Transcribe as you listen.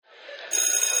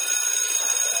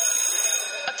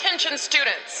Attention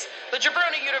students, the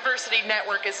Jabroni University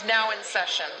Network is now in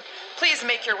session. Please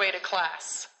make your way to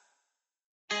class.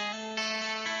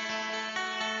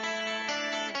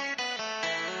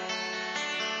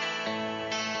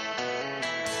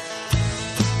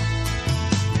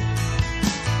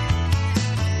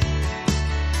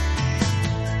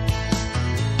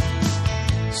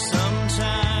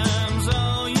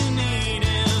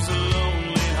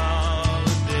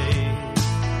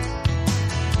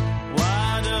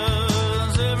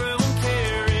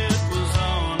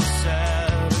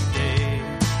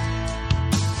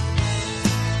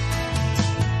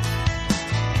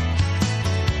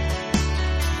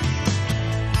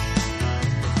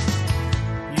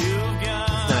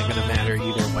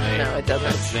 It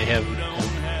doesn't. They have.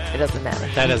 It doesn't matter.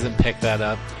 That doesn't pick that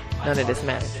up. None of this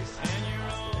matters.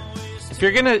 If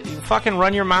you're gonna fucking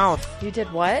run your mouth. You did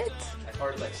what? I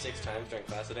farted like 6 times during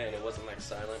class today, and it wasn't like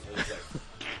silent. It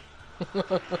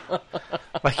was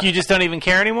like. Like you just don't even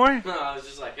care anymore? No, I was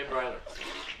just like, hey, Bryler.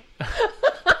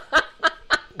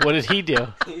 What did he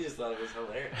do? He just thought it was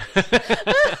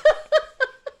hilarious.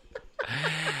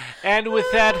 And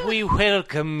with that, we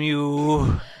welcome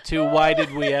you to Why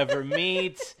Did We Ever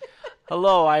Meet?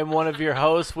 Hello, I'm one of your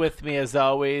hosts. With me, as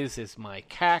always, is my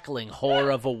cackling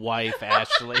whore of a wife,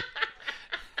 Ashley.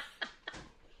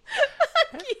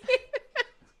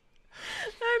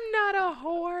 I'm not a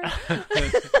whore.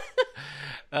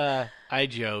 I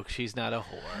joke. She's not a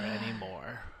whore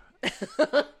anymore.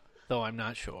 Though I'm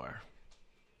not sure.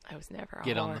 I was never a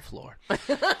Get whore. on the floor.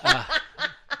 That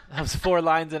was 4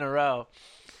 lines in a row.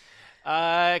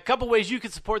 A couple ways you can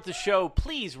support the show.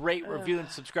 Please rate, review, and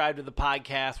subscribe to the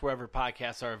podcast wherever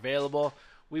podcasts are available.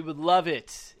 We would love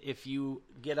it if you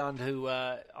get onto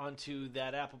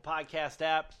that Apple Podcast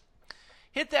app.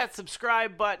 Hit that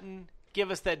subscribe button.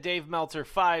 Give us that Dave Meltzer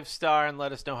 5-star and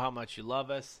let us know how much you love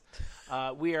us.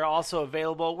 We are also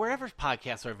available wherever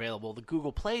podcasts are available. The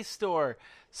Google Play Store,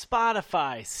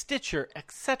 Spotify, Stitcher,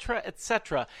 etc.,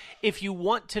 etc. If you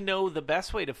want to know the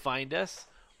best way to find us,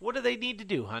 what do they need to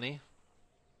do, honey?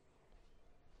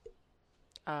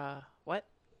 What?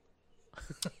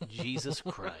 Jesus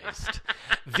Christ.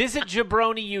 Visit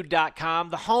JabroniU.com,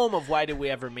 the home of Why Did We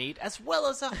Ever Meet, as well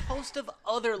as a host of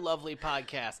other lovely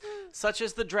podcasts, such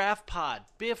as The Draft Pod,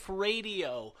 Biff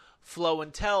Radio, Flow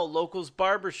and Tell, Locals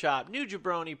Barbershop, New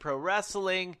Jabroni Pro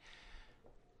Wrestling,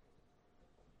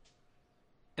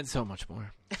 and so much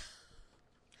more.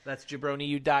 That's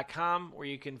JabroniU.com, where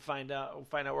you can find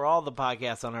out where all the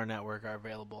podcasts on our network are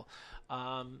available.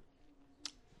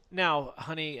 Now,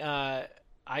 honey, I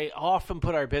often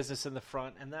put our business in the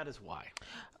front, and that is why.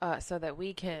 So that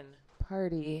we can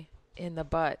party in the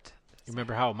butt. You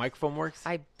remember how a microphone works?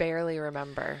 I barely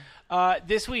remember.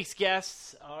 This week's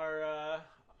guests are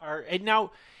and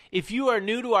now, if you are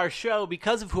new to our show,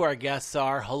 because of who our guests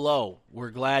are, hello.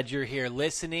 We're glad you're here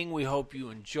listening. We hope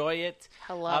you enjoy it.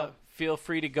 Hello. Feel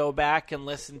free to go back and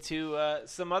listen to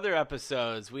some other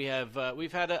episodes. We've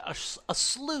had a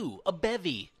slew, a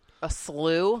bevy. A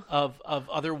slew of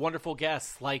other wonderful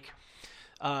guests, like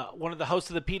one of the hosts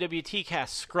of the PWT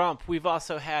cast, Scrump. We've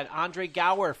also had Andre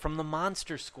Gower from the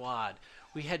Monster Squad.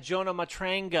 We had Jonah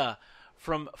Matranga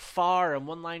from Far and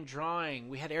One Line Drawing.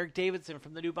 We had Eric Davidson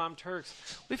from the New Bomb Turks.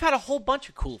 We've had a whole bunch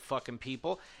of cool fucking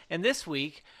people. And this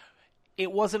week,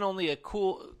 it wasn't only a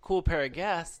cool pair of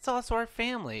guests, it's also our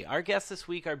family. Our guests this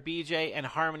week are BJ and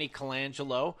Harmony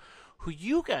Colangelo, who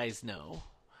you guys know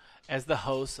as the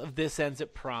hosts of This Ends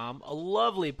at Prom, a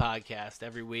lovely podcast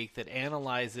every week that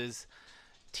analyzes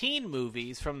teen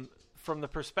movies from the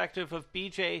perspective of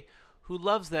BJ, who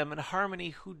loves them, and Harmony,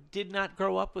 who did not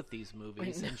grow up with these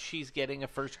movies, and she's getting a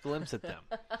first glimpse at them.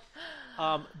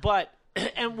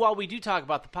 And while we do talk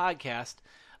about the podcast,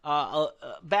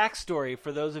 backstory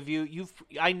for those of you,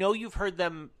 I know you've heard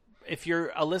them, if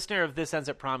you're a listener of This Ends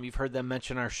at Prom, you've heard them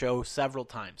mention our show several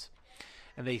times,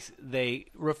 and they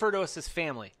refer to us as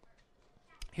family.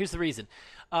 Here's the reason.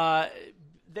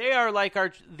 They are like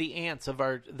the aunts of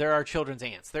they're our children's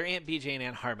aunts. They're Aunt BJ and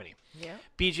Aunt Harmony. Yeah.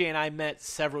 BJ and I met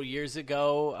several years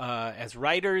ago as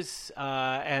writers,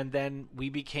 and then we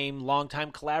became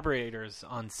longtime collaborators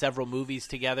on several movies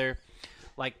together,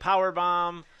 like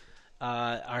Powerbomb,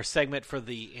 our segment for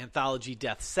the anthology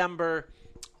Deathcember,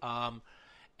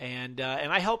 and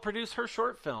I helped produce her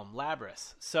short film,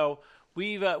 Labrys. So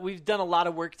we've done a lot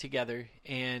of work together,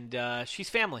 and she's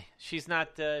family. She's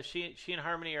not she and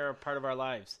Harmony are a part of our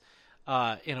lives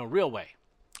in a real way,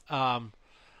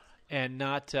 and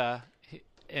not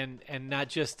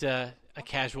just a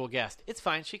casual guest. It's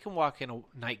fine. She can walk in a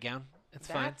nightgown. It's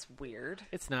fine. That's weird.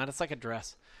 It's not. It's like a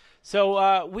dress.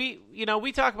 So we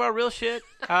talk about real shit,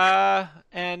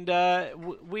 and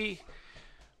we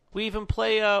even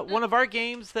play one of our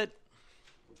games that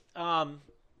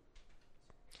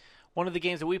one of the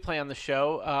games that we play on the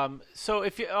show. So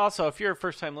if you're a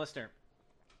first time listener,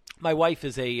 my wife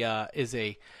is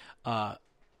a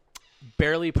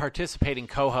barely participating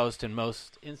co-host in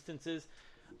most instances.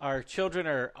 Our children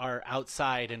are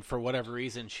outside, and for whatever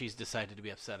reason, she's decided to be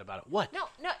upset about it. What? No,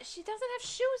 she doesn't have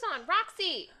shoes on.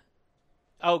 Roxy.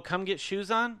 Oh, come get shoes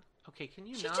on? Okay, can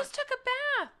you She not? just took a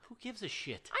bath. Who gives a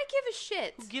shit? I give a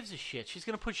shit. Who gives a shit? She's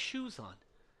going to put shoes on.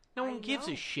 No one I gives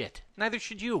know. a shit. Neither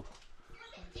should you.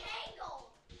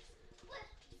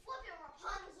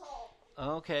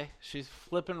 Okay, she's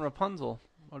flipping Rapunzel,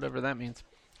 whatever that means.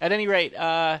 At any rate,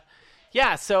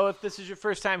 yeah, so if this is your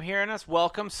first time hearing us,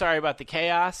 welcome. Sorry about the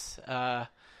chaos. But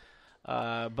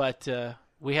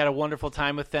we had a wonderful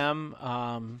time with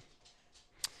them.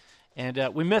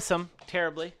 And we miss them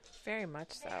terribly. Very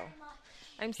much so.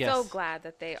 I'm Yes. so glad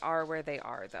that they are where they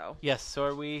are, though. Yes, so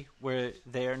are we. Where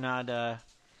they're not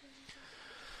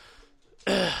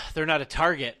they're not a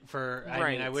target for. I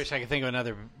mean, I Right. wish I could think of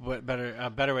another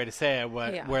better way to say it.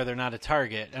 Yeah. Where they're not a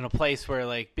target, and a place where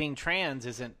like being trans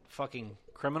isn't fucking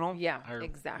criminal. Yeah, or,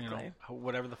 exactly.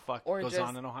 Whatever the fuck Or goes just-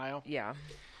 on in Ohio. Yeah.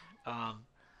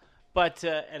 But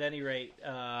at any rate,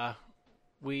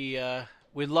 we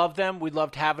love them. We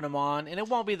loved having them on, and it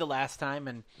won't be the last time.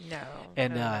 And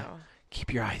No.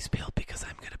 keep your eyes peeled because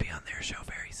I'm going to be on their show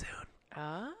very soon.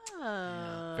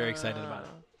 Oh. Very excited about it.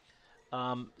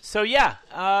 So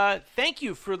yeah, thank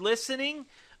you for listening.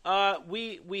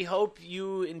 We hope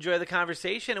you enjoy the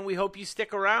conversation, and we hope you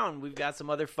stick around. We've got some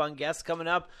other fun guests coming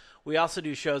up. We also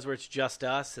do shows where it's just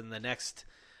us, and the next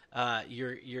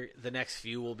the next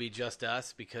few will be just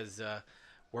us because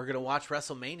we're gonna watch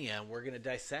WrestleMania and we're gonna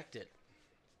dissect it,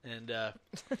 and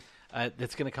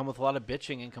it's gonna come with a lot of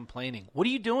bitching and complaining. What are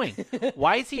you doing?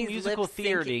 Why is he He's musical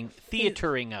lip-syncing.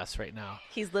 theatering us right now?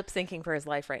 He's lip syncing for his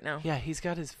life right now. Yeah, he's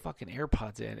got his fucking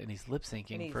AirPods in, and he's lip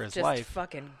syncing And he's for his just life.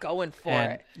 fucking going for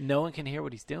And it. no one can hear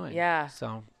what he's doing. Yeah.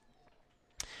 So,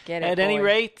 Get it, at any boy.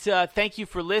 rate, thank you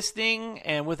for listening.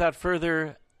 And without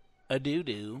further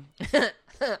ado,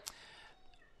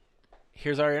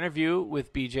 here's our interview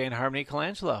with BJ and Harmony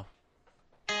Colangelo.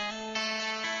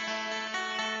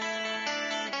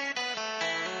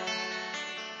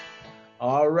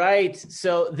 All right.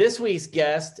 So this week's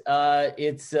guest,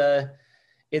 it's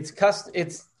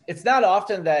not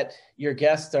often that your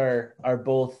guests are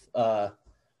both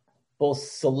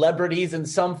celebrities in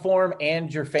some form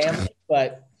and your family,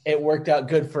 but it worked out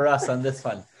good for us on this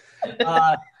one.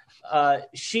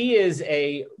 She is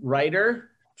a writer,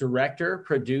 director,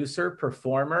 producer,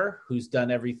 performer who's done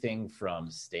everything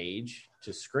from stage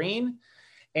to screen,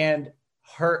 and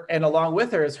along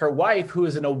with her is her wife, who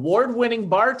is an award-winning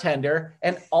bartender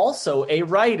and also a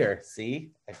writer.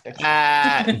 See,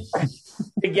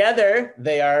 together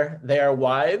they are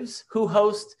wives who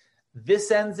host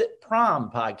This Ends at Prom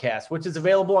podcast, which is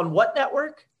available on what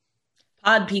network?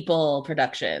 Odd People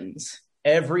Productions.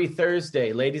 Every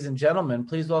Thursday. Ladies and gentlemen,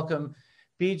 please welcome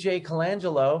BJ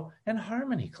Colangelo and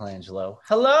Harmony Colangelo.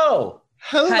 Hello.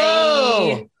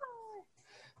 Hi.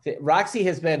 Roxy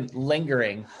has been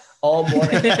lingering all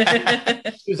morning.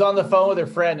 She was on the phone with her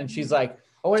friend, and she's like,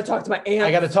 I want to talk to my aunt. I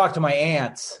got to talk to my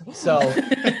aunts. So,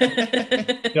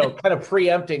 kind of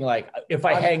preempting, like, if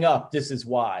I hang up, this is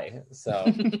why. So,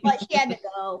 But she had to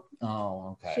go.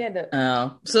 oh, okay. She had to.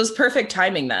 Oh, so it's perfect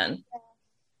timing then.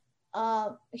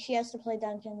 She has to play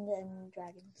Dungeons and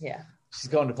Dragons. Yeah. She's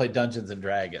going to play Dungeons and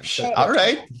Dragons. So, All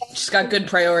right. She's got good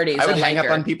priorities. I would like hang up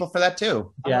her. on people for that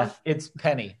too. yeah, it's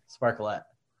Penny Sparklet.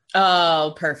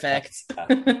 Oh, perfect. So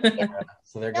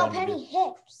they're No, going Penny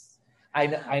Hips. I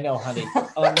know, honey.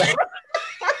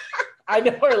 I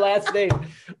know her last name.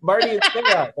 Marty and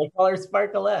Sarah. They call her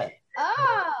Sparklet.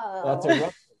 Oh. That's her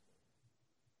real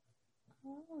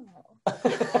Oh.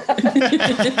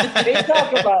 They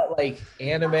talk about like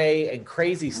anime and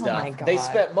crazy stuff. my God. They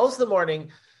spent most of the morning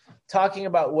talking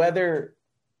about whether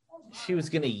she was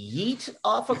going to yeet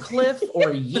off a cliff or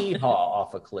yeehaw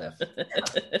off a cliff.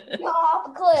 You're off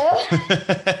a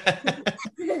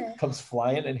cliff. Comes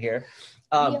flying in here.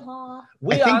 Yeehaw.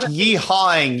 We I think honestly-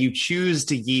 yeehawing, you choose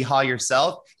to yeehaw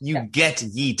yourself, you get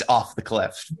yeet off the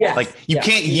cliff. Yes. Like you Yeah.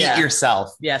 can't yeet Yeah.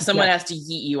 yourself. Yeah, someone has to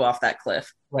yeet you off that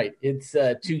cliff. right. It's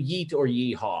to yeet or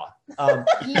yeehaw.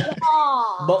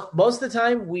 Yeehaw. Most of the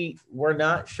time, we're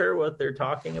not sure what they're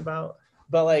talking about,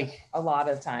 but like, A lot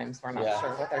of times we're not Yeah. sure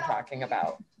what they're talking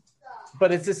about.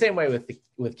 but it's the same way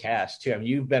with Cash too. I mean,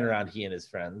 you've been around he and his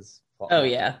friends. Oh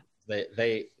yeah.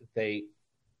 They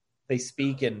they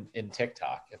speak in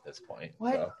TikTok at this point.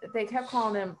 What? So. They kept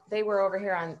calling him. They were over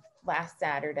here on last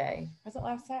Saturday. Was it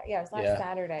last Saturday? Yeah, it was last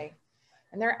Saturday.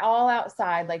 And they're all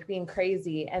outside, like being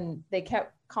crazy. And they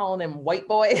kept calling him white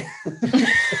boy.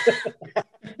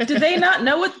 Do they not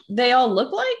know what they all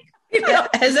look like?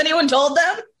 Has anyone told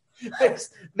them?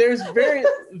 There's very,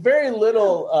 very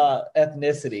little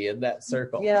ethnicity in that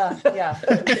circle. Yeah.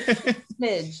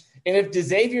 Smidge. And if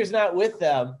DeXavier's not with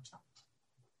them,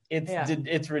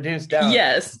 it's reduced down.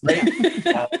 Yes. Right?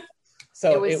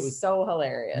 So it was so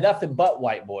hilarious. Nothing but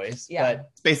white boys. Yeah.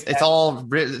 But It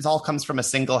all comes from a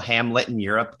single hamlet in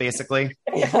Europe, basically.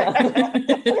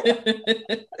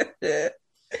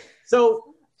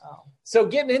 So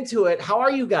getting into it, how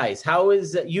are you guys? How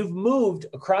is you've moved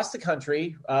across the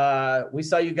country? We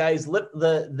saw you guys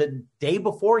the day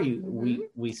before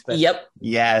we spent. Yep.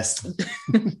 Yes.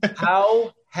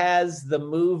 How has the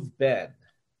move been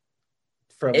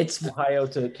from Ohio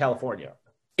to California?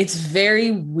 It's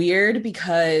very weird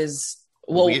because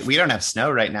we don't have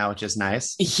snow right now, which is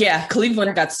nice. Yeah,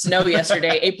 Cleveland got snow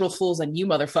yesterday. April Fools on you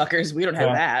motherfuckers. We don't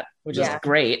have that, which is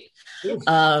great.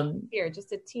 Here,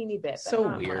 just a teeny bit.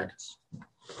 So weird. Much.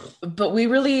 But we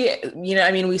really,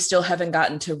 we still haven't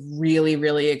gotten to really,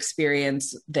 really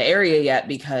experience the area yet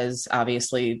because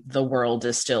obviously the world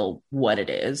is still what it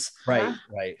is. Right.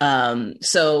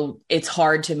 So it's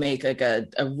hard to make like a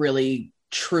really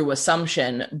true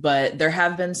assumption, but there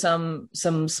have been some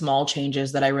small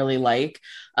changes that I really like.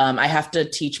 I have to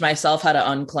teach myself how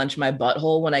to unclench my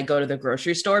butthole when I go to the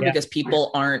grocery store because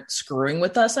people aren't screwing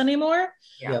with us anymore,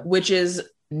 which is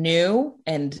new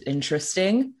and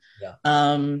interesting.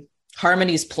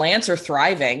 Harmony's plants are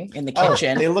thriving in the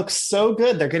kitchen. They look so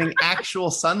good. They're getting actual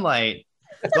sunlight.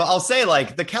 Well, I'll say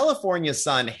the California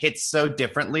sun hits so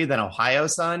differently than Ohio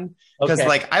sun. Because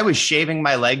I was shaving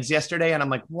my legs yesterday and I'm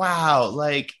like, wow,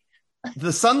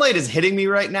 the sunlight is hitting me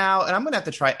right now. And I'm going to have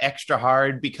to try extra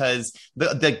hard because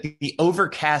the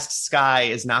overcast sky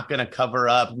is not going to cover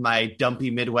up my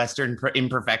dumpy Midwestern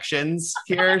imperfections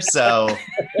here. So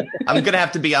I'm going to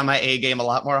have to be on my A game a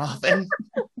lot more often.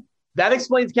 That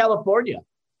explains California.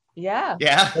 Yeah.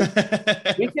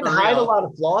 We can hide a lot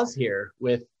of flaws here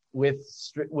with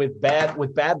bad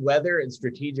weather and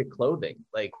strategic clothing.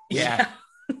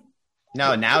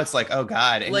 No, now it's oh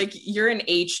God. And you're in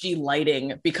HD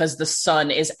lighting because the sun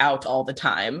is out all the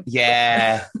time.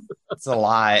 Yeah, it's a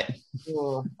lot.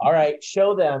 All right,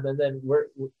 show them, and then we're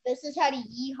This is how to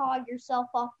yeehaw yourself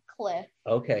off a cliff.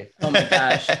 Okay. Oh my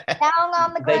gosh. Down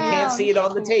on the They ground. can't see it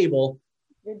on the table.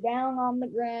 You're down on the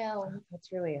ground.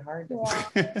 That's really hard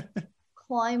to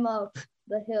Climb up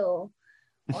the hill.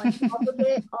 On top of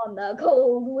it, on the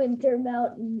cold winter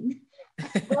mountain.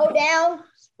 Go down,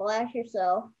 splash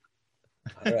yourself.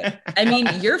 All right. I mean,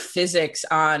 your physics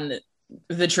on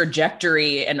the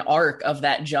trajectory and arc of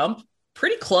that jump,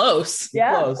 pretty close.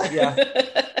 Close, yeah.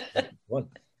 One,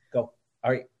 go.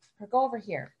 All right. Or go over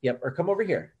here. Yep, or come over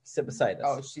here. Sit beside us.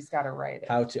 Oh, she's got to write it.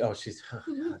 How to? Oh, she's. Oh,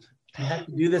 God. You have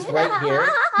to do this right here.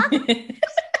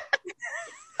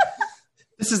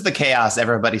 This is the chaos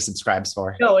everybody subscribes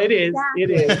for. No, it is.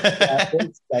 It is. We'll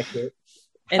expect it.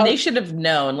 And they should have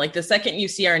known. The second you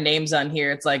see our names on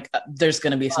here, it's there's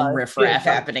going to be some riffraff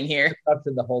happening here. Up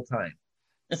to the whole time.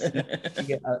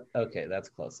 Okay, that's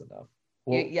close enough.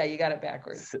 Well, you got it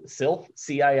backwards. Silf,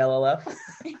 CILLF.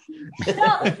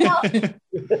 No.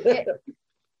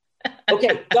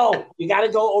 Okay, go. You got to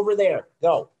go over there.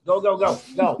 Go.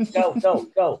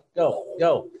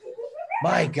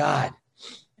 My God.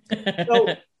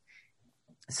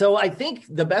 So I think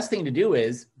the best thing to do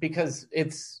is, because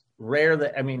it's rare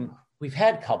that, we've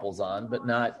had couples on, but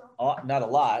not a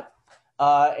lot.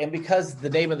 And because the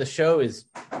name of the show is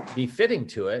befitting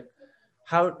to it,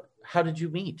 how did you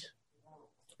meet?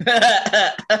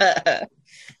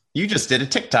 You just did a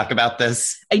TikTok about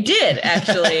this. I did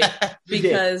actually,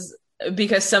 because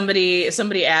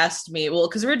somebody asked me,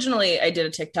 because originally I did a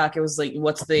TikTok. It was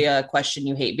what's the question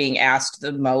you hate being asked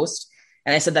the most?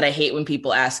 And I said that I hate when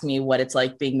people ask me what it's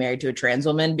like being married to a trans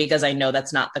woman, because I know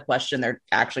that's not the question they're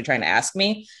actually trying to ask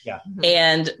me. Yeah.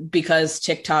 And because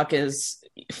TikTok is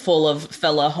full of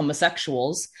fellow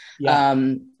homosexuals,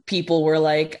 people were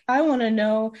like, I want to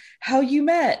know how you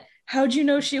met. How'd you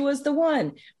know she was the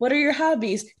one? What are your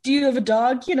hobbies? Do you have a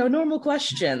dog? Normal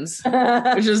questions,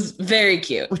 which is very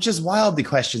cute. Which is wild, the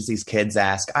questions these kids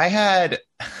ask.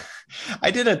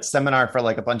 I did a seminar for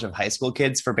a bunch of high school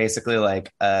kids for basically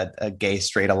a gay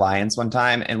straight alliance one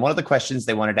time. And one of the questions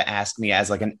they wanted to ask me as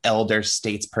an elder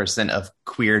statesperson of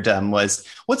queerdom was,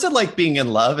 what's it like being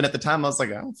in love? And at the time I was like,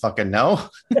 I don't fucking know.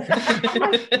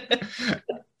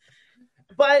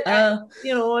 But,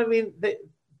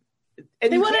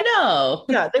 And they want to know.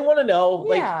 Yeah, they want to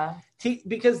know. Yeah.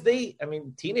 Because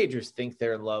teenagers think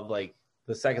they're in love like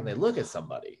the second they look at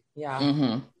somebody. Yeah.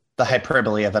 Mm-hmm. The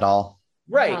hyperbole of it all.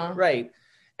 Right.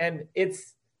 And it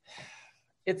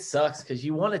sucks because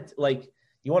you want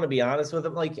to be honest with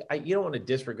them. Like, you don't want to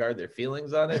disregard their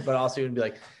feelings on it, but also you would be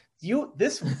like,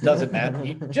 this doesn't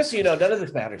matter. Just so you know, none of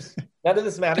this matters. None of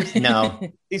this matters. No.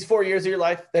 These 4 years of your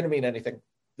life, they don't mean anything.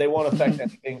 They won't affect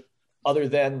anything other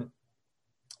than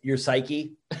your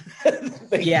psyche.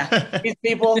 These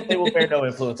people, they will bear no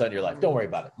influence on your life. Don't worry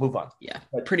about it. Move on. Yeah,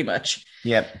 pretty much.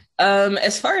 Yep.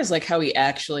 As far as like how we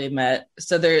actually met,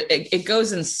 so it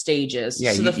goes in stages.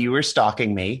 Yeah, so you were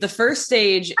stalking me. The first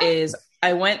stage is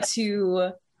I went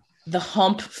to the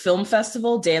Hump Film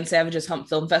Festival, Dan Savage's Hump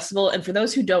Film Festival. And for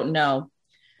those who don't know,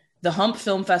 the Hump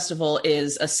Film Festival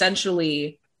is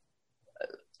essentially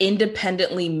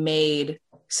independently made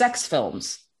sex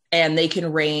films. And they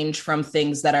can range from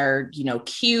things that are,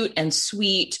 cute and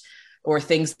sweet or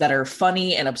things that are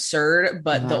funny and absurd.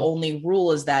 But the only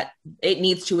rule is that it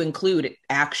needs to include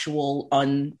actual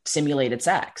unsimulated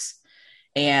sex.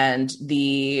 And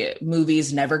the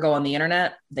movies never go on the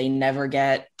internet. They never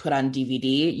get put on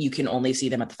DVD. You can only see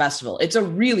them at the festival. It's a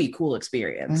really cool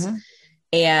experience. Mm-hmm.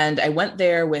 And I went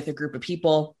there with a group of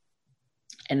people.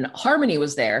 And Harmony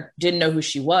was there, didn't know who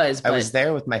she was. But... I was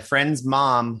there with my friend's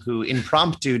mom, who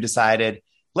impromptu decided,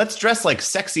 let's dress like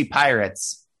sexy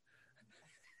pirates.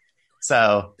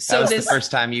 So that was the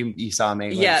first time you saw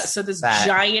me. Yeah, so this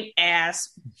giant ass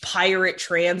pirate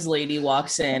trans lady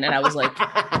walks in, and I was like,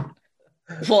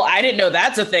 well, I didn't know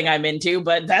that's a thing I'm into,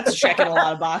 but that's checking a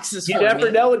lot of boxes. You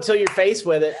never know until you're faced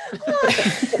with it.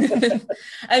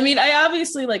 I mean, I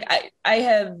obviously I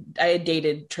had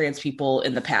dated trans people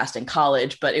in the past in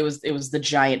college, but it was the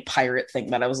giant pirate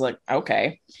thing that I was like,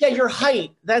 okay. Yeah, your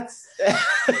height. That's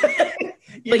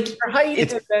your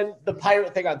height, and then the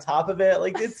pirate thing on top of it.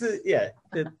 Like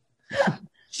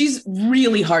she's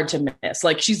really hard to miss.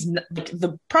 Like she's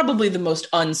probably the most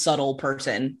unsubtle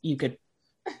person you could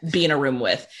be in a room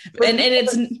with. And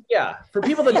it's for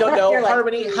people that don't know,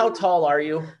 Harmony, how tall are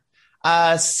you?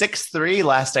 6'3"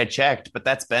 last I checked, but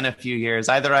that's been a few years.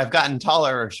 Either I've gotten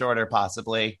taller or shorter,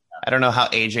 possibly. I don't know how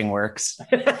aging works.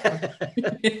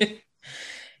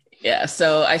 Yeah,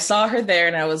 so I saw her there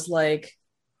and I was like,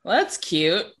 well, that's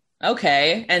cute.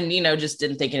 Okay. And, just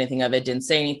didn't think anything of it, didn't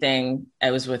say anything. I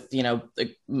was with,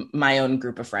 my own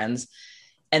group of friends.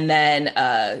 And then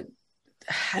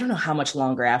I don't know how much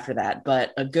longer after that,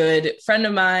 but a good friend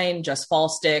of mine, Just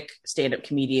Fallstick, stand-up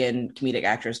comedian, comedic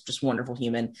actress, just wonderful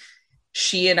human.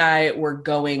 She and I were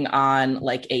going on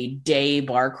like a day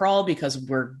bar crawl because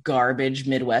we're garbage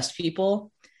Midwest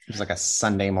people. It was like a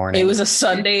Sunday morning. It was a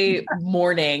Sunday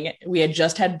morning. We had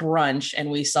just had brunch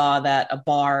and we saw that a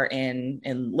bar in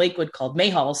Lakewood called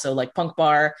Mayhall. So like punk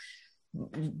bar,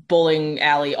 bowling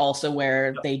alley, also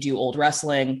where they do old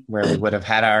wrestling, where we would have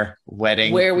had our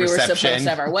wedding, where we reception. were supposed to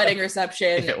have our wedding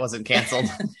reception if it wasn't canceled.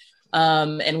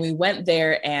 And we went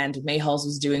there and Mayhall's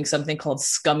was doing something called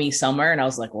Scummy Summer. And I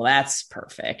was like, well, that's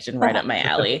perfect and right up my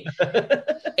alley.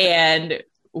 And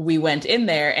we went in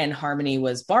there and Harmony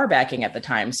was bar backing at the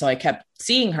time. So I kept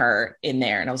seeing her in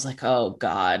there and I was like, oh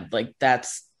God, like that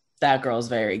girl's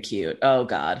very cute. Oh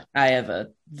God, I have a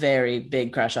very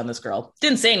big crush on this girl.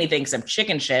 Didn't say anything except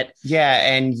chicken shit.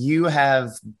 Yeah, and you have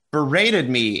berated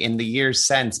me in the years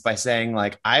since by saying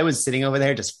like I was sitting over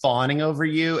there just fawning over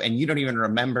you and you don't even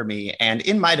remember me. And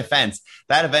in my defense,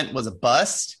 that event was a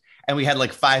bust and we had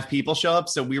like 5 people show up.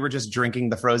 So we were just drinking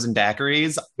the frozen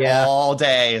daiquiris all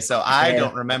day. So I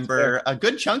don't remember a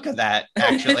good chunk of that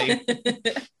actually.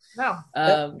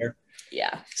 No.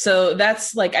 Yeah. So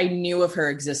that's like, I knew of her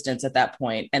existence at that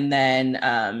point. And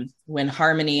then when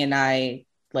Harmony and I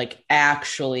like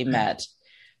actually met,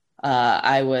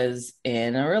 I was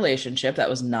in a relationship that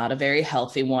was not a very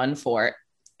healthy one for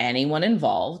anyone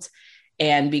involved.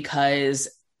 And because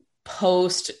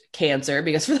post cancer,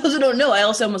 because for those who don't know, I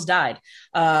also almost died.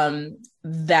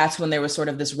 That's when there was sort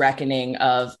of this reckoning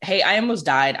of, hey, I almost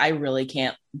died. I really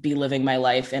can't be living my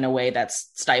life in a way that's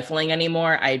stifling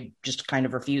anymore. I just kind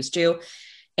of refuse to.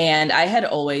 And I had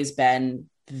always been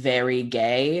very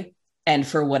gay. And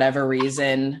for whatever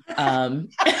reason, I'm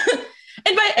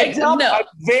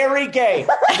very gay.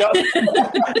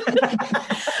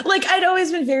 Like I'd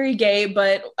always been very gay,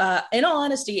 but in all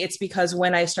honesty, it's because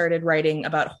when I started writing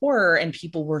about horror and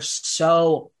people were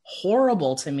so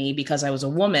horrible to me because I was a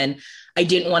woman, I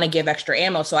didn't want to give extra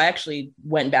ammo. So I actually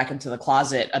went back into the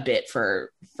closet a bit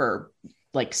for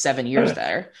like 7 years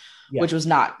there, which was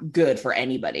not good for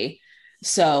anybody.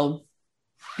 So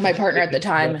My partner at the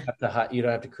time. You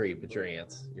don't have to creep. It's your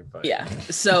aunts. You're fine. Yeah.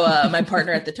 So my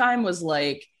partner at the time was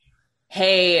like,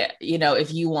 hey,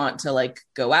 if you want to like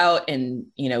go out and,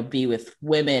 be with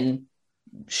women,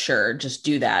 sure, just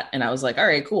do that. And I was like, all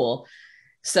right, cool.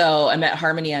 So I met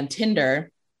Harmony on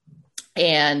Tinder,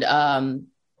 and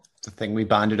the thing we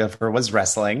bonded over was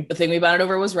wrestling.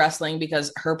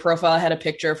 Because her profile had a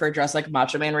picture of her dressed like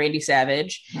Macho Man Randy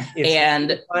Savage.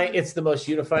 It's the most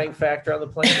unifying factor on the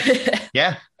planet.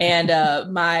 Yeah.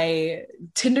 And my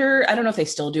Tinder, I don't know if they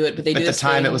still do it, but they do. At the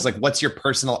time, it was like, what's your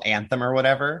personal anthem or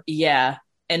whatever? Yeah.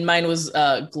 And mine was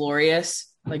Glorious,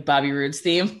 like Bobby Roode's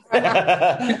theme.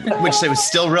 Which it was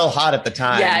still real hot at the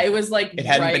time. Yeah, it was like it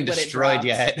hadn't been destroyed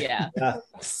yet. Yeah.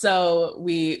 So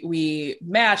we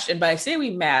matched, and by say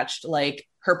we matched, like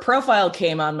her profile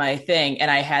came on my thing,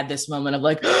 and I had this moment of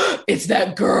like, it's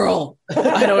that girl.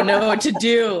 I don't know what to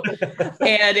do.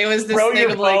 And it was this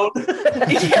thing of like,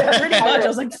 yeah, pretty much. I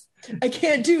was like, I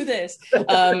can't do this.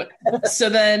 So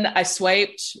then I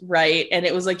swiped right, and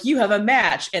it was like, you have a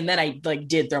match. And then I like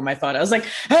did throw my phone. I was like,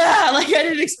 like I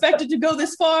didn't expect it to go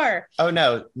this far. Oh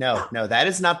no. That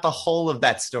is not the whole of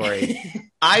that story.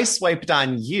 I swiped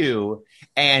on you,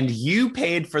 and you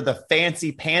paid for the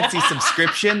fancy pantsy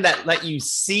subscription that let you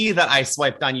see that I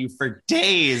swiped on you for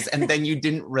days, and then you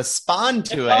didn't respond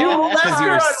to it because you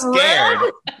were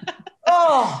scared.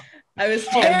 Oh, I was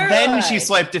terrified. And then she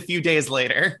swiped a few days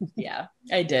later. Yeah,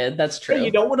 I did. That's true.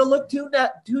 You don't want to look too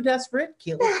desperate.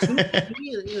 Can't look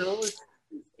too,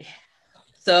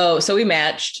 So we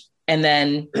matched, and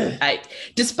then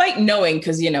despite knowing,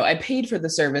 because I paid for the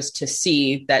service to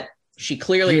see that she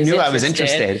clearly knew I was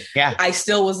interested. Yeah, I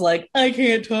still was like, I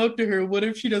can't talk to her. What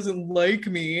if she doesn't like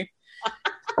me?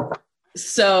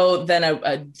 So then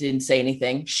I didn't say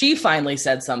anything. She finally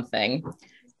said something.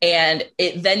 And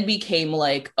it then became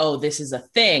like, oh, this is a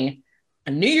thing. A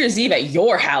New Year's Eve at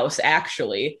your house,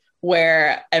 actually,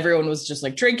 where everyone was just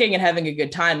like drinking and having a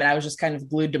good time. And I was just kind of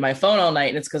glued to my phone all night.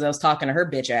 And it's because I was talking to her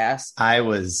bitch ass. I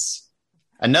was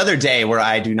another day where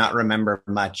I do not remember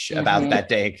much about that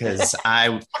day, because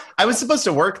I was supposed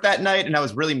to work that night, and I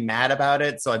was really mad about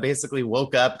it. So I basically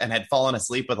woke up and had fallen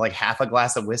asleep with like half a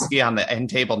glass of whiskey on the end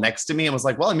table next to me, and was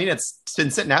like, well, I mean, it's been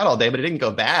sitting out all day, but it didn't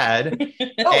go bad.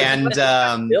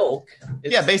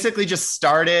 Basically just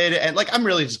started, and like, I'm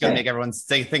really just going to make everyone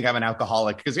think I'm an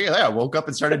alcoholic, because I woke up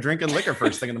and started drinking liquor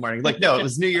first thing in the morning. Like, no, it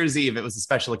was New Year's Eve. It was a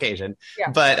special occasion.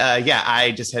 Yeah. But I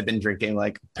just had been drinking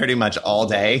like pretty much all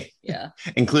day. Yeah.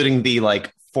 Including the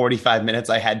like 45 minutes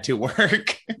I had to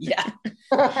work. Yeah.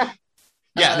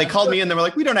 Yeah, they called me and they were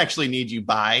like, we don't actually need you,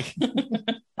 bye.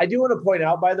 I do want to point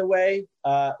out, by the way,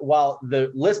 while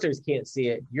the listeners can't see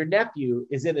it, your nephew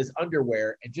is in his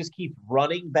underwear and just keeps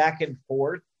running back and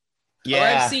forth. Yeah.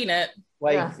 Oh, I've seen it.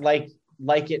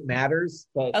 Like it matters.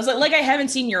 But I was like I haven't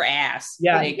seen your ass.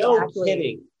 Yeah, like, no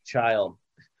kidding, child.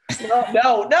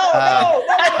 No.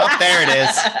 Oh, there it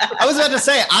is. I was about to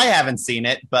say I haven't seen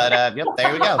it, but yep,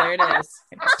 there we go. There it is.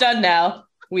 It's done now.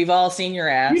 We've all seen your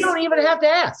ass. You don't even have to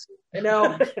ask.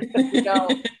 No.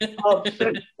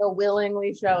 They'll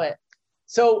willingly show it.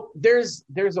 So there's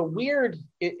a weird.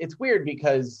 It's weird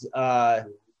because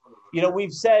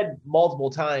we've said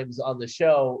multiple times on the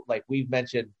show, like we've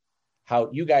mentioned how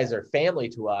you guys are family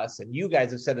to us, and you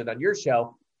guys have said it on your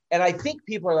show, and I think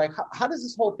people are like, how does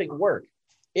this whole thing work?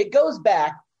 It goes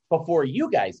back before you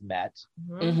guys met.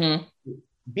 Mm-hmm.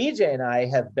 BJ and I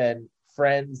have been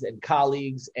friends and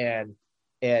colleagues and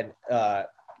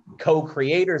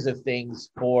co-creators of things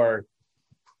for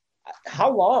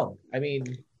how long? I mean,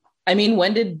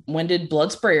 when did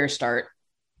Blood Sprayer start?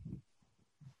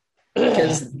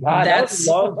 Because that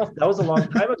was a long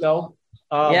time ago.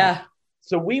 Yeah.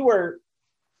 So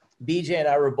BJ and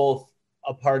I were both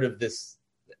a part of this.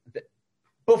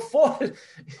 Before,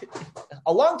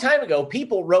 a long time ago,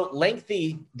 people wrote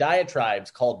lengthy diatribes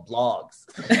called blogs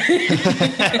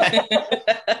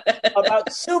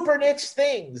about super niche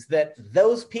things that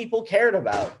those people cared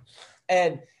about.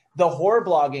 And the horror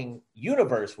blogging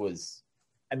universe was,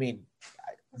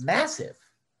 massive.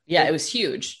 Yeah, it was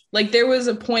huge. Like, there was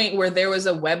a point where there was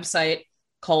a website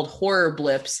called Horror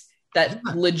Blips that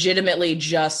legitimately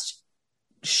just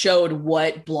showed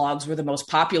what blogs were the most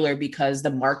popular, because the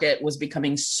market was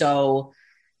becoming so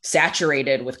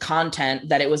saturated with content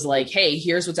that it was like, hey,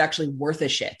 here's what's actually worth a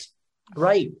shit.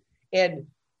 Right. And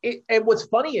what's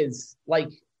funny is, like,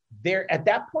 there at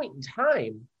that point in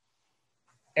time,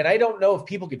 and I don't know if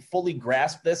people could fully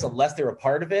grasp this unless they're a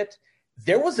part of it,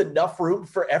 there was enough room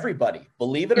for everybody,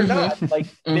 believe it or not. Like,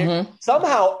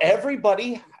 somehow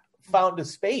everybody found a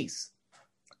space,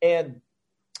 and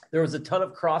there was a ton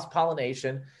of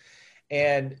cross-pollination.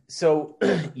 And so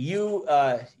you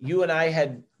and I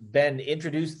had been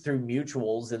introduced through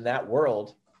mutuals in that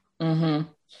world. Mm-hmm.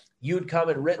 You'd come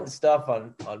and written stuff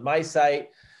on my site.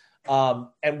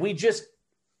 And we just,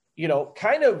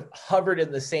 kind of hovered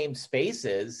in the same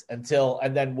spaces and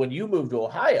then when you moved to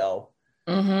Ohio,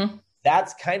 mm-hmm.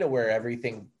 that's kind of where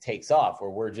everything takes off, where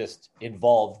we're just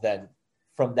involved then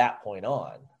from that point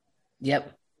on.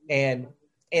 Yep. And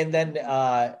then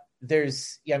that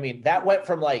went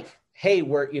from like, hey,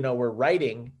 we're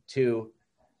writing to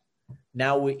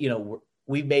now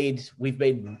we've made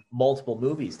multiple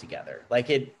movies together. Like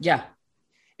it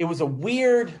was a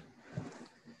weird,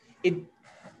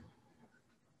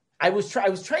 I was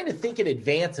trying to think in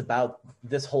advance about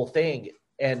this whole thing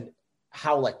and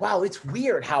how like, wow, it's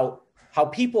weird how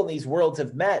people in these worlds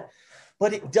have met,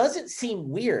 but it doesn't seem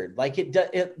weird. Like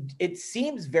it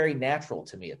seems very natural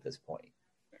to me at this point.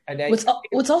 And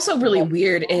what's also really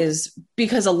weird is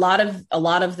because a lot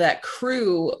of that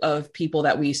crew of people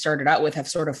that we started out with have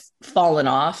sort of fallen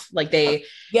off. Like they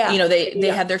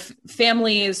had their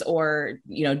families or,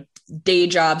 day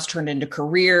jobs turned into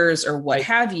careers or what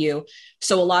have you.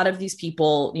 So a lot of these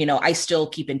people, I still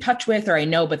keep in touch with, or I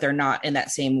know, but they're not in that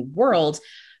same world.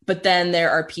 But then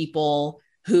there are people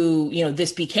who,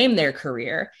 this became their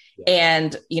career.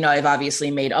 And, I've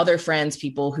obviously made other friends,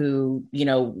 people who,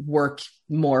 work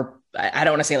more, I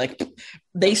don't want to say like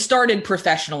they started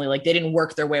professionally, like they didn't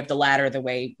work their way up the ladder the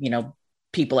way,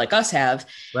 people like us have.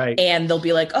 Right. And they'll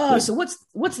be like, oh, so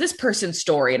what's this person's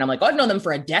story? And I'm like, oh, I've known them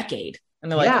for a decade.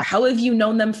 And they're like, how have you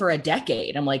known them for a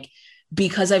decade? I'm like,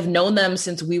 because I've known them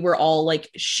since we were all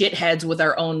like shitheads with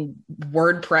our own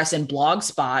WordPress and blog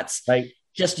spots, right,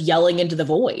 just yelling into the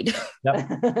void.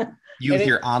 Yep. You with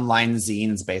your online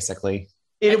zines, basically.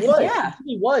 It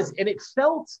was. And it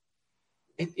felt,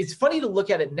 it's funny to look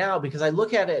at it now because I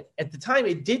look at it at the time,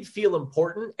 it did feel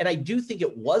important. And I do think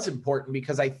it was important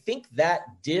because I think that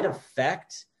did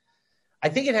affect, I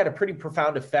think it had a pretty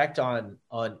profound effect on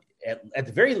at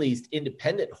the very least,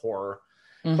 independent horror.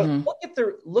 Mm-hmm. But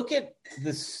look at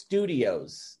the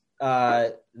studios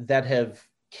that have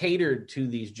catered to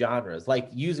these genres, like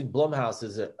using Blumhouse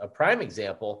as a prime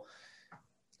example.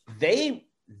 They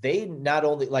not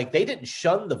only like they didn't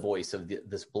shun the voice of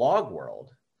this blog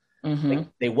world, mm-hmm.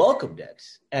 they welcomed it,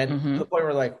 and mm-hmm. to the point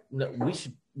where like, no, we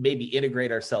should maybe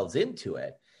integrate ourselves into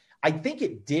it. I think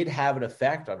it did have an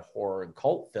effect on horror and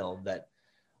cult film that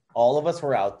all of us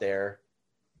were out there.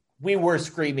 We were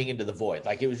screaming into the void,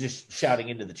 like it was just shouting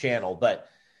into the channel, but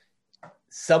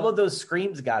some of those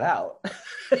screams got out.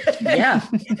 Yeah.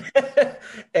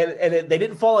 and they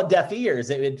didn't fall on deaf ears.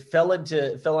 It fell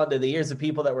onto the ears of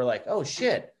people that were like, oh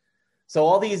shit. So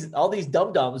all these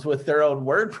dum-dums with their own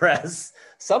WordPress,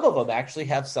 some of them actually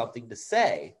have something to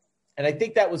say. And I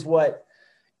think that was what,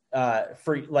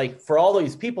 for all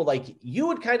these people, like you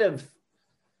would kind of,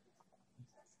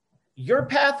 your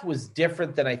path was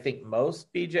different than I think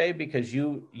most, BJ, because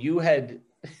you'd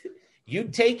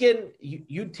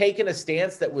taken a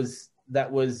stance that was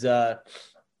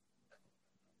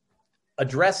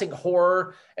addressing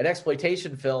horror and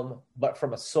exploitation film, but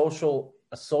from a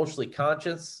socially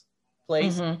conscious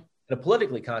place, mm-hmm. and a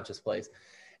politically conscious place.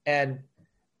 And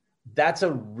that's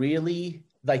a really,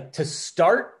 like, to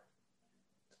start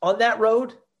on that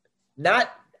road,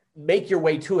 not make your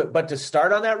way to it, but to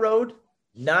start on that road,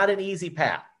 not an easy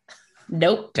path.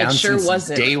 Nope, down it sure since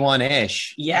wasn't. Day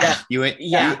one-ish. Yeah. You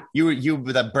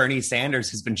the Bernie Sanders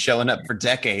who's been showing up for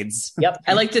decades. Yep.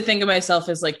 I like to think of myself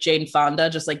as like Jane Fonda,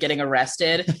 just like getting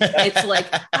arrested. It's like,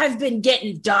 I've been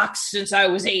getting doxxed since I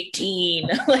was 18.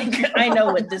 Like, I know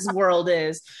what this world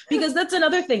is. Because that's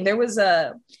another thing. There was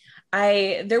a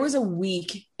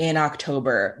week in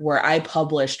October where I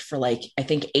published for like, I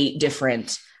think 8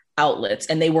 different outlets,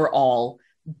 and they were all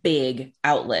big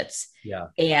outlets. Yeah.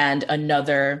 And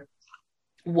another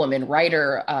woman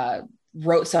writer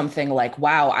wrote something like,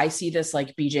 wow, I see this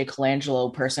like BJ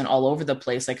Colangelo person all over the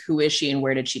place. Like, who is she and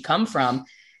where did she come from?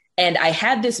 And I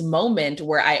had this moment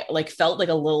where I like felt like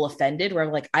a little offended, where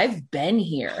I'm like, I've been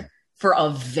here for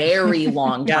a very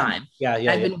long time.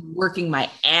 I've been working my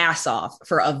ass off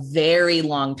for a very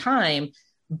long time.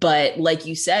 But like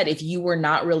you said, if you were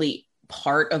not really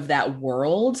part of that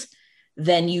world,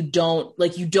 then you don't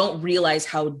realize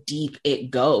how deep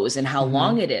it goes and how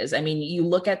long it is. I mean, you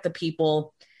look at the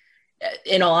people,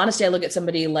 in all honesty, I look at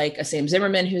somebody like a Sam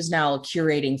Zimmerman, who's now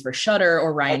curating for Shudder,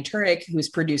 or Ryan Turek, who's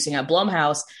producing at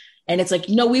Blumhouse. And it's like,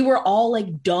 no, we were all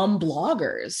like dumb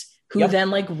bloggers who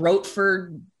then like wrote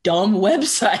for dumb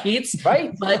websites.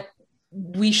 Right.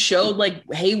 we showed like,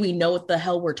 hey, we know what the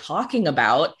hell we're talking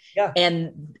about. Yeah.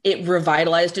 And it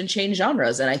revitalized and changed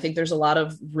genres. And I think there's a lot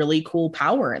of really cool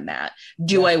power in that.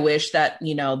 Do I wish that,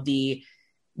 you know, the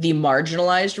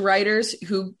marginalized writers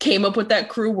who came up with that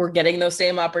crew were getting those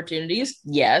same opportunities?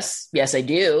 Yes, I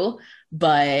do.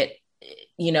 But,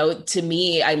 you know, to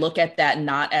me, I look at that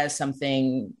not as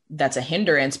something that's a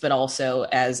hindrance, but also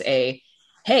as a,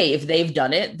 hey, if they've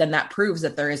done it, then that proves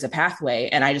that there is a pathway,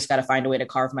 and I just got to find a way to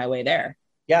carve my way there.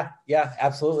 Yeah,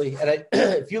 absolutely. And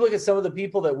if you look at some of the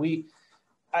people that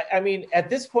I mean,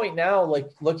 at this point now, like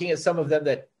looking at some of them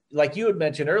that, like you had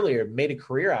mentioned earlier, made a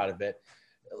career out of it.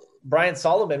 Brian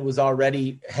Solomon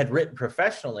had written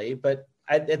professionally, but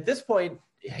at this point,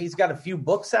 he's got a few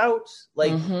books out.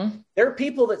 Like there are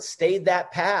people that stayed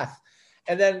that path,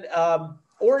 and then,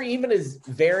 or even as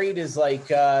varied as like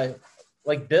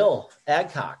Bill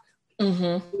Adcock,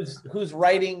 who's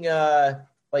writing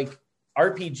like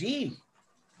RPG.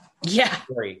 Yeah.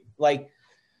 Story. Like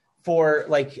for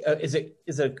like, is it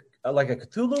like a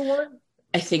Cthulhu one?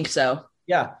 I think so.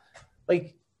 Yeah.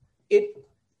 Like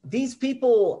these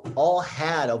people all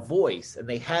had a voice and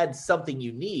they had something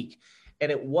unique,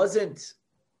 and it wasn't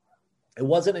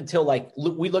until like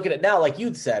we look at it now, like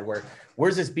you'd said,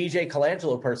 where's this BJ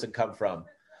Colangelo person come from?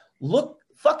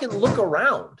 Fucking look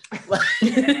around.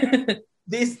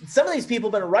 Some of these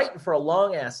people have been writing for a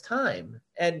long ass time,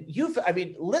 and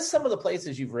list some of the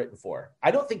places you've written for. I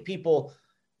don't think people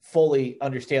fully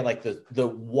understand like the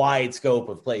wide scope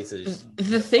of places.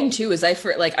 The thing too is I'm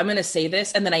going to say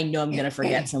this and then I know I'm going to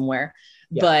forget somewhere.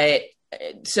 Yeah. But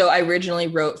so I originally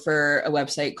wrote for a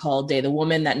website called Day the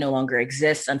Woman that no longer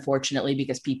exists, unfortunately,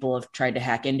 because people have tried to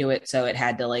hack into it. So it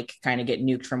had to like kind of get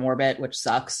nuked from orbit, which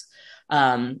sucks.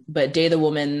 But Day the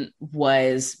Woman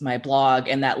was my blog,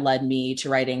 and that led me to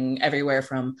writing everywhere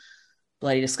from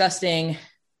Bloody Disgusting,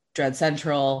 Dread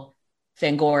Central,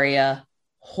 Fangoria,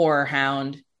 Horror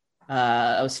Hound.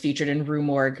 I was featured in Rue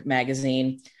Morgue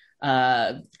magazine,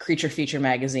 Creature Feature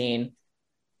magazine,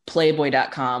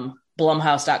 Playboy.com,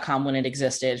 Blumhouse.com when it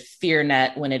existed,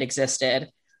 FearNet when it existed,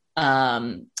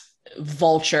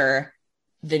 Vulture,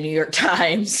 the New York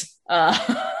Times. What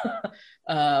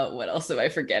else am I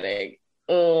forgetting?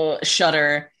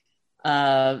 Shudder,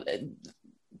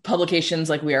 publications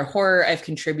like We Are Horror. I've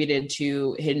contributed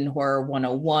to Hidden Horror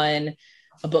 101,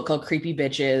 a book called Creepy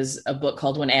Bitches, a book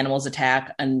called When Animals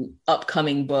Attack, an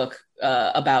upcoming book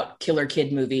about killer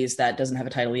kid movies that doesn't have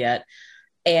a title yet.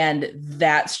 And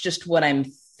that's just what I'm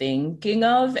thinking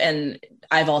of. And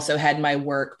I've also had my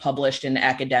work published in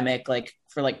academic, like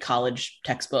for like college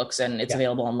textbooks, and it's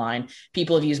available online.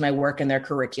 People have used my work in their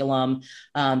curriculum.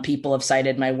 People have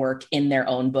cited my work in their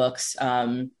own books.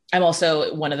 I'm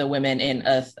also one of the women in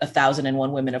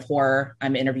 1001 Women of Horror.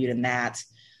 I'm interviewed in that.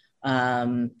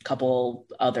 Couple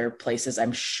other places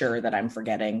I'm sure that I'm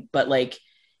forgetting, but like,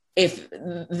 if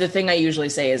the thing I usually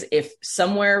say is if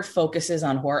somewhere focuses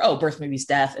on horror, Birth Movies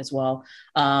Death as well.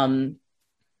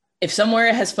 If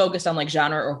somewhere has focused on like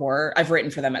genre or horror, I've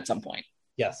written for them at some point.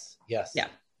 Yes. Yeah.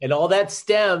 And all that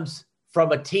stems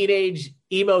from a teenage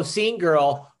emo scene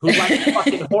girl who likes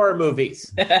fucking horror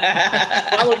movies.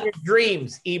 Follow your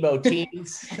dreams, emo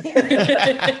teens.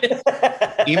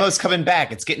 Emo's coming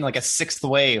back. It's getting like a sixth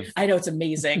wave. I know, it's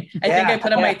amazing. I think I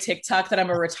put on my TikTok that I'm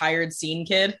a retired scene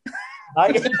kid.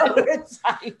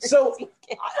 So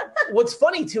what's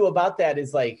funny too about that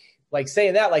is like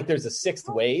saying that like there's a sixth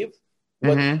wave.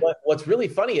 What's really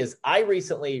funny is I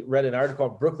recently read an article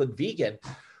on Brooklyn Vegan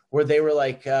where they were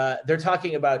like, they're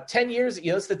talking about 10 years,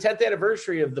 it's the 10th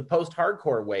anniversary of the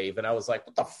post-hardcore wave. And I was like,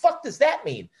 what the fuck does that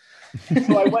mean?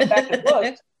 So I went back and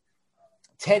looked.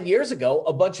 10 years ago,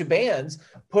 a bunch of bands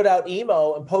put out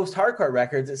emo and post-hardcore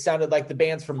records that sounded like the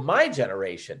bands from my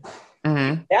generation.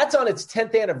 That's on its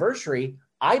 10th anniversary.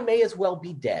 I may as well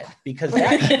be dead because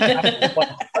that's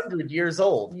 100 years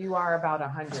old. You are about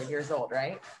 100 years old,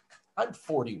 right? I'm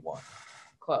 41.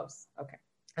 Close. Okay.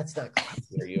 That's not close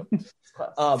near you. It's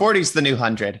close. 40's the new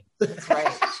 100. That's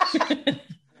right.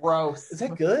 Gross. Is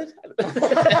that good?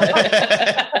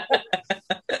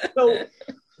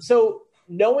 So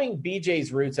knowing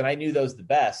BJ's roots, and I knew those the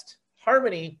best,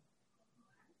 Harmony,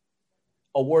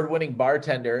 award-winning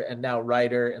bartender and now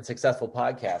writer and successful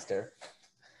podcaster.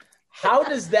 How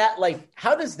do you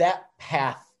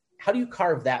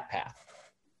carve that path?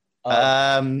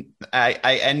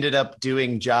 I ended up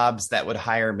doing jobs that would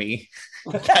hire me.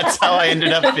 That's how I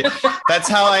ended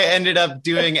up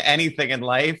doing anything in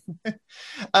life.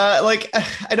 Like,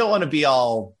 I don't want to be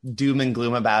all doom and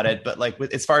gloom about it, but like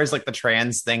as far as like the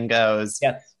trans thing goes,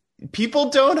 people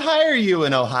don't hire you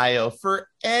in Ohio for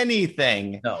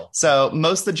anything. No. So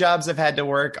most of the jobs I've had to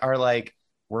work are like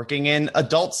working in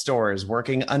adult stores,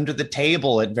 working under the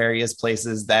table at various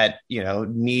places that,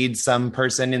 need some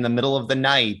person in the middle of the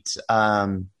night,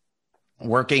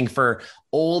 working for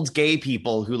old gay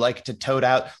people who like to tote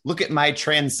out, look at my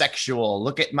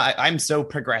transsexual, I'm so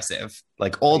progressive.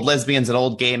 Like old lesbians and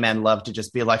old gay men love to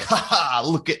just be like, ha,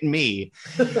 look at me.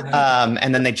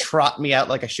 And then they trot me out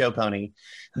like a show pony.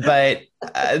 But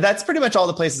that's pretty much all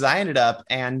the places I ended up.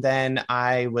 And then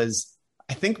I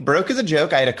think broke as a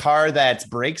joke. I had a car that's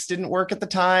brakes didn't work at the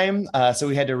time. So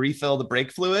we had to refill the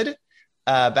brake fluid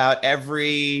about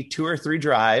every 2 or 3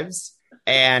 drives.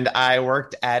 And I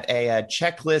worked at a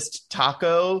Checklist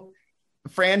taco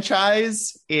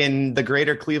franchise in the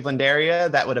greater Cleveland area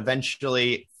that would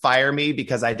eventually fire me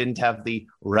because I didn't have the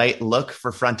right look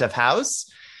for front of house.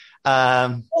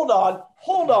 Hold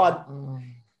on.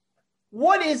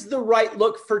 What is the right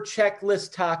look for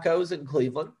Checklist tacos in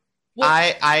Cleveland?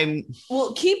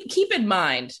 Well, keep in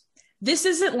mind, this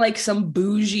isn't like some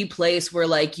bougie place where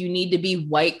like you need to be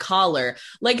white collar.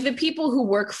 Like the people who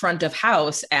work front of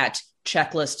house at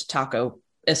Checklist taco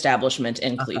establishment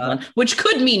in Cleveland, which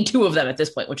could mean 2 of them at this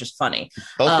point, which is funny.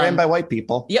 Both ran by white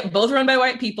people. Yep, both run by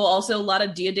white people. Also, a lot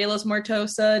of Dia de los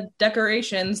Muertos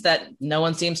decorations that no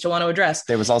one seems to want to address.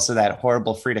 There was also that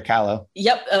horrible Frida Kahlo.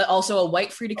 Yep, also a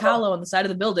white Frida Kahlo on the side of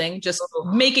the building, just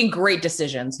making great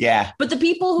decisions. Yeah. But the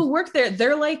people who work there,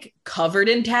 they're like covered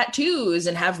in tattoos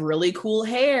and have really cool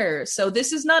hair. So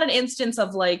this is not an instance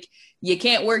of like, you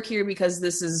can't work here because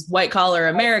this is white collar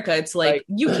America. It's like,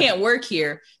 you can't work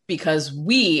here because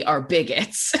we are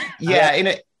bigots.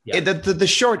 Yeah. The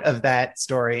short of that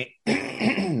story,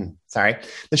 sorry.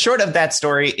 The short of that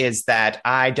story is that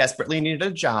I desperately needed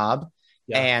a job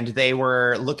and they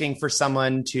were looking for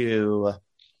someone to,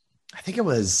 I think it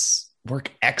was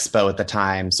Work Expo at the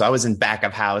time. So I was in back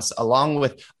of house along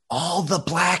with all the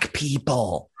black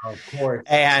people. Of course.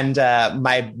 And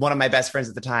one of my best friends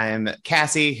at the time,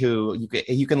 Cassie, who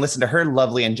you can listen to her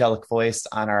lovely angelic voice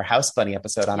on our House Bunny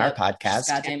episode on our podcast.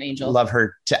 Goddamn angel. Love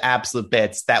her to absolute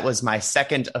bits. That was my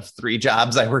second of 3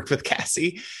 jobs I worked with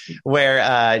Cassie,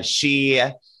 where she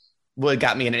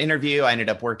got me in an interview. I ended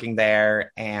up working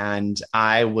there and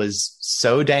I was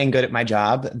so dang good at my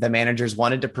job. The managers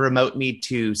wanted to promote me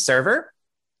to server.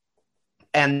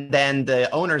 And then the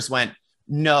owners went,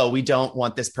 no, we don't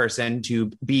want this person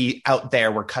to be out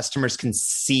there where customers can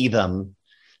see them.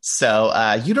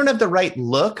 So you don't have the right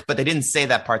look, but they didn't say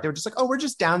that part. They were just like, oh, we're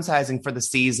just downsizing for the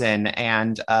season.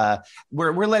 And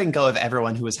we're letting go of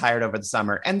everyone who was hired over the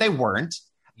summer. And they weren't.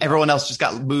 Everyone else just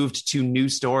got moved to new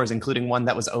stores, including one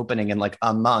that was opening in like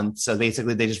a month. So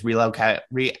basically they just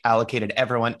reallocated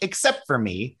everyone except for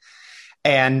me.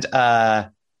 And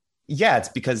yeah, it's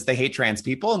because they hate trans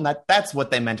people, and that's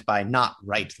what they meant by not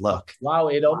right look. Wow,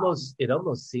 it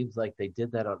almost seems like they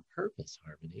did that on purpose,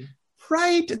 Harmony.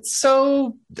 Right? It's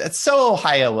so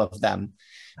Ohio of them.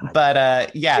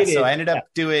 But yeah, so I ended up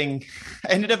doing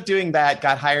that,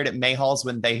 got hired at Mayhall's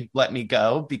when they let me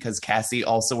go because Cassie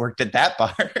also worked at that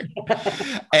bar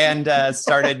and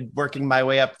started working my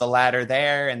way up the ladder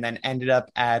there, and then ended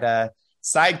up at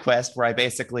SideQuest where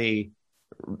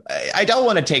I don't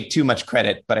want to take too much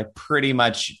credit, but I pretty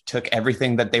much took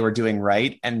everything that they were doing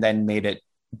right and then made it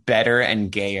better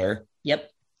and gayer. Yep.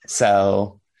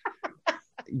 So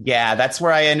yeah, that's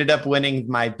where I ended up winning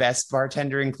my best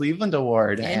bartender in Cleveland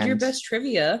award. And your best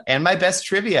trivia. And my best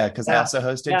trivia, because I also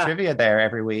hosted trivia there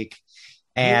every week.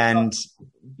 And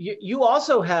you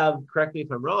also have, correct me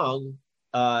if I'm wrong,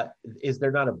 is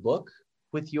there not a book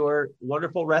with your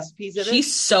wonderful recipes in it?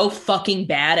 She's so fucking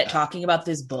bad at talking about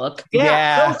this book.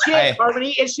 Yeah, no shit,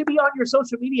 Harmony. It should be on your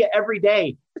social media every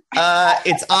day.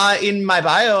 It's in my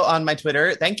bio on my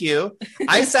Twitter. Thank you.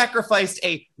 I sacrificed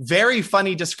a very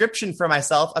funny description for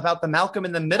myself about the Malcolm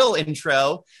in the Middle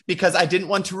intro because I didn't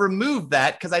want to remove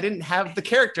that because I didn't have the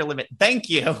character limit. Thank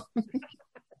you.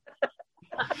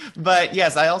 But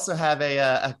yes, I also have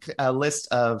a list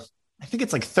of, I think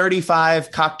it's like 35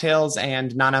 cocktails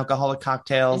and non-alcoholic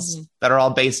cocktails that are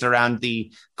all based around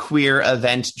the queer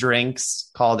event drinks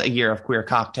called A Year of Queer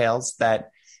Cocktails that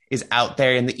is out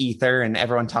there in the ether, and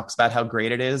everyone talks about how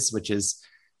great it is, which is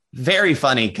very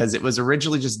funny because it was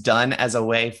originally just done as a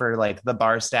way for like the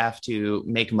bar staff to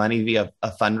make money via a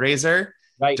fundraiser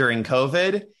during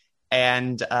COVID.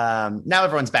 And now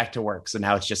everyone's back to work. So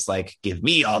now it's just like, give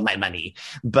me all my money.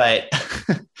 But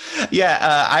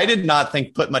yeah, I did not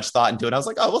put much thought into it. I was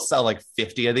like, oh, we'll sell like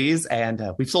 50 of these. And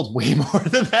we've sold way more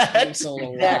than that. We've sold a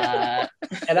lot.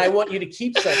 And I want you to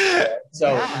keep some.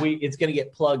 So it's going to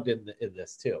get plugged in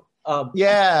this too.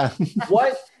 Yeah.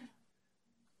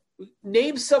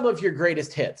 Name some of your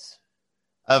greatest hits.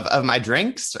 Of my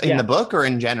drinks in the book or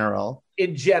in general?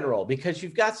 in general, because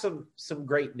you've got some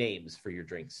great names for your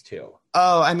drinks too.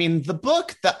 Oh, I mean, the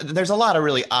book, there's a lot of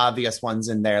really obvious ones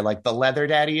in there. Like the Leather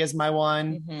Daddy is my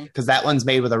one, because that one's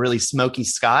made with a really smoky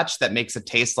scotch that makes it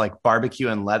taste like barbecue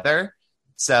and leather.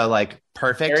 So like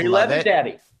perfect. Very love Leather it.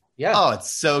 Daddy. Yeah. Oh,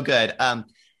 it's so good.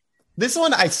 This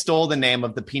one, I stole the name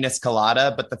of the Pinas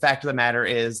Colada, but the fact of the matter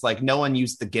is, like, no one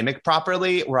used the gimmick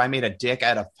properly, where I made a dick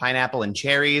out of pineapple and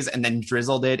cherries and then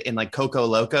drizzled it in, like, Coco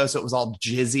Loco, so it was all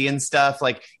jizzy and stuff.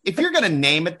 Like, if you're going to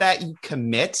name it that, you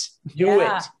commit. Do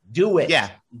it. Yeah.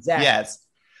 Exactly. Yes.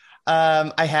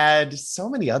 I had so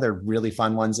many other really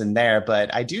fun ones in there,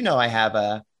 but I do know I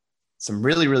have some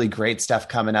really, really great stuff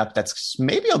coming up. That's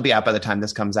maybe it'll be out by the time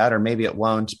this comes out, or maybe it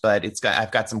won't, but I've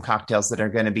got some cocktails that are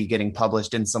going to be getting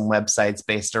published in some websites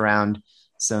based around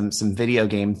some video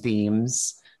game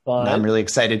themes. And I'm really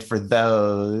excited for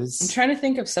those. I'm trying to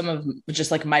think of some of just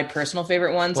like my personal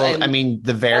favorite ones. Well, I mean,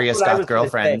 the various goth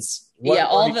girlfriends.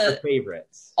 All the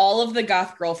favorites. All of the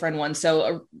goth girlfriend ones.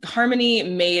 So Harmony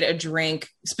made a drink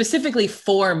specifically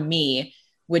for me,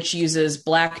 which uses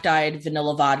black dyed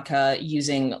vanilla vodka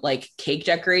using like cake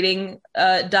decorating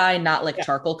dye, not like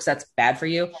charcoal, because that's bad for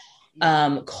you.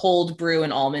 Cold brew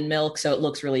and almond milk, so it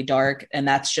looks really dark. And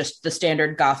that's just the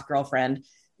standard goth girlfriend.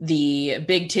 The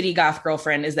big titty goth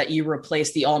girlfriend is that you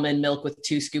replace the almond milk with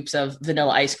 2 scoops of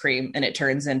vanilla ice cream and it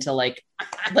turns into like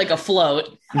a float.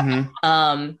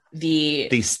 Mm-hmm.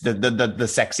 The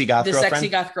sexy goth girlfriend. The sexy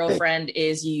goth girlfriend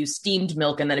is you use steamed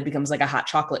milk and then it becomes like a hot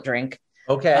chocolate drink.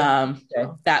 Okay.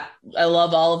 That I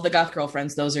love all of the goth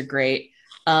girlfriends. Those are great.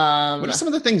 What are some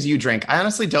of the things you drink? I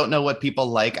honestly don't know what people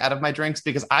like out of my drinks,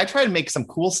 because I try to make some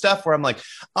cool stuff where I'm like,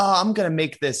 oh, I'm going to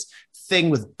make this thing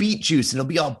with beet juice and it'll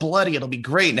be all bloody. It'll be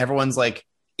great. And everyone's like,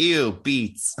 ew,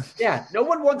 beets. Yeah. No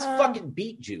one wants fucking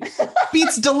beet juice.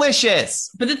 Beet's delicious.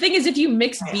 But the thing is, if you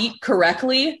mix beet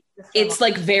correctly, it's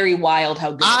like very wild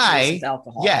how good it tastes as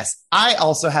alcohol. Yes. I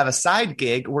also have a side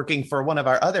gig working for one of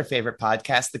our other favorite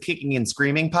podcasts, the Kicking and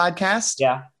Screaming podcast.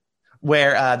 Yeah.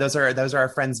 Where those are our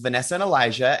friends Vanessa and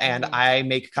Elijah, and I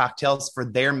make cocktails for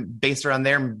based around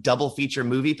their double feature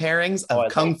movie pairings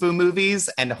of kung fu movies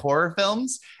and horror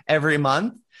films every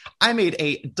month. I made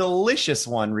a delicious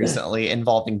one recently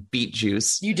involving beet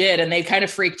juice. You did, and they kind of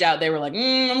freaked out. They were like,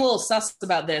 I'm a little sus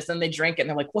about this, and they drank it, and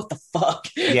they're like, what the fuck?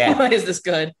 Yeah. Why is this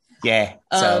good? Yeah.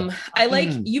 I like,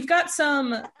 you've got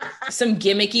some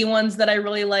gimmicky ones that I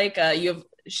really like.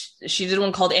 She did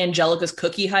one called Angelica's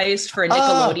Cookie Heist for a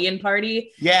Nickelodeon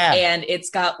party. Yeah. And it's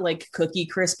got like Cookie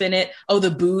Crisp in it. Oh, the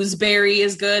Boozeberry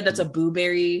is good. That's a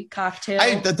blueberry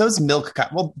cocktail. Those milk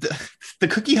the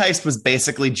Cookie Heist was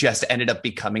basically just ended up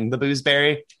becoming the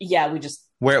Boozeberry. Yeah,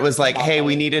 where it was like, hey,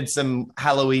 we needed some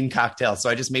Halloween cocktails. So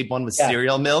I just made one with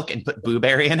cereal milk and put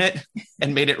blueberry in it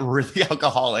and made it really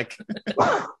alcoholic.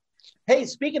 Hey,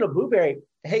 speaking of blueberry,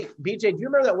 hey, BJ, do you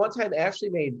remember that one time Ashley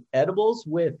made edibles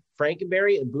with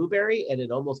Frankenberry and blueberry and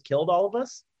it almost killed all of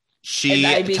us? She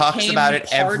talks about it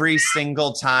every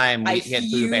single time we get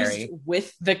blueberry.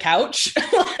 With the couch.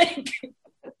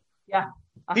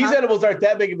 These edibles aren't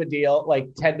that big of a deal. Like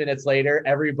 10 minutes later,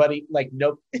 everybody, like,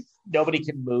 nobody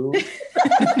can move.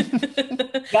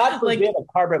 God forbid a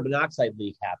carbon monoxide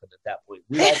leak happened at that point.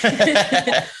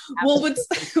 Well,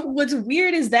 what's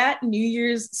weird is that New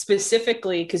Year's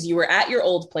specifically, because you were at your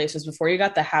old places before you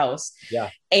got the house. Yeah.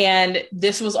 And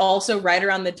this was also right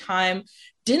around the time,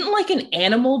 didn't like an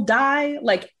animal die,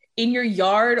 like in your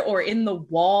yard or in the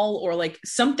wall, or like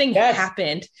something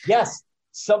happened? Yes.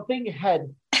 Something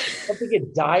had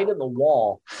died in the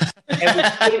wall, and we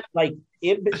put it like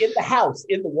in the house,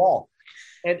 in the wall.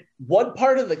 And one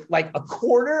part of a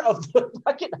corner of the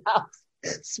fucking house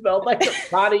smelled like a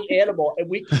rotting animal, and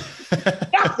we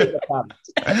nothing about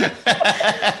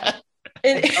it.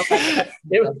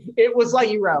 It was like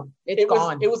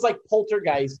it was like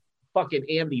Poltergeist fucking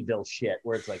Amityville shit,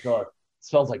 where it's like, oh, it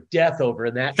smells like death over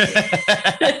in that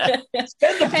shit.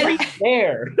 Spend the break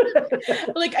there.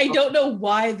 Like, I don't know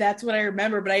why that's what I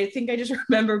remember, but I think I just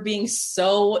remember being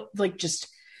so like just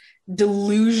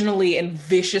delusionally and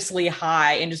viciously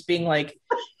high and just being like,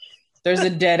 there's a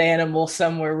dead animal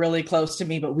somewhere really close to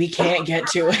me, but we can't get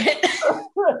to it.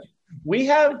 We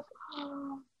have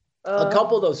a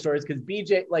couple of those stories because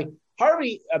BJ, like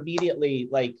Harvey immediately,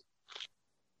 like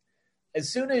as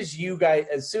soon as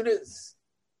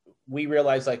we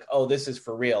realized like, oh, this is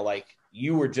for real, like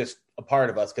you were just a part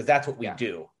of us because that's what we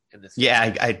do in this.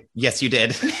 Yeah, yes, you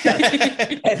did.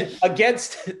 And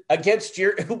against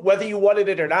your, whether you wanted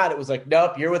it or not, it was like,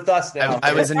 nope, you're with us now.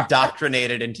 I was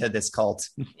indoctrinated into this cult.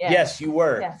 Yes, you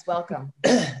were. Yes, welcome.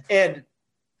 And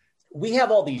we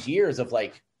have all these years of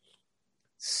like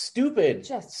stupid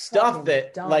Just stuff fucking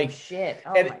that dumb like shit.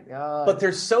 Oh and- my god. But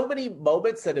there's so many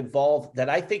moments that involve that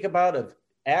I think about of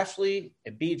Ashley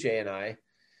and BJ and I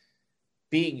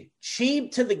being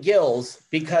cheap to the gills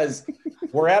because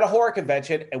we're at a horror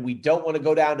convention and we don't want to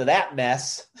go down to that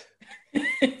mess.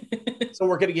 So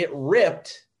we're going to get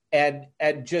ripped and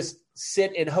just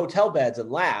sit in hotel beds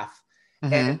and laugh.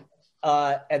 Mhm.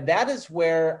 And that is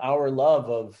where our love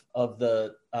of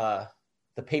the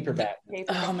paperback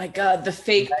Oh my god, the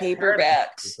fake is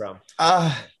paperbacks. from.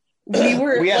 We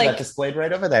were We have like, that displayed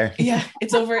right over there. yeah,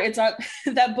 it's over. It's on.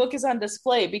 That book is on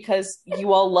display because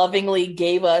you all lovingly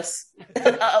gave us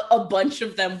a bunch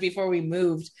of them before we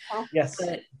moved. Yes.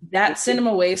 But that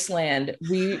Cinema Wasteland,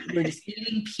 we were just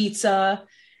eating pizza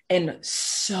and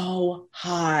so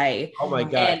high Oh my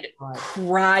God. and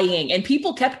crying. And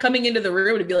people kept coming into the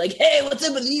room to be like, hey, what's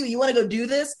up with you? You want to go do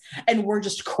this? And we're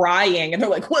just crying. And they're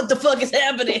like, what the fuck is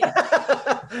happening?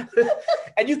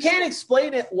 And you can't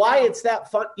explain it why it's that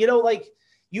fun. You know, like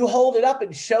you hold it up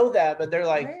and show them and they're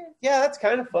like, yeah, that's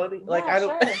kind of funny. Like, Yeah, I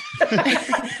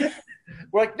don't, sure.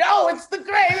 we're like, no, it's the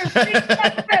greatest.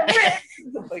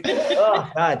 Like,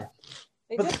 oh God.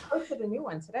 They just posted a new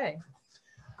one today.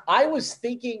 I was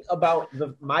thinking about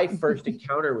my first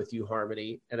encounter with you,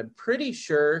 Harmony, and I'm pretty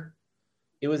sure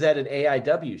it was at an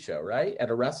AIW show, right? At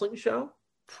a wrestling show?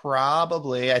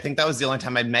 Probably. I think that was the only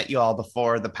time I met you all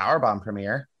before the Powerbomb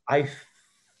premiere. I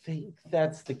think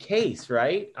that's the case,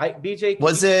 right? BJ,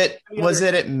 Was it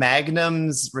at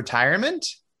Magnum's retirement?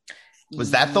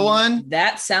 Was that the one?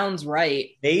 That sounds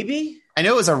right. Maybe? I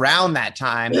know it was around that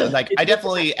time. Like I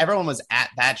definitely everyone was at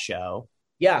that show.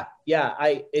 Yeah.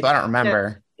 But I don't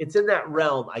remember. It's in that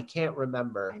realm. I can't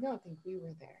remember. I don't think we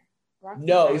were there. Roxy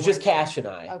No, and it I was just weren't there. Cash and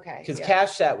I. Okay, Because yeah.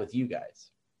 Cash sat with you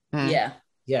guys. Hmm. Yeah.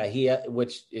 Yeah,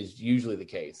 which is usually the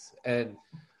case. And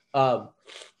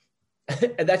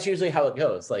and that's usually how it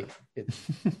goes. Like it's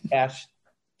Cash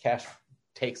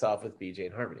takes off with BJ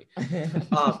and Harmony.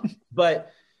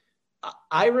 But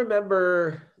I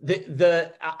remember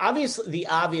the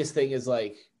obvious thing is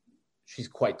like she's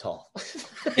quite tall.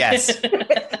 Yes.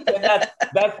 And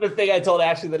that's the thing I told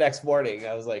Ashley the next morning.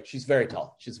 I was like, she's very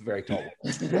tall. She's a very tall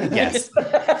woman. Yes.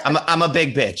 I'm a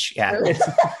big bitch. Yeah.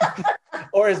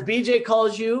 Or as BJ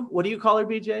calls you, what do you call her,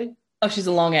 BJ? Oh, she's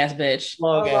a long ass bitch.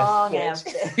 Long ass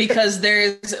Because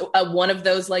there's one of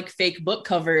those like fake book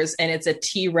covers and it's a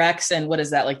T-Rex and what is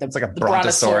that? Like It's like a the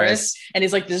brontosaurus. And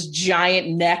he's like this giant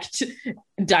necked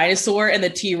dinosaur and the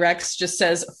T-Rex just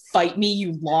says, fight me,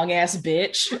 you long ass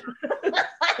bitch.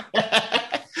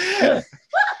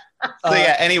 So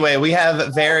yeah, anyway, we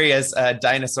have various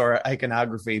dinosaur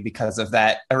iconography because of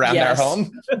that around Yes. our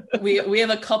home. We have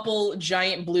a couple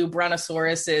giant blue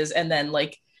brontosauruses and then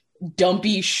like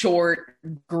dumpy short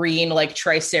green like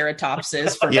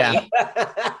triceratopses for Yeah. me.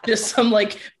 Just some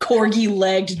like corgi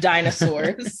legged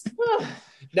dinosaurs.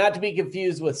 Not to be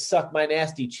confused with suck my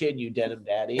nasty chin, you denim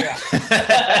daddy.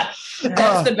 That's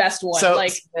the best one, So-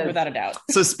 like without a doubt.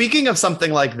 So speaking of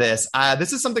something like this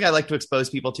is something I like to expose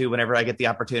people to whenever I get the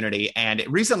opportunity. And it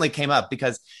recently came up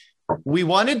because we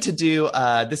wanted to do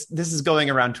this is going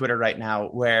around Twitter right now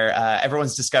where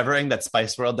everyone's discovering that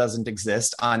Spice World doesn't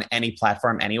exist on any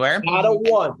platform anywhere. Not a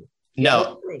one.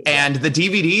 No. And the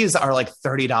DVDs are like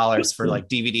 $30 for like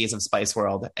DVDs of Spice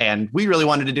World. And we really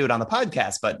wanted to do it on the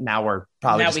podcast, but now we're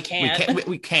probably Now we can.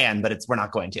 we can, but we're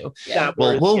not going to. Yeah.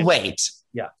 We'll wait.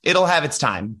 Yeah. It'll have its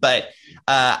time. But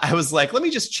I was like, let me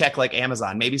just check like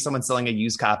Amazon. Maybe someone's selling a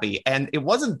used copy. And it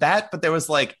wasn't that, but there was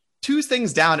like two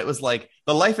things down. It was like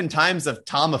The Life and Times of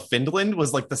Tom of Finland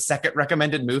was like the second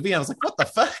recommended movie. I was like, what the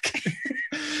fuck?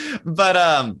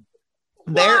 But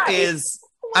there is,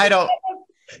 I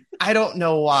don't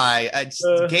know why.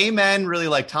 Gay men really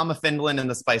like Tom of Finland and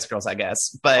the Spice Girls, I guess.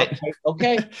 But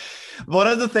Okay. one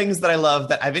of the things that I love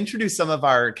that I've introduced some of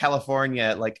our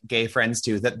California like gay friends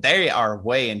to that they are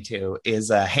way into is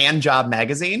a Hand Job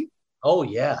magazine. Oh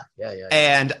yeah.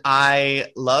 And I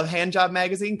love Hand Job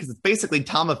magazine because it's basically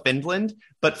Tom of Finland,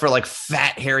 but for like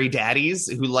fat hairy daddies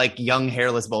who like young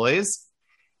hairless boys.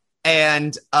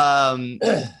 And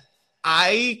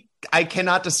I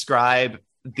cannot describe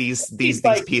these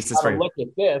pieces for you. Look at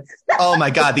this. Oh my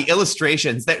god, the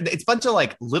illustrations! It's a bunch of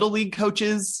like little league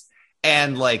coaches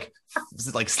and like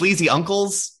sleazy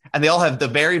uncles, and they all have the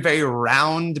very very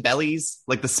round bellies,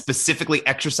 like the specifically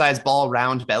exercise ball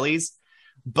round bellies.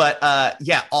 But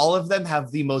yeah, all of them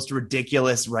have the most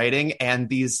ridiculous writing, and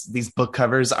these book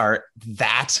covers are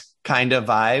that kind of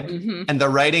vibe, Mhm. and the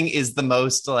writing is the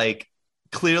most like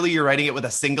clearly you're writing it with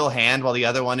a single hand while the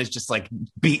other one is just like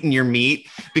beating your meat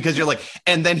because you're like,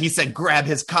 and then he said, grab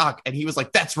his cock. And he was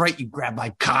like, that's right. You grab my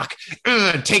cock.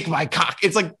 Ugh, take my cock.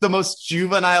 It's like the most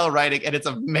juvenile writing and it's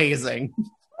amazing.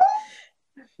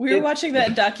 We were watching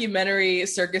that documentary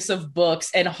Circus of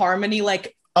Books and Harmony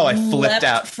like I flipped leapt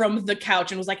out from the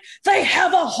couch and was like, they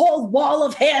have a whole wall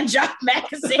of hand job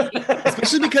magazines.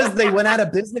 Especially because they went out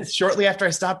of business shortly after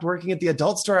I stopped working at the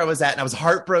adult store I was at, and I was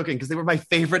heartbroken because they were my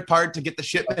favorite part to get the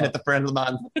shipment at the friend of the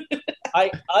month.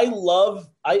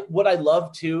 What I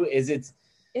love too is Is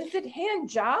it hand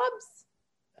jobs?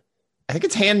 I think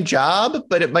it's hand job,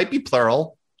 but it might be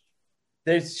plural.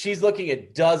 she's looking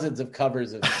at dozens of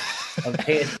covers of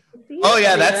hand. Oh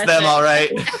yeah, that's them, all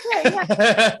right.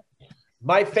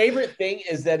 My favorite thing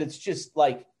is that it's just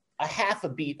like a half a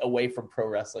beat away from Pro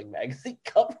Wrestling Magazine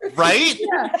covers. Right?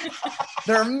 Yeah.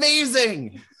 They're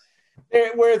amazing.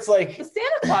 Where it's like The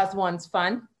Santa Claus one's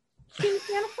fun. Seen the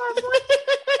Santa Claus one?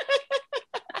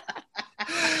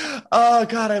 Oh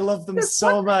God, I love them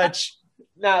so much.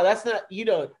 No, that's not. You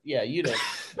don't. Yeah, you don't.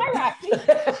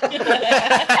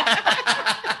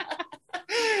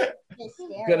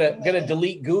 gonna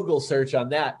delete Google search on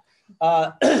that.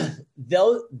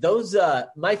 Those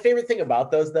my favorite thing about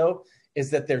those though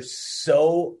is that they're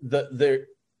so the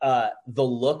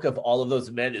look of all of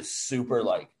those men is super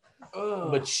like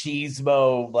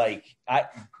machismo. Like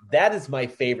that is my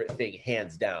favorite thing,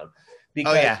 hands down.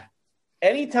 Because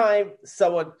anytime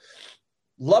someone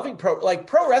loving pro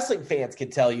wrestling fans can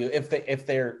tell you if they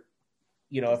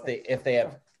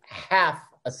have half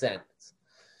a sentence.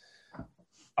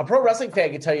 A pro wrestling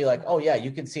fan can tell you like, oh yeah, you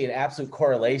can see an absolute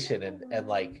correlation and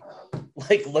like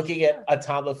looking at a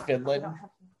Tom of Finland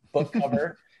book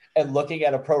cover and looking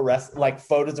at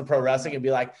photos of pro wrestling and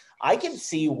be like, I can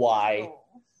see why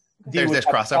there's this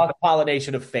crossover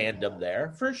pollination of fandom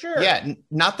there for sure. Yeah,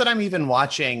 not that I'm even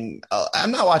watching.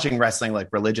 I'm not watching wrestling like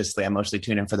religiously. I mostly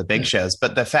tune in for the big shows.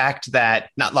 But the fact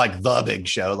that not like the big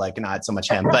show, like not so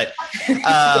much him, but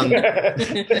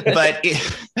like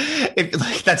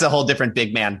that's a whole different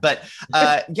big man. But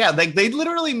yeah, like they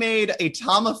literally made a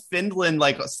Tom of Finland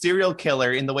like serial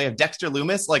killer in the way of Dexter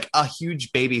Lumis like a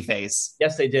huge baby face.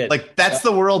 Yes, they did. Like that's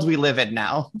the world we live in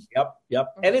now.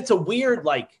 Yep. And it's a weird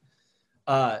like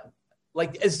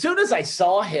as soon as I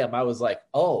saw him, I was like,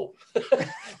 "Oh,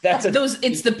 that's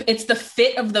it's the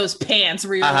fit of those pants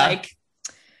where you're like,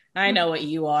 I know what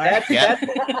you are."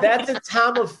 That's a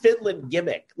Tom of Finland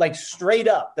gimmick, like straight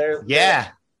up. We're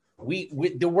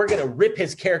gonna rip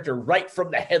his character right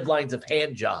from the headlines of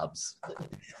Hand Jobs.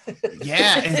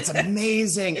 Yeah, and it's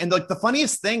amazing. And like the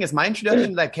funniest thing is my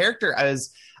introduction to that character. I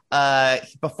was.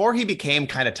 Before he became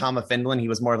kind of Tom of Finland, he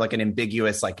was more like an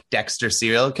ambiguous, like Dexter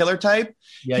serial killer type.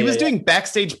 He was doing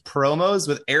backstage promos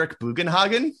with Eric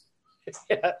Bugenhagen.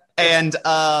 Yeah. And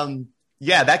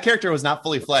that character was not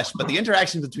fully fleshed, but the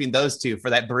interaction between those two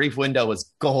for that brief window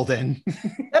was golden.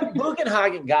 That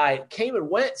Bugenhagen guy came and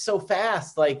went so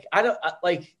fast. Like,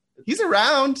 he's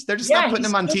around. They're just not putting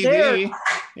him on TV. There.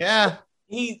 Yeah.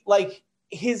 He like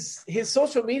his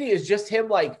social media is just him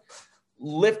like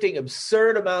lifting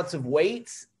absurd amounts of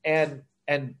weights and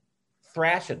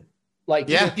thrashing, like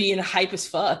being hype as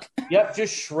fuck. Yep,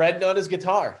 just shredding on his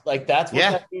guitar. Like that's what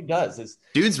that dude does.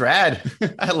 Dude's rad.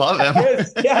 I love him.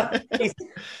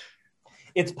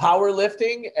 It's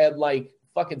powerlifting and like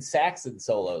fucking Saxon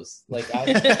solos. Like,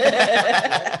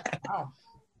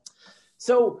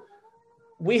 so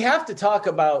we have to talk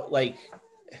about like.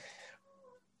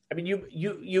 I mean,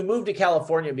 you moved to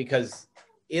California because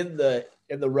in the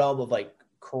realm of like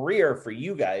career for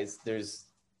you guys, there's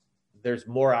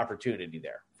more opportunity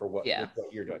there for what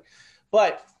you're doing,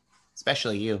 but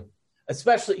especially you.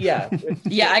 Yeah,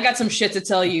 I got some shit to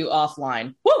tell you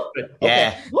offline. Woo!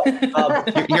 Yeah,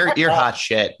 you're hot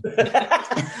shit.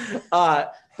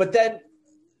 But then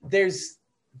there's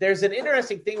an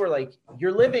interesting thing where like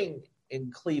you're living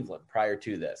in Cleveland prior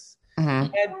to this.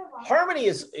 Mm-hmm. And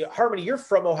Harmony, you're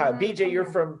from Ohio. BJ, you're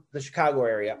from the Chicago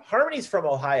area. Harmony's from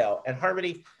Ohio. And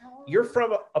Harmony, you're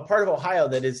from a part of Ohio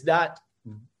that is not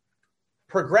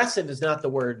progressive is not the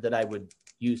word that I would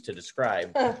use to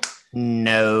describe.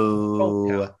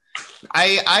 No.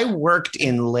 I worked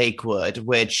in Lakewood,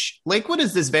 which Lakewood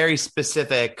is this very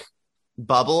specific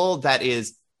bubble that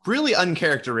is really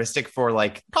uncharacteristic for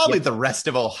like probably the rest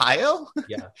of Ohio.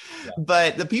 Yeah.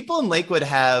 But the people in Lakewood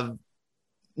have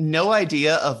no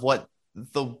idea of what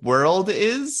the world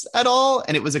is at all.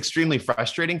 And it was extremely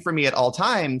frustrating for me at all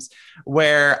times,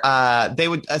 where they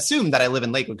would assume that I live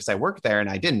in Lakewood because I work there, and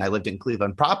I didn't. I lived in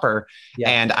Cleveland proper,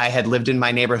 and I had lived in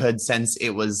my neighborhood since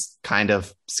it was kind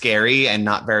of scary and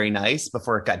not very nice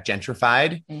before it got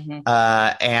gentrified.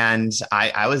 And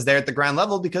I was there at the ground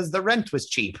level because the rent was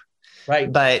cheap.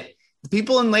 Right. But the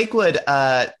people in Lakewood,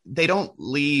 they don't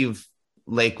leave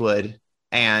Lakewood.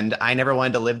 And I never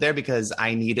wanted to live there because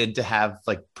I needed to have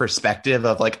like perspective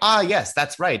of like, yes,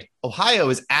 that's right. Ohio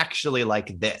is actually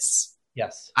like this.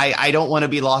 Yes. I don't want to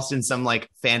be lost in some like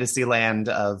fantasy land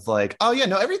of like, oh yeah,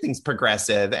 no, everything's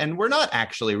progressive. And we're not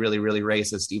actually really, really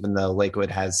racist, even though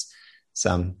Lakewood has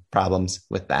some problems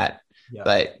with that. Yeah.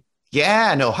 But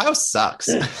yeah, no, Ohio sucks.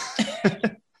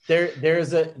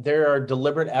 There are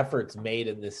deliberate efforts made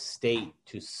in this state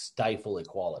to stifle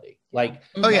equality. Like,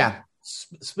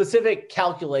 specific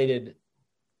calculated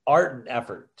art and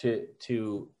effort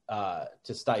to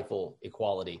stifle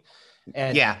equalty.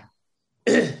 And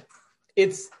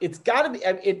it's got to be,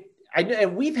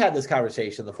 and we've had this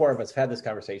conversation, the four of us have had this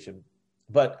conversation,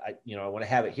 but I want to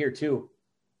have it here too.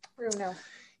 Bruno,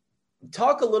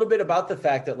 talk a little bit about the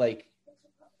fact that like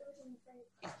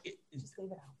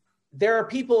there are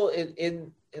people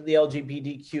in the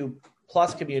LGBTQ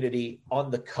plus community on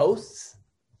the coasts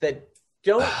that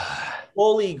don't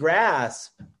fully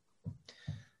grasp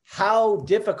how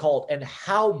difficult and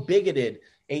how bigoted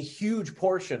a huge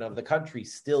portion of the country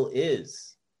still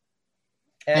is.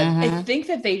 And I think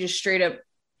that they just straight up,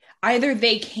 either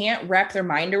they can't wrap their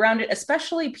mind around it,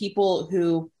 especially people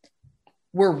who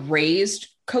were raised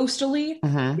coastally.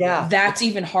 Yeah. That's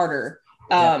even harder.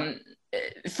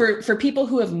 For people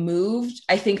who have moved,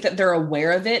 I think that they're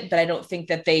aware of it, but I don't think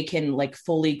that they can like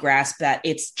fully grasp that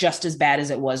it's just as bad as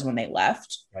it was when they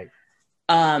left. Right.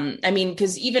 I mean,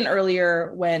 because even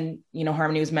earlier when,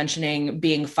 Harmony was mentioning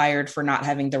being fired for not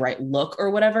having the right look or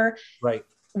whatever. Right.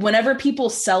 Whenever people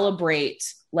celebrate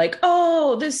like,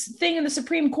 oh, this thing in the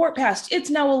Supreme Court passed, it's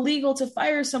now illegal to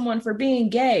fire someone for being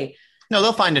gay. No,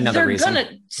 they'll find another reason. They're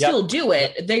going to still do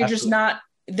it. They're just not.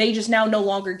 They just now no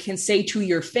longer can say to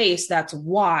your face, that's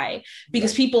why,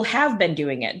 because people have been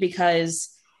doing it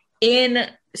because in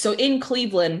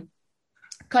Cleveland,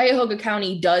 Cuyahoga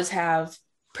County does have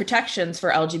protections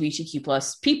for LGBTQ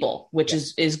plus people, which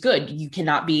is good. You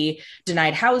cannot be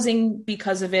denied housing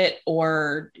because of it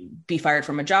or be fired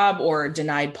from a job or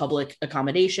denied public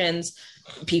accommodations.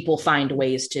 People find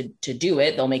ways to do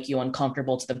it. They'll make you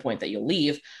uncomfortable to the point that you'll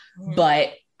leave.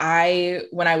 But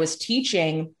when I was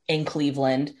teaching in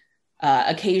Cleveland,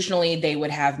 occasionally they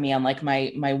would have me on like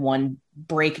my one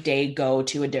break day, go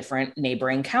to a different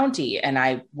neighboring county. And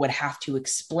I would have to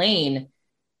explain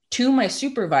to my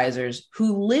supervisors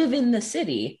who live in the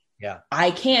city, I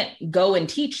can't go and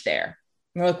teach there.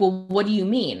 And they're like, well, what do you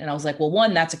mean? And I was like, well,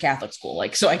 one, that's a Catholic school.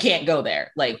 Like, so I can't go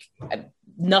there. Like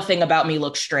nothing about me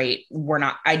looks straight.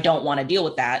 I don't want to deal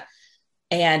with that.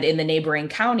 And in the neighboring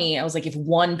county, I was like, if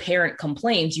one parent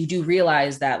complains, you do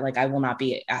realize that like, I will not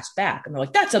be asked back. And they're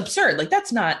like, that's absurd. Like,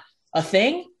 that's not a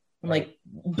thing. I'm like,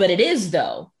 but it is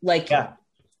though. Like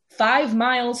 5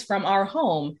 miles from our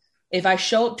home, if I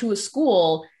show up to a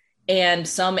school and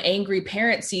some angry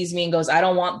parent sees me and goes, I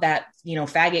don't want that,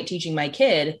 faggot teaching my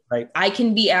kid, I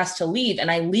can be asked to leave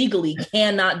and I legally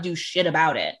cannot do shit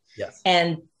about it. Yes.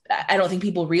 And I don't think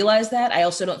people realize that. I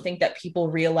also don't think that people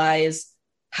realize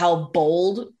how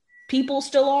bold people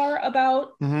still are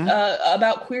about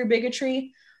queer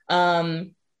bigotry.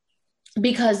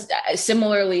 Because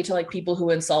similarly to like people who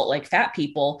insult like fat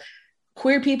people,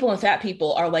 queer people and fat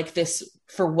people are like this,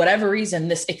 for whatever reason,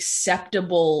 this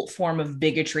acceptable form of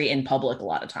bigotry in public a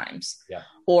lot of times. Yeah.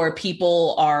 Or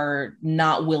people are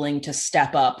not willing to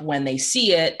step up when they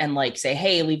see it and like say,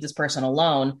 hey, leave this person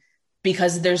alone.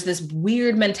 Because there's this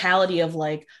weird mentality of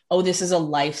like, oh, this is a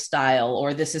lifestyle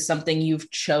or this is something you've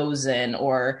chosen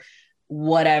or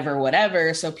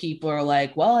whatever. So people are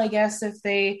like, well, I guess if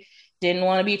they didn't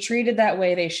want to be treated that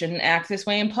way, they shouldn't act this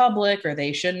way in public or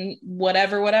they shouldn't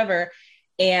whatever.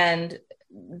 And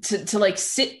to like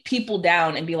sit people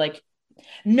down and be like,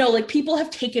 no, like people have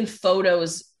taken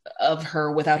photos of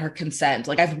her without her consent.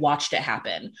 Like I've watched it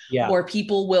happen. Yeah. Or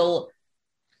people will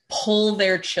pull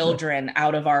their children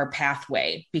out of our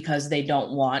pathway because they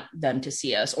don't want them to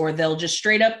see us, or they'll just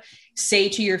straight up say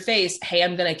to your face, hey,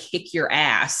 I'm going to kick your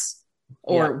ass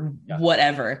or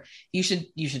whatever. You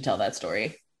should tell that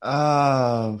story.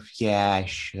 Oh yeah, I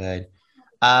should.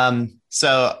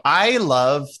 So I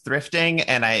love thrifting,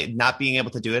 and not being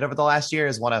able to do it over the last year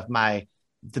is one of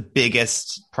the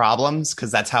biggest problems.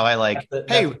 Cause that's how I like, that's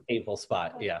a painful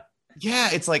spot. Yeah. Yeah,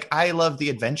 it's like I love the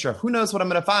adventure of who knows what I'm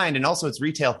going to find. And also it's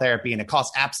retail therapy and it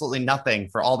costs absolutely nothing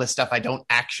for all this stuff I don't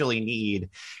actually need.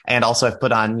 And also I've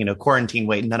put on, quarantine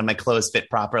weight and none of my clothes fit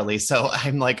properly. So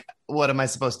I'm like, what am I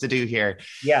supposed to do here?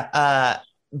 Yeah.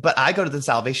 But I go to the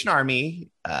Salvation Army.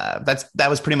 That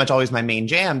was pretty much always my main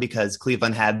jam because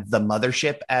Cleveland had the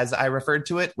mothership, as I referred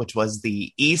to it, which was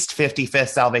the East 55th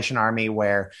Salvation Army,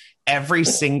 where every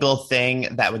single thing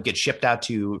that would get shipped out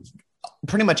to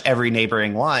pretty much every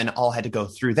neighboring one all had to go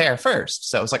through there first.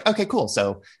 So it was like, okay, cool.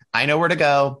 So I know where to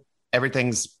go.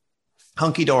 Everything's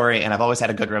hunky dory. And I've always had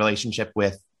a good relationship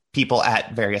with people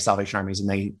at various Salvation Armies.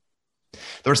 And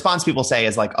the response people say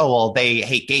is like, oh, well, they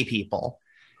hate gay people.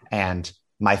 And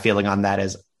my feeling on that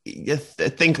is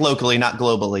think locally, not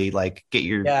globally, like get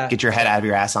your head out of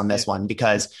your ass on this one,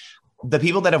 because the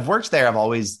people that have worked there have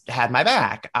always had my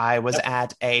back. I was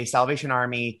at a Salvation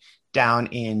Army down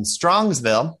in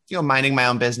Strongsville, minding my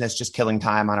own business, just killing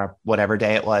time on a whatever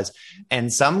day it was.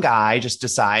 And some guy just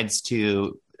decides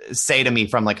to say to me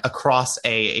from like across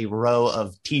a row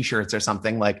of t-shirts or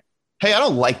something like, hey, I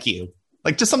don't like you.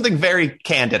 Like just something very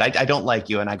candid. I don't like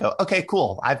you. And I go, okay,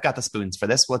 cool. I've got the spoons for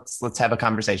this. Let's have a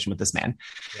conversation with this man.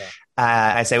 Yeah.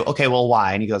 I say, okay, well,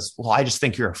 why? And he goes, well, I just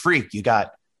think you're a freak. You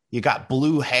got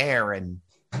blue hair and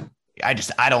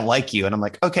I don't like you. And I'm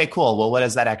like, okay, cool. Well, what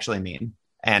does that actually mean?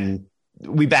 And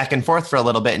we back and forth for a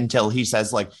little bit until he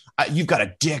says like, you've got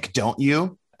a dick, don't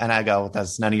you? And I go,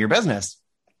 that's none of your business.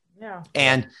 Yeah.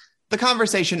 And the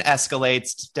conversation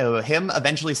escalates to him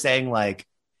eventually saying like,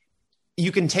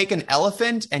 you can take an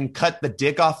elephant and cut the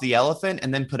dick off the elephant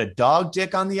and then put a dog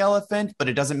dick on the elephant, but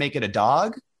it doesn't make it a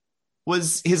dog,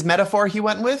 was his metaphor he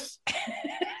went with.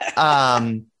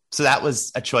 So that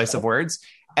was a choice of words.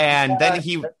 And then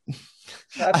he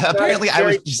apparently I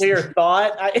was just clear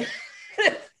thought.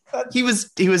 he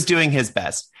was doing his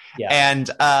best. Yeah. And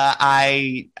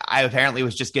I apparently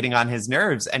was just getting on his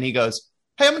nerves. And he goes,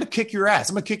 hey, I'm going to kick your ass.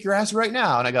 I'm going to kick your ass right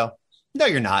now. And I go, no,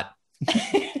 you're not.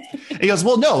 He goes,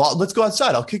 well, no, let's go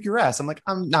outside. I'll kick your ass. I'm like,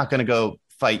 I'm not going to go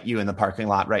fight you in the parking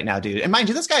lot right now, dude. And mind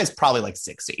you, this guy is probably like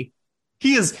 60.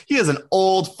 He is an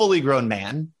old, fully grown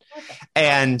man.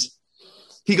 And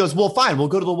he goes, well, fine. We'll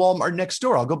go to the Walmart next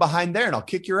door. I'll go behind there and I'll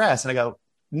kick your ass. And I go,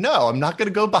 no, I'm not going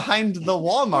to go behind the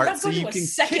Walmart. So you can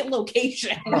second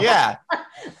location. Yeah.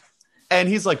 And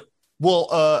he's like,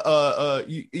 well,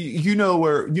 you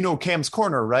know Cam's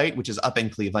Corner, right? Which is up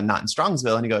in Cleveland, not in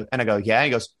Strongsville. And I go, yeah. And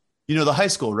he goes, you know the high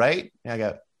school, right? And I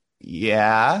go,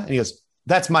 yeah. And he goes,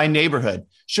 that's my neighborhood.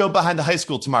 Show up behind the high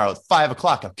school tomorrow at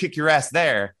 5:00. I'll kick your ass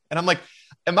there. And I'm like,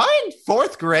 am I in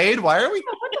 4th grade? Why are we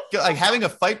like having a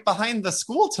fight behind the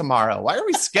school tomorrow? Why are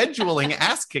we scheduling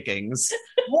ass kickings?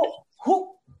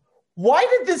 Why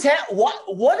did this happen?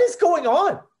 What is going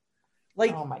on?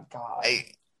 Like, oh my God.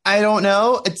 I don't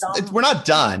know. We're not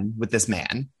done with this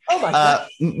man. Oh my God.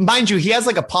 Mind you, he has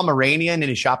like a Pomeranian in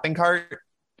his shopping cart.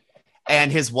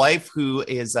 And his wife, who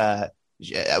is,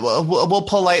 we'll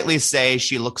politely say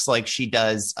she looks like she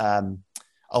does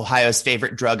Ohio's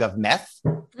favorite drug of meth.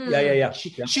 Yeah.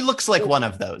 She looks like one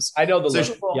of those. I know the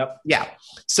look. Yep. Yeah.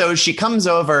 So she comes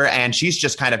over and she's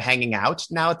just kind of hanging out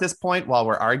now at this point while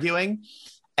we're arguing.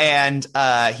 And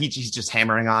he's just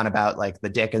hammering on about like the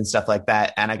dick and stuff like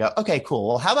that. And I go, okay, cool.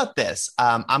 Well, how about this?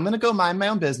 I'm going to go mind my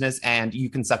own business and you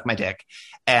can suck my dick.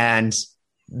 And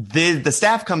the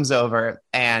staff comes over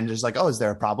and is like, oh, is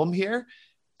there a problem here?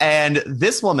 And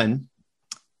this woman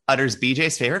utters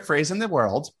BJ's favorite phrase in the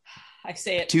world. I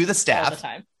say it to the staff all the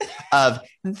time. of,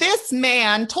 this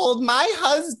man told my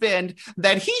husband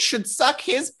that he should suck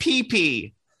his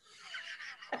pee-pee.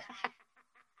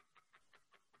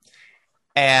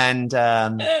 And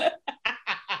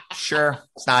sure,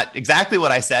 it's not exactly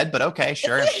what I said, but okay,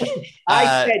 sure.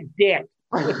 I said dick.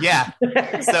 Yeah.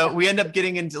 So we end up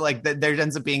getting into like there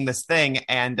ends up being this thing.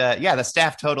 And the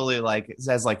staff totally like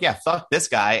says like, yeah, fuck this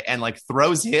guy, and like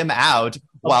throws him out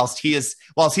whilst he's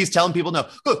telling people, no,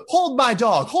 hold my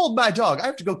dog. I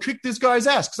have to go kick this guy's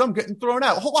ass because I'm getting thrown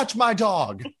out. Watch my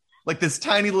dog. Like this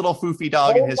tiny little foofy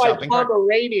dog in his shopping cart.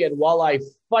 Pomeranian while I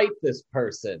fight this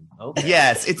person. Okay.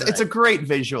 Yes, it's a great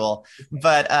visual.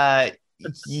 But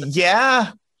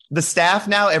yeah. The staff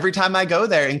now, every time I go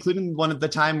there, including one of the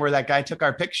time where that guy took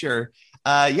our picture,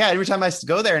 every time I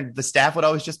go there, and the staff would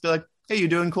always just be like, hey, you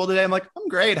doing cool today? I'm like, I'm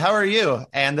great. How are you?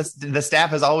 And the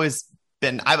staff has always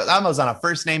been, I was on a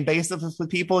first name basis with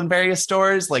people in various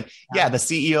stores. Like, yeah, the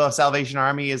CEO of Salvation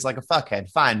Army is like a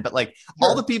fuckhead. Fine. But like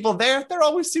all the people there, they're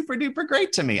always super duper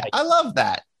great to me. I love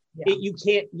that. You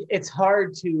can't, it's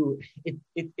hard to,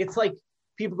 it's like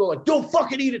people go like, don't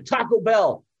fucking eat at Taco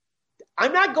Bell.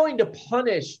 I'm not going to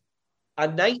punish a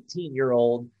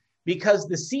 19-year-old because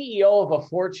the CEO of a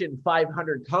Fortune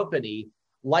 500 company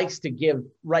likes to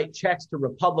write checks to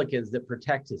Republicans that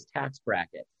protect his tax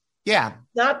bracket. Yeah.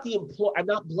 I'm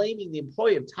not blaming the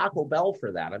employee of Taco Bell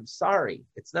for that. I'm sorry.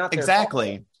 It's not their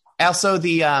exactly fault. Also,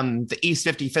 the East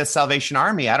 55th Salvation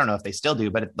Army, I don't know if they still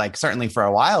do, but like certainly for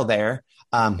a while there,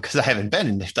 because I haven't been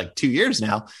in like 2 years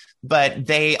now, but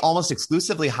they almost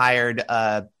exclusively hired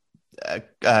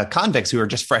convicts who are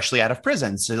just freshly out of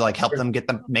prison to like help them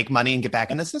make money and get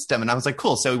back in the system. And I was like,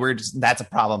 cool. So that's a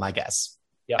problem, I guess.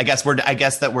 Yeah. I guess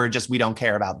we don't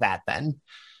care about that then.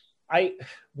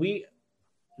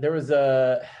 There was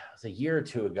a year or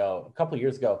two ago, a couple of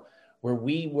years ago, where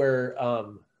we were,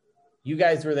 you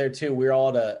guys were there too. We were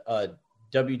all at a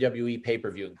WWE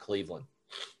pay-per-view in Cleveland.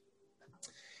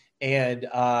 And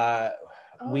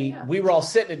we were all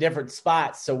sitting in different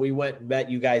spots. So we went and met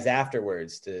you guys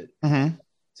afterwards to get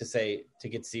to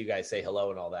see you guys say hello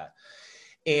and all that.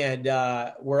 And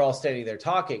we're all standing there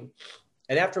talking.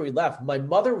 And after we left, my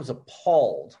mother was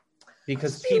appalled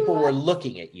because people were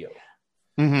looking at you.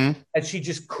 Mm-hmm. And she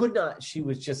just could not. She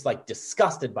was just like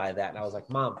disgusted by that. And I was like,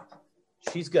 Mom,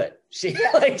 she's good. She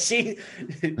handled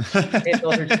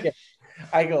her shit.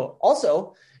 I go,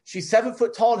 also, she's 7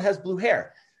 foot tall and has blue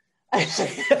hair.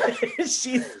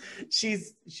 She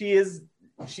is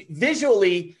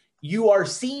visually, you are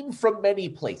seen from many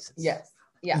places. Yes.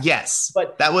 Yeah. Yes.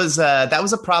 But that was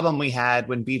a problem we had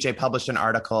when BJ published an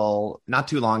article not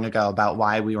too long ago about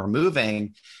why we were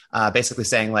moving, basically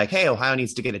saying like, hey, Ohio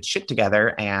needs to get its shit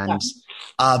together. And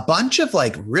a bunch of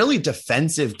like really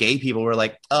defensive gay people were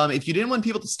like, if you didn't want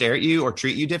people to stare at you or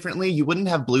treat you differently, you wouldn't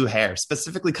have blue hair,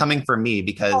 specifically coming from me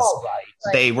because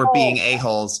they were being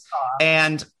a-holes.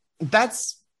 And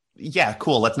that's, yeah,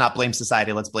 cool. Let's not blame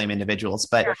society. Let's blame individuals.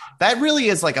 But that really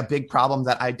is like a big problem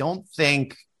that I don't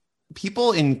think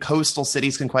people in coastal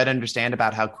cities can quite understand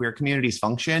about how queer communities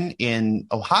function in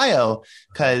Ohio.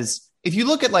 Because if you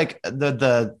look at like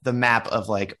the map of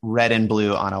like red and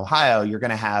blue on Ohio, you're going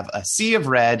to have a sea of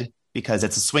red because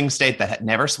it's a swing state that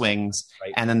never swings.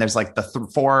 Right. And then there's like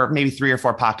the maybe 3 or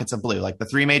 4 pockets of blue, like the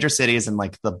 3 major cities and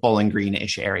like the Bowling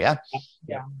Green-ish area.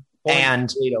 Yeah. And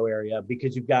Toledo area,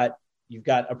 because you've got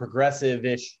a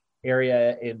progressive-ish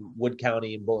area in Wood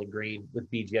County and Bowling Green with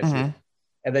BGSU. Mm-hmm.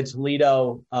 And then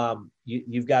Toledo,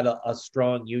 you've got a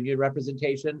strong union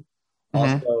representation.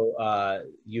 Mm-hmm. Also,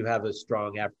 you have a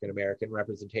strong African-American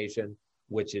representation,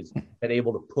 which has been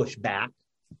able to push back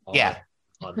on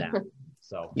that.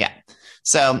 So, yeah.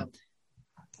 So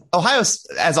Ohio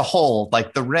as a whole,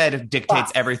 like the red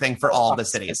dictates everything for all the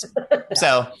cities.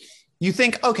 So you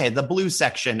think, okay, the blue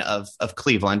section of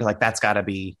Cleveland, like that's gotta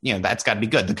be good.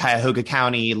 The Cuyahoga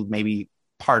County, maybe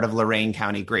part of Lorain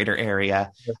County, greater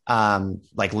area,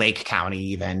 like Lake County,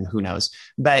 even, who knows?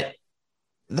 But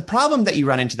the problem that you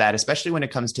run into that, especially when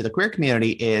it comes to the queer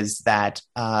community, is that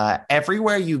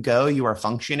everywhere you go, you are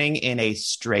functioning in a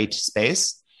straight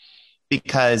space,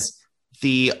 because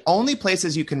the only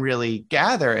places you can really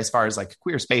gather as far as like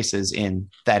queer spaces in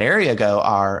that area go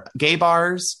are gay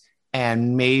bars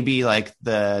and maybe like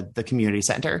the community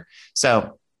center.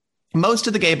 So most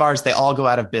of the gay bars, they all go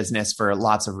out of business for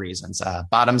lots of reasons.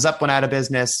 Bottoms Up went out of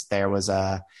business. There was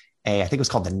I think it was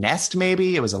called The Nest,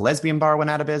 maybe. It was a lesbian bar, went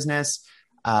out of business.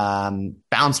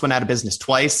 Bounce went out of business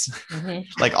twice.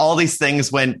 Mm-hmm. Like all these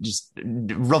things went just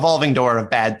revolving door of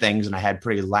bad things. And I had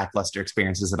pretty lackluster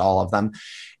experiences at all of them.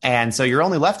 And so you're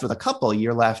only left with a couple.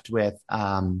 You're left with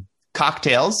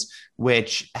Cocktails,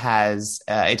 which has,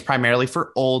 it's primarily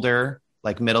for older,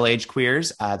 like middle-aged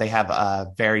queers. They have a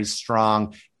very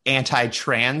strong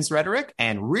anti-trans rhetoric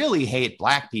and really hate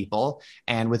Black people.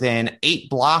 And within 8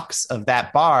 blocks of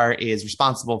that bar is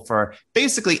responsible for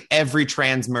basically every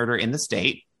trans murder in the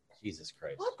state. Jesus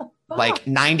Christ. What the fuck? Like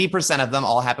 90% of them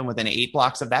all happen within 8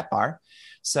 blocks of that bar.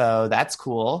 So that's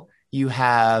cool. You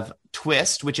have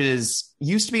Twist, which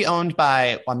used to be owned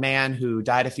by a man who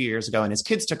died a few years ago, and his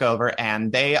kids took over,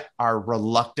 and they are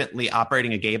reluctantly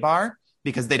operating a gay bar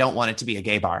because they don't want it to be a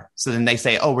gay bar. So then they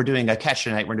say, oh, we're doing a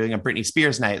Kesha night, we're doing a Britney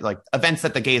Spears night, like events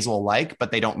that the gays will like,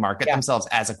 but they don't market themselves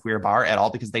as a queer bar at all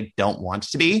because they don't want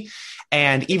to be.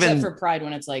 And even except for Pride,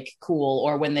 when it's like cool,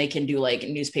 or when they can do like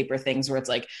newspaper things where it's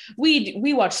like,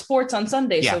 we watch sports on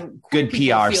Sunday. Yeah, so good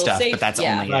PR stuff, safe. but that's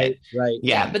only right, it. Right.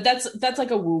 Yeah. But that's like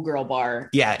a woo girl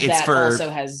bar. Yeah. It's that for also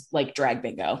has like drag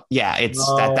bingo. Yeah.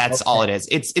 That's all it is.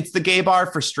 It's the gay bar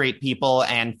for straight people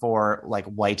and for like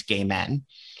white gay men.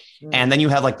 And then you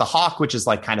have like the Hawk, which is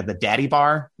like kind of the daddy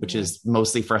bar, which is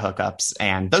mostly for hookups.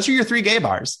 And those are your 3 gay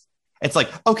bars. It's like,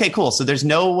 okay, cool. So there's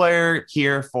nowhere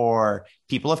here for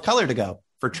people of color to go.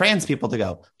 for trans people to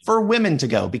go, for women to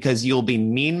go, because you'll be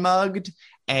mean mugged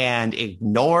and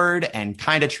ignored and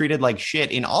kind of treated like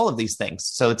shit in all of these things.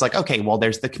 So it's like, okay, well,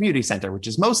 there's the community center, which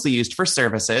is mostly used for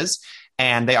services.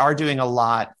 And they are doing a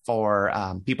lot for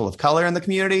people of color in the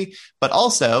community, but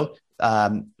also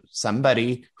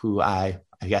somebody who I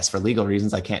guess for legal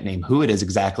reasons, I can't name who it is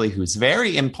exactly, who's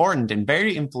very important and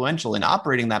very influential in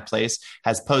operating that place,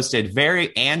 has posted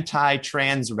very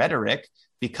anti-trans rhetoric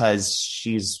because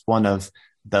she's one of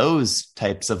those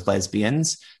types of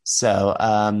lesbians. So,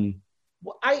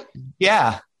 I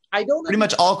don't pretty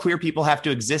much all queer people have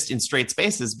to exist in straight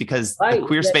spaces because the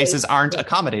queer spaces aren't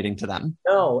accommodating to them.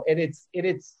 No, and it's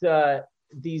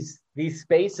these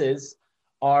spaces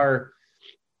are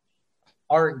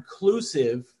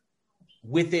inclusive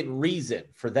within reason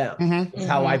for them. Is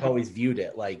how I've always viewed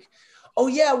it. Like, oh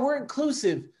yeah, we're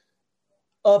inclusive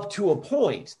up to a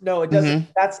point. No, it doesn't.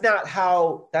 That's not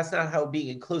how being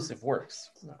inclusive works.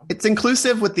 It's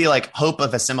inclusive with the like hope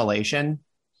of assimilation.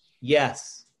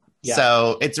 Yes. Yeah.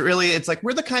 So it's like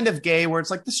we're the kind of gay where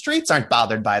it's like the straights aren't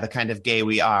bothered by the kind of gay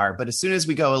we are. But as soon as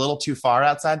we go a little too far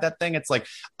outside that thing, it's like,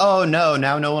 oh no,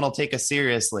 now no one will take us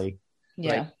seriously.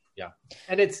 Yeah. Right? Yeah.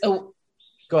 And it's go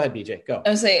ahead, BJ. Go. I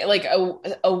would say like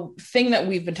a thing that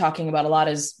we've been talking about a lot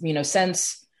is,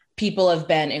 since people have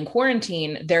been in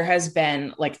quarantine, there has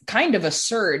been like kind of a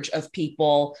surge of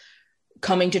people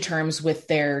coming to terms with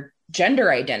their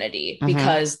gender identity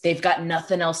because they've got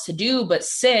nothing else to do but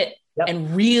sit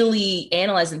and really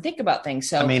analyze and think about things.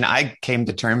 So, I mean, I came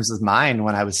to terms with mine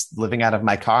when I was living out of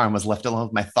my car and was left alone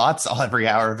with my thoughts every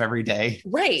hour of every day.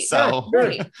 Right. So,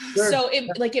 right. So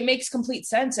it makes complete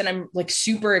sense. And I'm like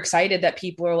super excited that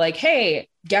people are like, hey,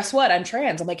 guess what? I'm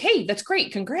trans. I'm like, hey, that's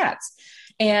great. Congrats.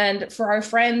 And for our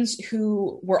friends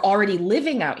who were already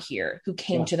living out here, who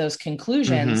came to those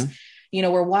conclusions,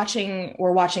 we're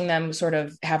watching them sort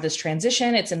of have this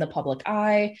transition. It's in the public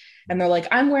eye. And they're like,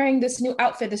 I'm wearing this new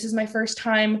outfit. This is my first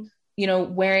time,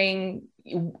 wearing,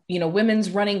 women's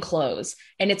running clothes.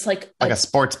 And it's like a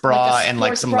sports bra and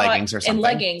like some leggings or something. And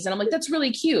leggings. And I'm like, that's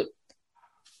really cute.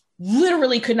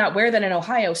 Literally could not wear that in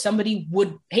Ohio. Somebody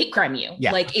would hate crime you.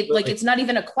 Yeah. It's not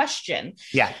even a question.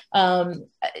 Yeah. And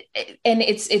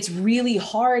it's really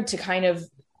hard to kind of,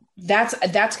 that's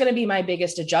going to be my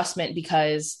biggest adjustment,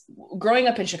 because growing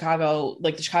up in Chicago,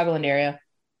 like the Chicagoland area,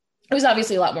 it was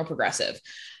obviously a lot more progressive.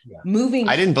 Yeah.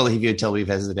 I didn't believe you until we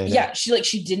visited. Yeah.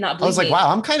 She did not believe I was like, me.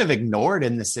 wow, I'm kind of ignored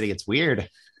in the city. It's weird.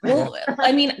 Well,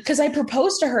 I mean, because I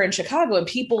proposed to her in Chicago and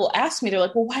people asked me, they're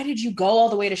like, well, why did you go all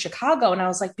the way to Chicago? And I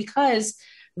was like, because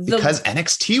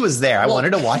NXT was there. I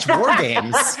wanted to watch War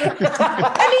Games. I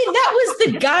mean, that was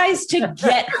the guys to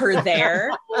get her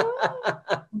there.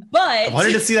 But I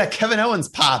wanted to see that Kevin Owens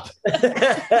pop.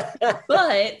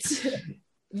 But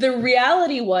the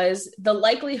reality was the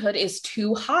likelihood is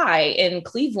too high in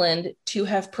Cleveland to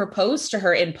have proposed to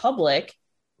her in public.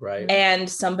 Right. And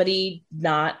somebody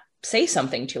not say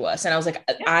something to us. And I was like,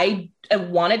 I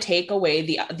want to take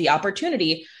away the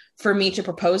opportunity for me to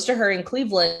propose to her in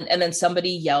Cleveland and then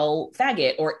somebody yell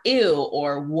faggot or ew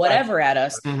or whatever at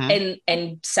us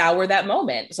and sour that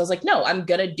moment. So I was like, no, I'm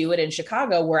going to do it in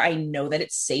Chicago where I know that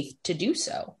it's safe to do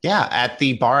so. Yeah. At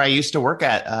the bar I used to work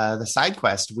at, the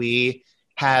SideQuest, we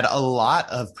had a lot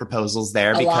of proposals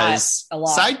there because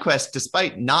SideQuest,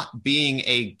 despite not being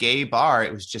a gay bar,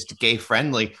 it was just gay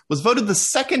friendly, was voted the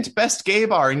second best gay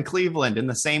bar in Cleveland in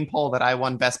the same poll that I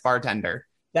won best bartender.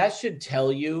 That should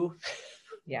tell you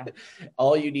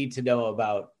all you need to know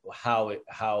about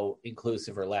how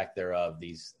inclusive or lack thereof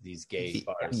these gay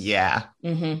bars. Yeah,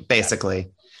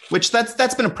 basically. Which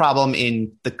that's been a problem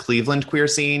in the Cleveland queer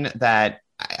scene that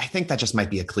I think that just might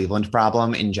be a Cleveland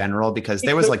problem in general, because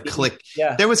there was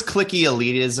there was cliquey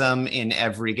elitism in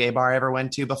every gay bar I ever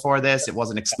went to before this. It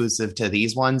wasn't exclusive to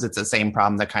these ones. It's the same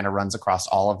problem that kind of runs across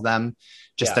all of them,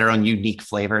 just their own unique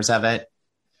flavors of it.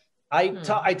 I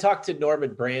talked to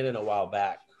Norman Brandon a while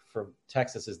back from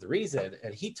Texas Is the Reason,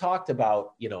 and he talked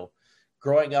about,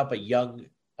 growing up a young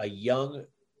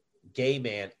gay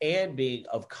man and being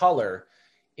of color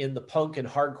in the punk and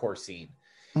hardcore scene.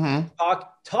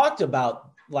 Talked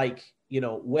about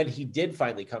when he did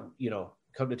finally come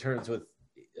to terms with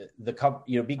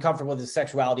being comfortable with his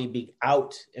sexuality, being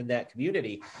out in that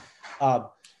community.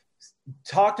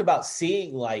 Talked about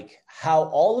seeing how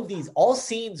all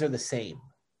scenes are the same.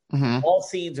 All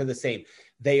scenes are the same.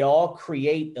 They all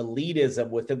create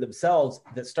elitism within themselves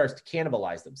that starts to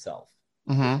cannibalize themselves.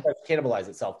 Cannibalize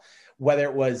itself. Whether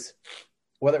it was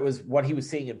what he was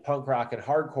seeing in punk rock and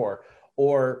hardcore,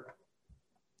 or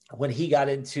when he got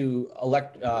into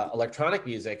electronic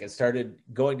music and started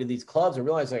going to these clubs and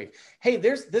realized hey,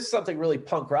 there's something really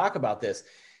punk rock about this.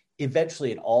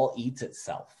 eventually it all eats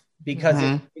itself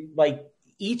because like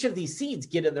each of these seeds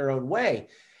get in their own way.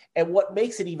 And what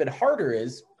makes it even harder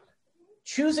is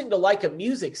choosing to like a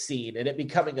music scene and it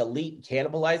becoming elite and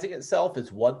cannibalizing itself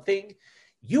is one thing.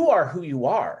 You are who you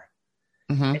are.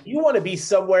 And you want to be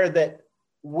somewhere that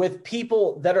with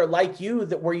people that are like you,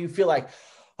 that where you feel like,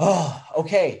 oh,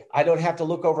 okay, I don't have to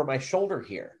look over my shoulder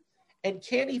here, and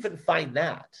can't even find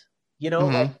that, you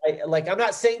know, like I'm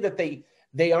not saying that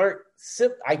they aren't,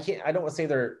 I don't want to say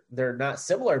they're not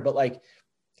similar, but like,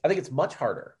 I think it's much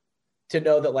harder to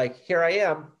know that like, here I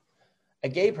am, a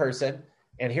gay person,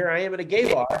 and here I am in a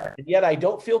gay bar, and yet I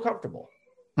don't feel comfortable.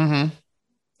 Yeah.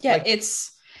 Like,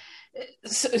 It's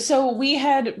so we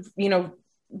had, you know,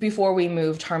 before we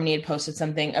moved, Harmony had posted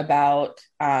something about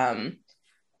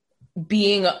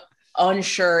being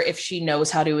unsure if she knows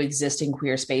how to exist in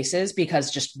queer spaces because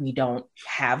just we don't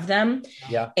have them.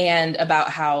 Yeah. And about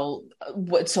how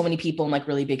what so many people in like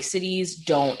really big cities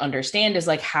don't understand is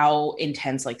like how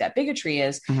intense like that bigotry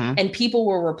is. And people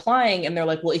were replying and they're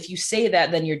like, well, if you say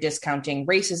that, then you're discounting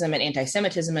racism and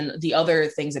anti-Semitism and the other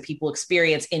things that people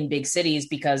experience in big cities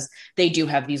because they do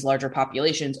have these larger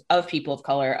populations of people of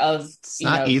color, of it's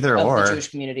not either or the Jewish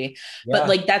community. But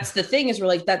like that's the thing is we're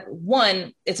like that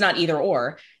one, it's not either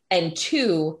or. And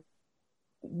two,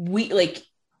 we like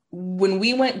when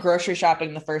we went grocery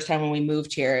shopping the first time when we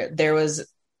moved here, there was,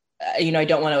 you know, I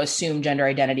don't want to assume gender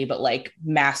identity, but like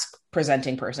mask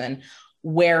presenting person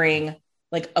wearing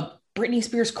like a Britney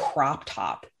Spears crop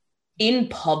top in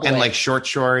public and like short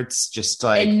shorts, just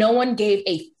like, and no one gave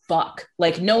a fuck.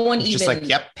 Like no one even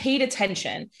like, paid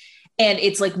attention. And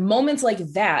it's like moments like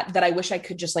that I wish I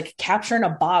could just like capture in a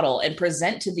bottle and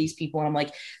present to these people. And I'm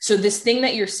like, so this thing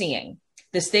that you're seeing,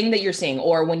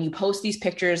 or when you post these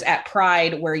pictures at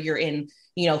Pride where you're in,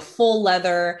 you know, full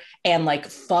leather and like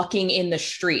fucking in the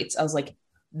streets, I was like,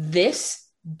 this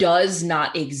does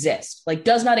not exist.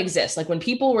 Like when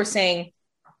people were saying,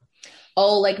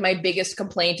 oh, like my biggest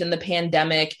complaint in the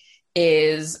pandemic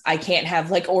is I can't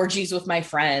have like orgies with my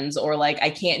friends or like I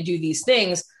can't do these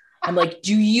things. I'm like,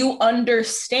 do you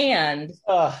understand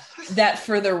that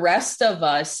for the rest of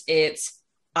us, it's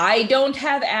I don't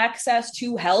have access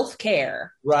to health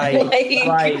care. Right.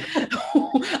 Like,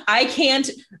 I can't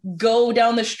go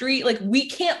down the street. Like we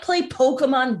can't play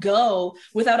Pokemon Go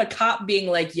without a cop being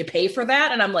like, you pay for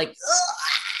that. And I'm like, ugh.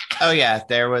 Oh yeah.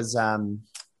 There was,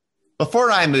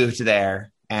 before I moved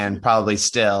there and probably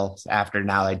still after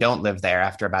now I don't live there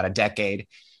after about a decade,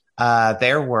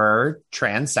 there were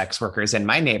trans sex workers in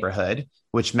my neighborhood,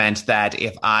 which meant that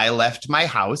if I left my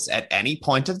house at any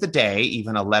point of the day,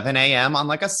 even 11 a.m. on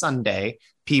like a Sunday,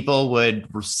 people would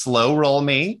slow roll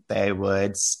me. They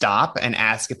would stop and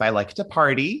ask if I like to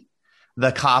party.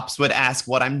 The cops would ask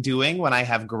what I'm doing when I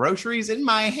have groceries in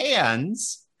my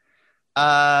hands.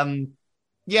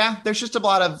 Yeah, there's just a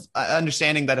lot of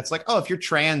understanding that it's like, oh, if you're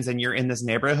trans and you're in this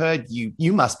neighborhood,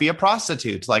 you must be a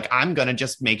prostitute. Like, I'm going to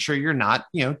just make sure you're not,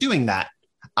 you know, doing that.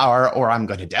 Or I'm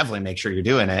going to definitely make sure you're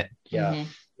doing it. Yeah.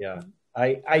 Yeah.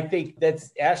 I think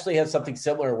that's Ashley has something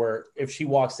similar where if she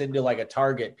walks into like a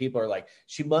Target, people are like,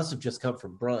 she must have just come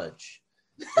from brunch.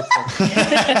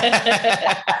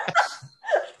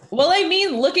 Well, I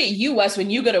mean, look at you, Wes, when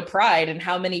you go to Pride and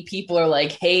how many people are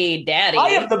like, hey, daddy.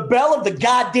 I am the belle of the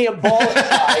goddamn ball of Pride.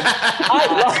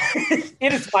 I love it.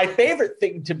 It is my favorite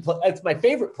thing to play. It's my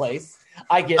favorite place.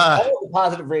 I get all the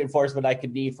positive reinforcement I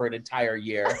could need for an entire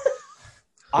year.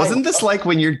 Wasn't this like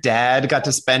when your dad got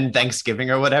to spend Thanksgiving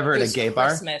or whatever at a gay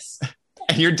Christmas. bar?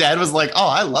 And your dad was like, oh,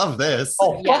 I love this.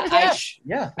 Oh,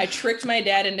 yeah. I tricked my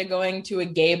dad into going to a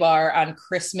gay bar on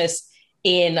Christmas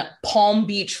in Palm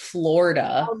Beach,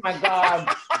 Florida. Oh my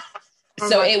God.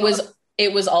 So it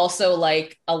was also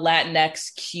like a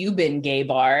Latinx Cuban gay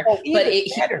bar, but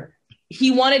he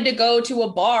wanted to go to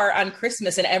a bar on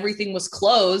Christmas and everything was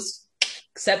closed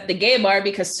except the gay bar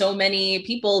because so many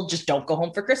people just don't go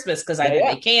home for Christmas because either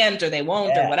they can't or they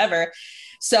won't or whatever.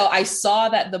 So I saw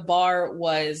that the bar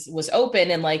was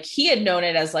open and like he had known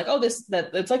it as like, oh,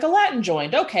 it's like a Latin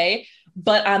joint. Okay.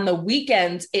 But on the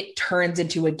weekends, it turns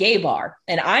into a gay bar.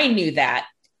 And I knew that,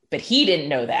 but he didn't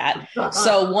know that.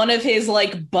 So one of his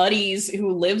like buddies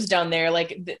who lives down there,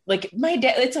 like my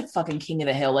dad, it's like fucking King of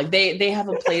the Hill. Like they have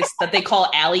a place that they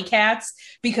call Alley Cats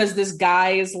because this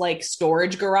guy's like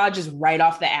storage garage is right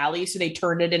off the alley. So they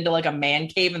turned it into like a man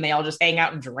cave and they all just hang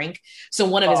out and drink. So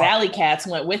one of his Alley Cats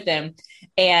went with him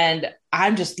and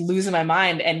I'm just losing my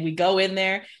mind. And we go in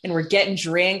there and we're getting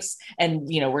drinks and,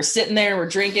 you know, we're sitting there and we're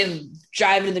drinking,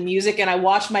 driving to the music. And I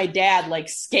watch my dad like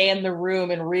scan the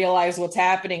room and realize what's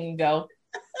happening and go,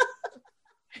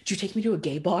 did you take me to a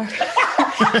gay bar? And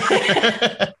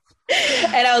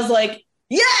I was like,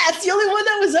 Yeah, it's the only one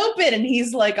that was open. And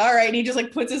he's like, all right. And he just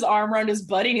like puts his arm around his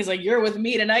buddy and he's like, you're with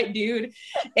me tonight, dude.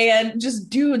 And just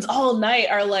dudes all night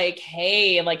are like,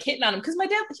 hey, like hitting on him. Cause my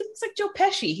dad, he looks like Joe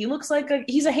Pesci. He looks like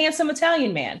he's a handsome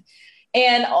Italian man.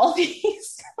 And all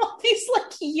these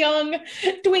like young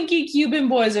Twinkie Cuban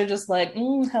boys are just like,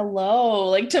 hello,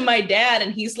 like to my dad.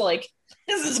 And he's like,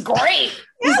 this is great.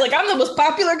 He's like, I'm the most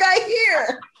popular guy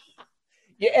here.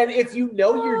 Yeah. And if you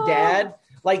know your dad,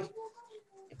 like,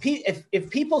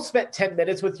 if people spent 10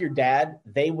 minutes with your dad,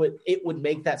 it would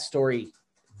make that story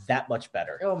that much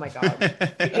better. Oh my God.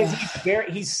 Because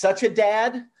he's such a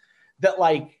dad that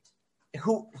like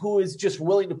who is just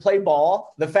willing to play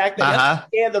ball. The fact that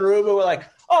he's in the room and we're like,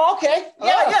 oh, okay.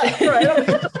 Yeah.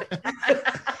 Right.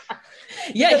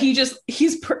 Yeah.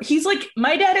 He's like,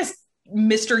 my dad is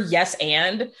Mr. Yes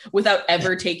and without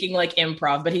ever taking like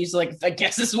improv, but he's like, I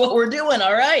guess this is what we're doing.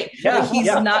 All right. Yeah, like, he's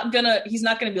not gonna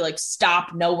be like,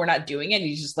 stop, no, we're not doing it.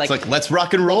 He's just like, it's like, let's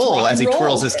rock and roll as he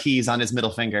twirls his keys on his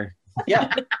middle finger.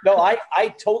 Yeah. No,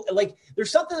 I told like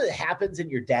there's something that happens in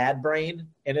your dad brain,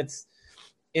 and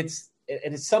it's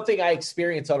something I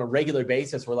experience on a regular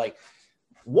basis where like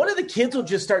one of the kids will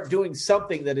just start doing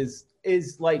something that is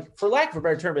like, for lack of a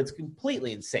better term, it's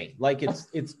completely insane. Like it's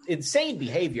insane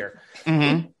behavior.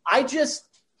 Mm-hmm.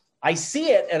 I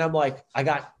see it and I'm like, I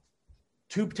got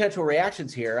two potential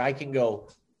reactions here. I can go,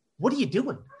 what are you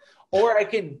doing? Or I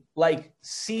can like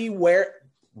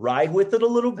ride with it a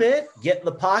little bit, get in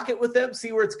the pocket with them,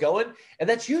 see where it's going. And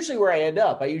that's usually where I end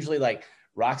up. I usually like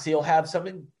Roxy will have some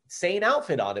insane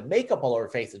outfit on and makeup all over her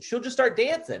face and she'll just start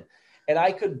dancing. And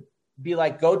I could be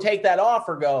like, go take that off,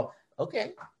 or go,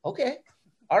 okay.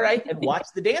 All right. And watch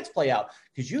the dance play out.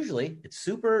 Because usually it's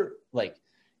super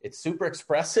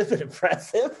expressive and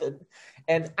impressive.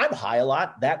 And I'm high a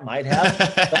lot. That might have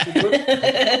something to do with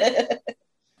it.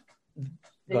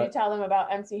 Did you tell them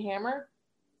about MC Hammer?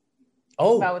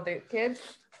 Oh. About with the kids?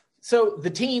 So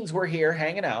the teens were here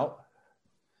hanging out.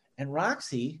 And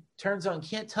Roxy turns on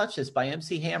Can't Touch This by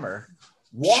MC Hammer.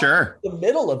 Walks in the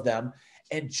middle of them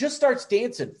and just starts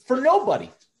dancing for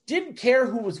nobody. Didn't care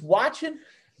who was watching.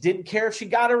 Didn't care if she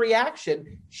got a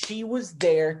reaction. She was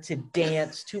there to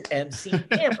dance to MC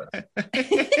Hammer.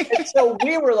 And so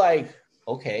we were like,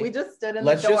 okay. We just stood in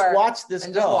let's the door. Just watch this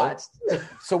go.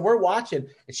 So we're watching.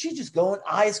 And she's just going,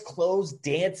 eyes closed,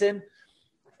 dancing.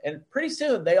 And pretty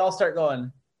soon they all start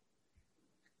going,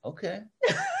 okay.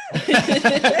 What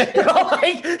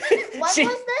was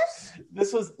this?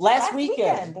 This was last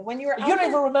weekend. When you were You don't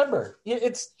even remember.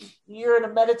 You're in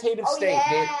a meditative state.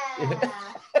 Yeah.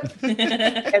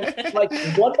 And like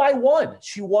one by one,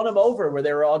 she won them over where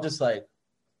they were all just like,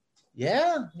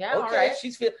 yeah, okay. All right.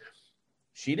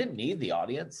 She didn't need the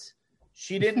audience.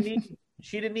 She didn't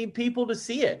need people to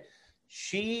see it.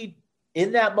 She,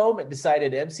 in that moment,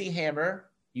 decided MC Hammer,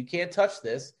 You Can't Touch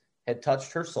This, had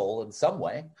touched her soul in some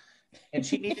way. And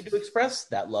she needed to express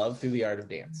that love through the art of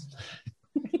dance.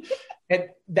 And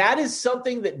that is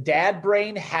something that dad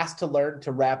brain has to learn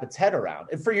to wrap its head around.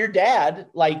 And for your dad,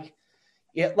 like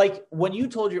when you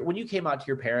came out to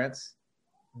your parents,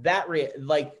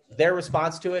 their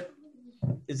response to it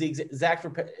is the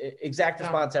exact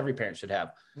response every parent should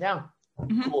have. Yeah.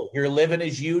 Cool. You're living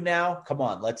as you now. Come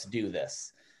on, let's do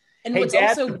this. And hey, what's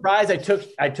Dad, also surprise!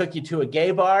 I took you to a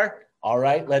gay bar. All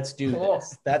right, let's do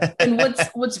this. And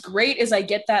what's great is I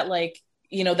get that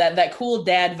that cool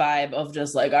dad vibe of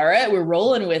just like, all right, we're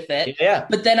rolling with it. Yeah.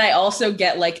 But then I also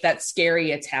get like that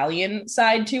scary Italian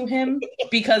side to him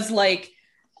because like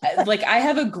I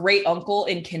have a great uncle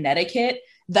in Connecticut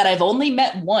that I've only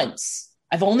met once.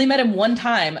 I've only met him one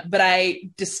time, but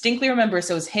I distinctly remember.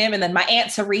 So it was him and then my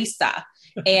Aunt Teresa,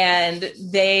 and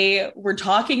they were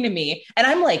talking to me and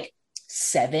I'm like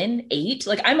 7, 8,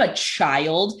 like I'm a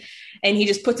child. And he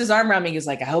just puts his arm around me. He's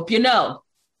like, I hope you know,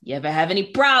 you ever have any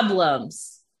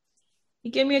problems, you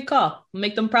give me a call. I'll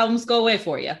make them problems go away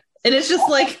for you. And it's just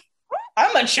like,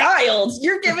 I'm a child.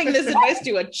 You're giving this advice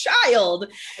to a child.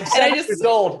 And I just years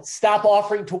old, stop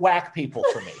offering to whack people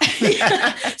for me.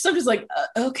 Yeah. So I'm just like,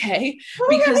 okay.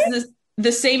 Because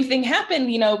the same thing happened,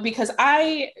 because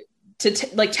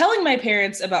telling my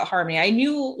parents about Harmony, I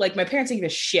knew like my parents didn't give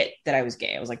a shit that I was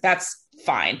gay. I was like, that's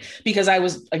fine, because I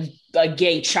was a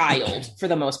gay child for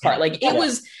the most part. Like it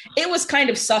was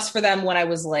kind of sus for them when I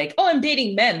was like, oh, I'm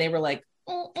dating men. They were like,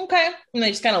 oh, okay. And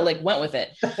they just kind of like went with it.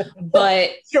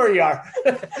 But sure you are.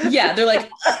 Yeah. They're like,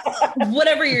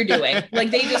 whatever you're doing.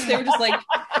 Like they were just like,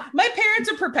 my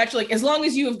parents are perpetually like, as long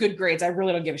as you have good grades, I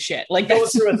really don't give a shit. Like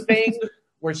goes through a thing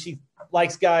where she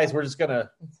likes guys. We're just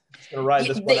gonna ride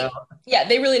this one out. Yeah.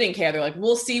 They really didn't care. They're like,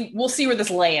 we'll see where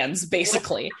this lands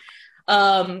basically.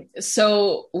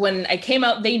 So when I came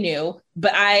out, they knew,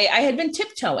 but I had been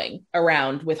tiptoeing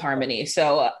around with Harmony.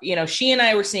 So, she and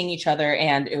I were seeing each other,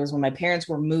 and it was when my parents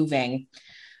were moving.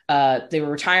 They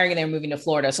were retiring and they were moving to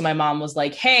Florida. So my mom was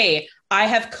like, hey, I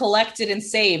have collected and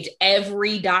saved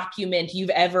every document you've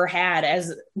ever had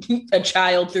as a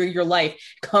child through your life.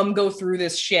 Come go through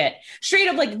this shit. Straight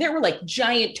up, like, there were like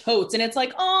giant totes. And it's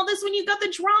like, oh, this when you got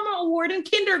the drama award in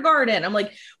kindergarten. I'm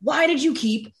like, why did you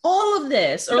keep all of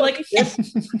this? Or like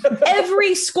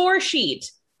every score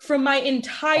sheet from my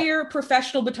entire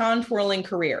professional baton twirling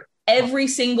career, every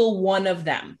single one of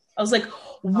them. I was like,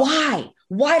 why?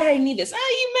 Why did I need this?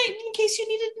 You might, in case you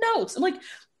needed notes. I'm like,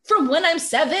 from when I'm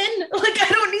 7, like, I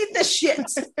don't need this shit.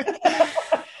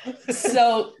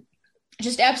 So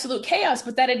just absolute chaos.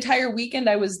 But that entire weekend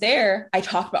I was there, I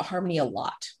talked about Harmony a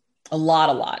lot.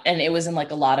 And it was in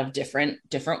like a lot of different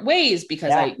ways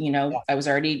because I was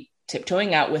already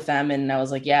tiptoeing out with them. And I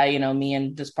was like, me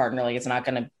and this partner, like, it's not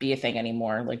going to be a thing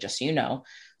anymore. Like, just so you know.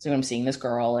 So I'm seeing this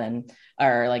girl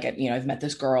I've met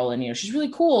this girl and, she's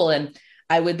really cool. And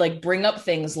I would like bring up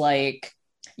things like,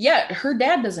 her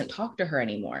dad doesn't talk to her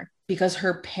anymore because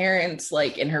her parents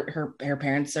her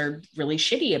parents are really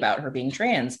shitty about her being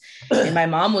trans. And my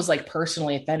mom was like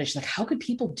personally offended. She's like, how could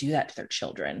people do that to their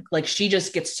children? Like, she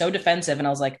just gets so defensive. And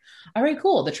I was like, all right,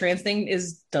 cool. The trans thing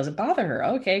doesn't bother her.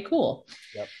 Okay, cool.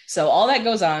 Yep. So all that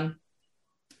goes on.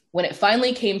 When it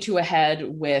finally came to a head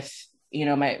with,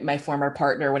 my former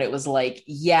partner, when it was like,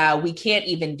 we can't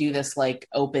even do this like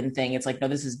open thing. It's like, no,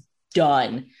 this is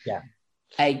done. Yeah.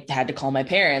 I had to call my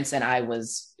parents, and I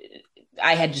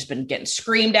had just been getting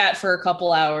screamed at for a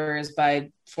couple hours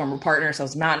by former partners. So I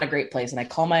was not in a great place. And I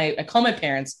call my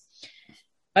parents.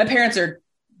 My parents are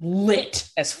lit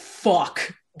as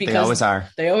fuck because they always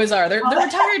are. They're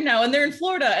retired now, and they're in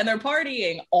Florida, and they're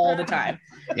partying all the time.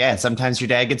 Yeah. Sometimes your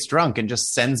dad gets drunk and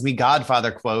just sends me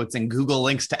Godfather quotes and Google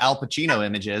links to Al Pacino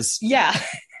images. Yeah.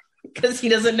 Because he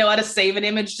doesn't know how to save an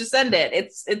image to send it.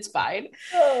 It's fine.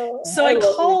 So I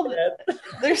call them.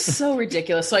 They're so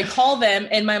ridiculous. So I call them,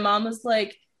 and my mom was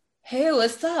like, hey,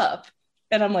 what's up?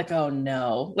 And I'm like, oh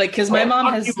no. Like, because my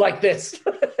mom has like this.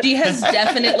 She has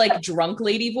definite like drunk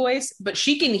lady voice, but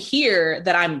she can hear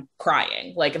that I'm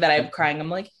crying, like that I'm crying. I'm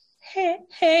like,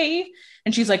 hey.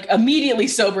 And she's like immediately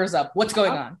sobers up. What's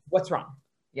going on? What's wrong?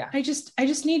 Yeah. I just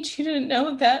need you to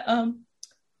know that,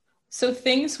 so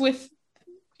things with,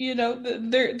 they're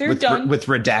done with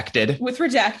redacted.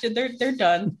 They're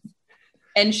done.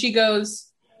 And she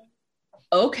goes,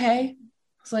 okay.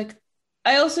 It's like,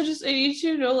 I need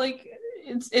you to know, like,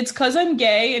 it's cause I'm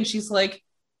gay. And she's like,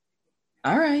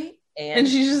 all right. And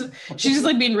she's just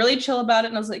like being really chill about it.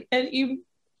 And I was like, and you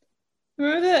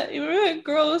remember that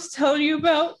girl I was telling you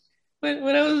about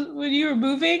when you were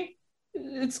moving?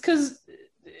 It's cause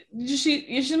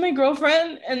she's my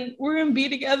girlfriend and we're gonna be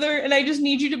together, and I just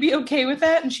need you to be okay with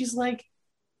that. And she's like,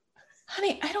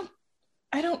 honey, I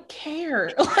don't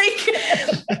care. Like,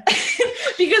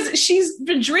 because she's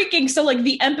been drinking. So like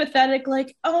the empathetic,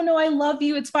 like, oh no, I love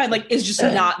you, it's fine, like, is just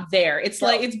not there. It's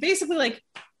like, it's basically like,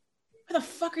 what the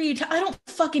fuck are you I don't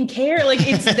fucking care. Like,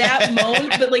 it's that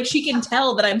moment, but like she can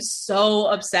tell that I'm so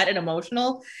upset and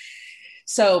emotional.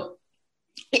 So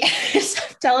I'm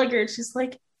telling her, she's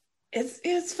like,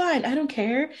 it's fine, I don't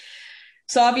care.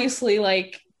 So obviously,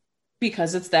 like,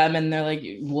 because it's them and they're like,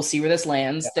 we'll see where this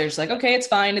lands. They're just like, okay, it's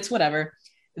fine, it's whatever.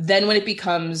 Then when it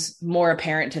becomes more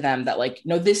apparent to them that like,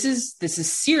 no, this is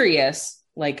serious,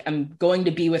 like, I'm going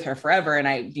to be with her forever. And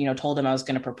I, told him I was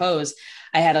going to propose.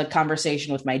 I had a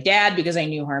conversation with my dad because I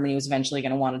knew Harmony was eventually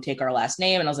going to want to take our last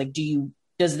name. And I was like,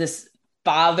 does this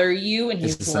bother you? And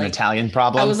he's this like, an Italian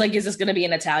problem? I was like, is this going to be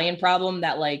an Italian problem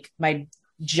that like my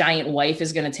giant wife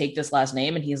is going to take this last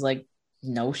name? And he's like,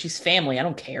 no, she's family, I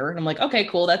don't care. And I'm like, okay,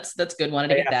 cool, that's good. Wanted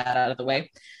to get that out of the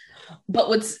way. But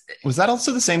was that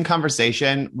also the same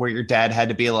conversation where your dad had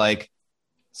to be like,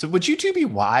 so would you two be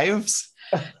wives?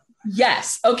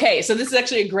 Yes. Okay, so this is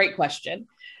actually a great question.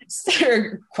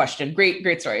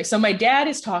 Great story. So my dad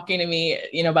is talking to me,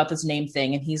 about this name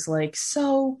thing, and he's like,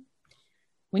 so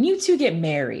when you two get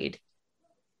married,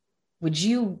 would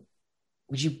you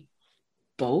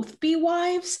both be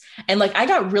wives? And like, I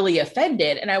got really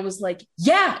offended, and I was like,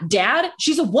 yeah, Dad,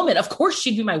 she's a woman, of course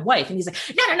she'd be my wife. And he's like,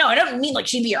 no, I don't mean like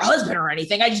she'd be your husband or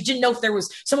anything, I just didn't know if there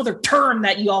was some other term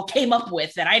that you all came up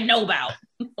with that I know about.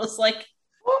 I was like,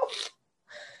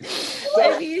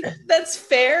 I mean, that's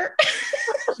fair.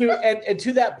 And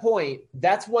to that point,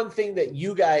 that's one thing that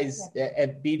you guys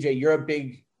at BJ, you're a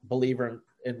big believer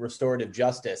in restorative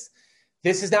justice.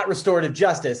 This is not restorative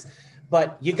justice,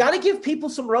 but you got to give people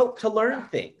some rope to learn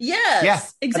things.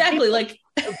 Yes, exactly. Like,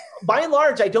 by and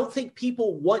large, I don't think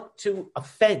people want to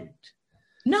offend.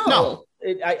 No.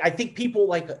 I think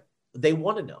people they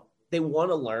want to know. They want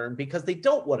to learn because they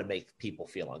don't want to make people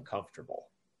feel uncomfortable.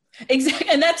 Exactly.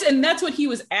 And that's what he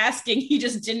was asking. He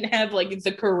just didn't have like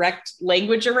the correct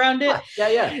language around it.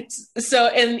 Yeah. So,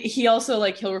 and he also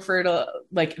like, he'll refer to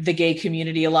like the gay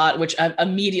community a lot, which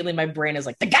immediately my brain is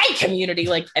like the gay community,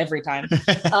 like every time.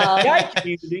 Gay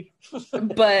community.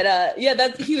 But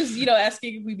he was,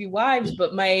 asking if we'd be wives,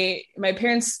 but my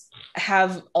parents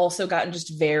have also gotten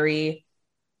just very,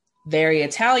 very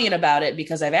Italian about it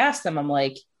because I've asked them, I'm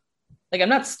like, I'm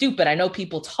not stupid. I know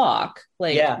people talk.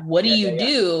 What do you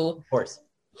do? Of course.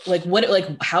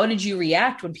 How did you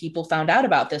react when people found out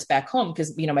about this back home?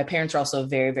 Because, my parents are also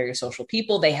very, very social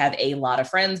people. They have a lot of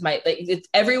friends. It's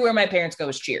everywhere my parents go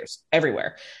is Cheers.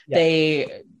 Everywhere. Yeah.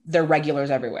 They're regulars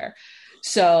everywhere.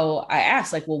 So I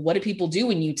asked, what do people do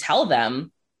when you tell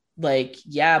them,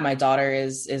 my daughter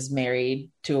is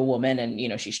married to a woman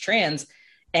and, she's trans,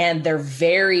 and they're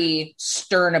very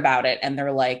stern about it. And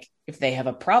they're like, if they have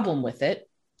a problem with it,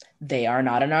 they are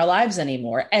not in our lives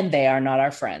anymore and they are not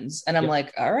our friends. And I'm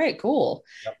like, all right, cool.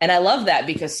 Yep. And I love that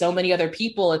because so many other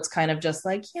people, it's kind of just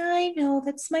like, yeah, I know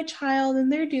that's my child and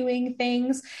they're doing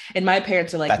things. And my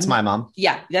parents are like, that's my mom.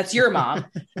 Yeah, that's your mom.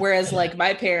 Whereas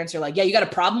my parents are like, yeah, you got a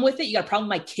problem with it? You got a problem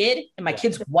with my kid and my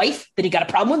kid's wife? Then you got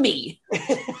a problem with me.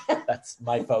 That's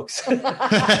my folks.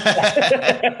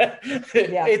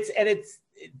 It's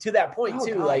to that point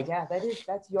too, God,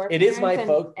 that's your. It is my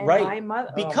folk, right? My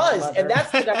mother, because and that's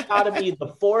the dichotomy the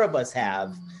four of us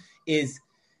have is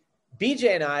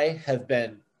BJ and I have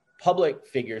been public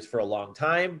figures for a long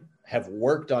time, have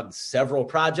worked on several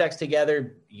projects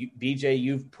together. BJ,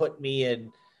 you've put me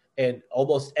in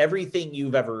almost everything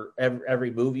you've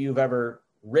every movie you've ever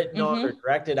written on or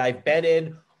directed. I've been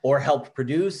in or helped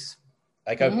produce.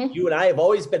 You and I have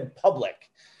always been public,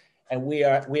 and we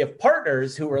have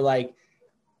partners who are like,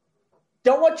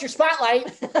 don't want your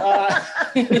spotlight.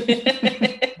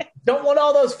 Don't want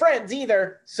all those friends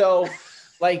either. So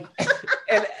and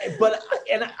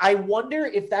I wonder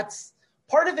if that's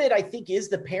part of it. I think is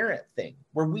the parent thing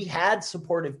where we had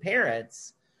supportive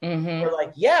parents. We're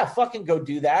like, yeah, fucking go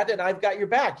do that. And I've got your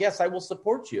back. Yes, I will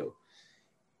support you.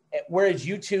 Whereas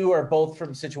you two are both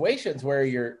from situations where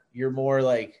you're more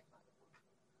like,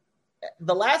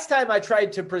 the last time I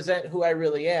tried to present who I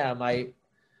really am,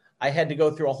 I had to go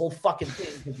through a whole fucking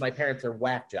thing because my parents are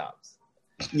whack jobs.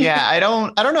 Yeah, I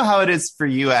don't know how it is for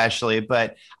you, Ashley,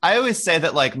 but I always say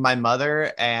that my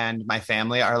mother and my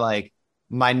family are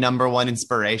my number one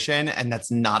inspiration, and that's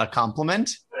not a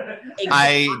compliment.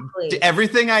 Exactly.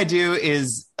 Everything I do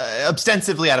is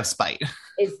ostensibly out of spite.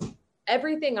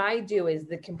 Everything I do is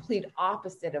the complete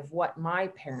opposite of what my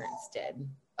parents did.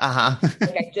 I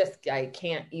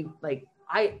can't even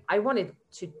I wanted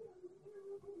to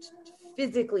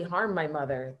physically harm my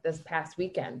mother this past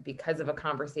weekend because of a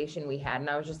conversation we had. And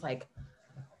I was just like,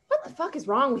 what the fuck is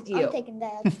wrong with you? I'm taking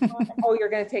Dad's spot. Oh, you're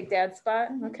going to take Dad's spot?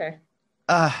 Okay.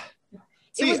 I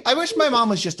wish my mom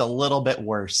was just a little bit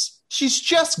worse. She's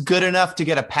just good enough to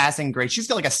get a passing grade. She's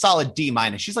got a solid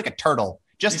D-. She's like a turtle,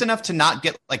 just enough to not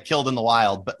get killed in the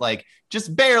wild, but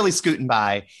just barely scooting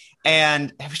by.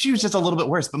 And she was just a little bit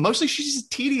worse, but mostly she's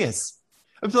just tedious.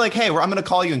 I'd be like, hey, I'm going to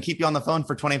call you and keep you on the phone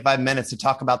for 25 minutes to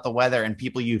talk about the weather and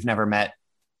people you've never met.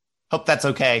 Hope that's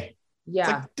okay.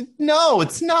 Yeah. No,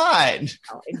 it's not.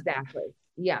 Oh, exactly.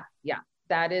 Yeah.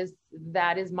 That is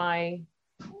my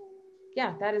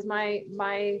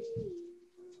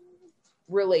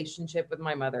relationship with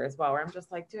my mother as well, where I'm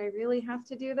just like, do I really have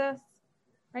to do this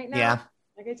right now? Yeah.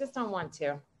 I just don't want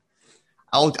to.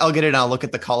 I'll get it and I'll look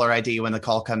at the caller ID when the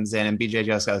call comes in and BJ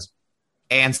just goes,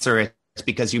 answer it.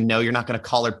 Because you're not going to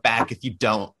call her back if you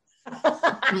don't.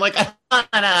 I'm like,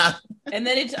 and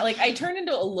then it's I turn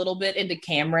into a little bit into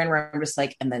Cameron where I'm just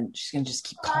and then she's going to just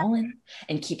keep calling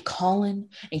and keep calling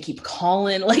and keep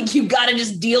calling. You got to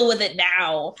just deal with it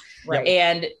now. Right.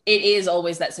 And it is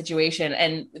always that situation.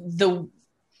 And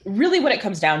really what it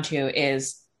comes down to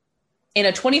is in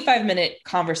a 25-minute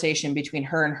conversation between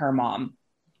her and her mom,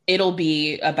 it'll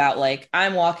be about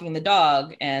I'm walking the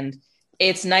dog and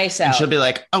it's nice out. And she'll be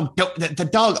like, oh, the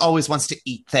dog always wants to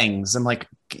eat things. I'm like,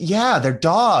 yeah, they're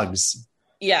dogs.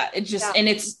 Yeah, and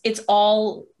it's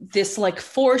all this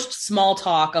forced small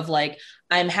talk of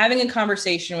I'm having a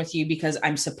conversation with you because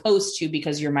I'm supposed to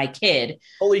because you're my kid.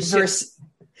 Holy shit.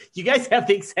 You guys have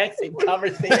the exact same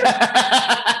conversation.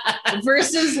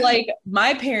 Versus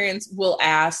my parents will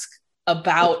ask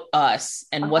about us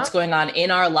and what's going on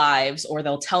in our lives, or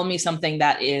they'll tell me something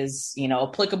that is,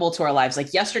 applicable to our lives.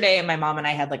 Yesterday, my mom and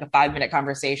I had a 5-minute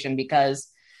conversation because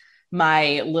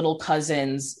my little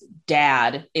cousin's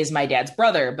dad is my dad's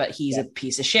brother, but he's a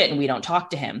piece of shit and we don't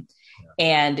talk to him.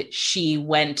 And she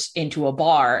went into a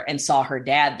bar and saw her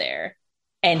dad there,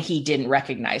 and he didn't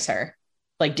recognize her,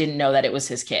 like didn't know that it was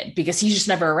his kid because he's just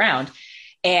never around.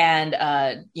 And,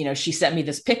 she sent me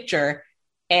this picture,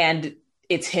 and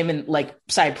it's him in like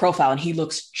side profile, and he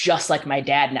looks just like my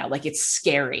dad now. Like, it's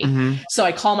scary. Mm-hmm. So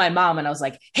I call my mom and I was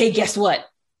like, hey, guess what?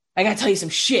 I got to tell you some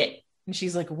shit. And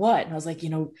she's like, what? And I was like,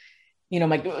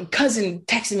 my cousin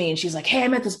texted me and she's like, hey,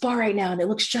 I'm at this bar right now and it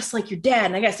looks just like your dad.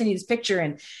 And I got to send you this picture.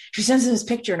 And she sends me this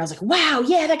picture and I was like, wow,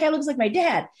 yeah, that guy looks like my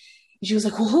dad. And she was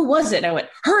like, well, who was it? And I went,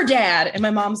 her dad. And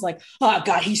my mom's like, oh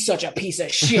God, he's such a piece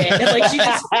of shit. And like, she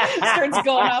just starts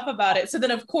going off about it. So then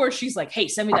of course she's like, hey,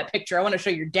 send me that picture. I want to show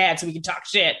your dad so we can talk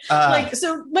shit.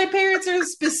 So my parents are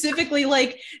specifically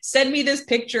like, send me this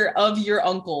picture of your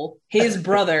uncle, his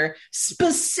brother,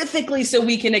 specifically so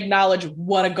we can acknowledge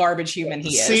what a garbage human he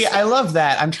is. See, I love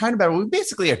that. I'm trying to, we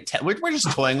basically we're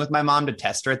just toying with my mom to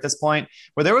test her at this point,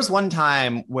 where there was one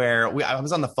time where I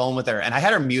was on the phone with her and I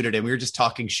had her muted and we were just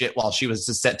talking shit while she was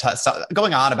just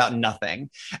going on about nothing.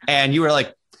 And you were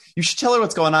like, you should tell her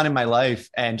what's going on in my life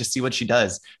and just see what she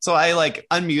does. So I like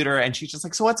unmute her and she's just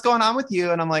like, so what's going on with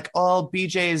you? And I'm like, oh,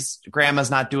 BJ's grandma's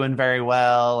not doing very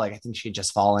well. Like, I think she had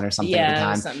just fallen or something at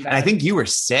the time. And I think you were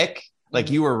sick.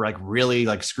 Like, you were like really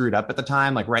like screwed up at the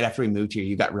time. Like right after we moved here,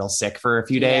 you got real sick for a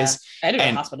few days. I had to go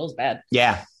to the hospital. It was bad.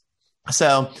 Yeah.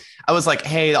 So I was like,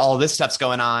 hey, all this stuff's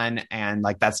going on. And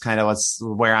like, that's kind of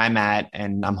where I'm at.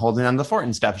 And I'm holding on to the fort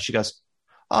and stuff. And she goes,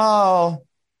 oh,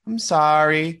 I'm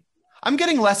sorry. I'm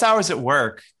getting less hours at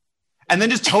work. And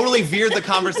then just totally veered the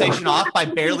conversation off by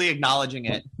barely acknowledging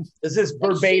it. This is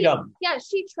verbatim.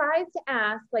 She tries to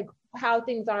ask like how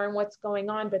things are and what's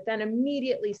going on, but then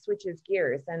immediately switches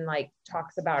gears and like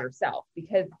talks about herself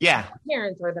because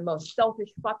parents are the most selfish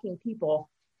fucking people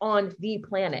on the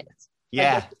planet.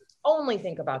 Yeah. Like, only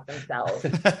think about themselves.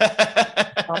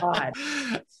 God.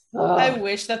 I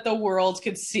wish that the world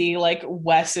could see like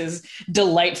Wes's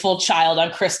delightful child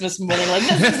on Christmas morning. Like,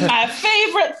 this is my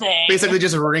favorite thing. Basically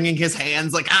just wringing his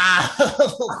hands like,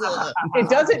 It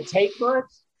doesn't take much.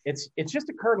 It's just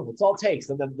a kernel. It's all it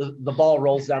takes. And then the ball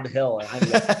rolls down the hill.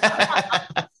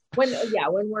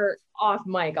 When we're off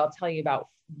mic, I'll tell you about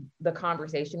the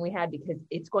conversation we had because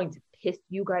it's going to piss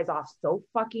you guys off so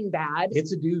fucking bad.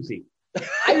 It's a doozy.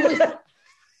 I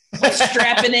was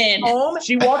strapping in.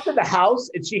 She walked in the house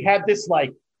and she had this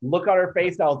like look on her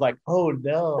face. And I was like, oh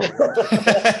no.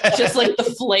 Just like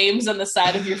the flames on the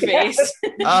side of your face.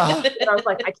 And I was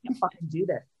like, I can't fucking do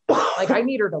this. Like, I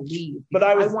need her to leave. But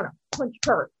I want to punch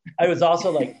her. I was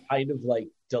also like kind of like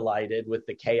delighted with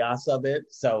the chaos of it.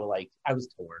 So like I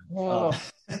was torn. I'll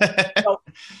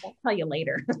tell you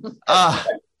later.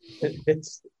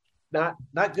 It's not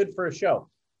good for a show.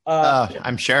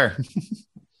 I'm sure.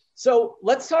 So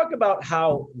let's talk about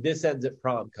how This Ends at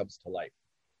Prom comes to life,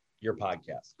 your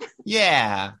podcast.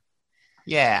 Yeah.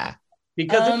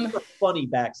 Because it's a funny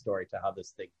backstory to how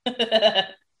this thing.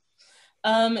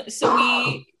 So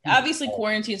we obviously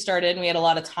quarantine started and we had a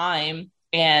lot of time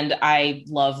and I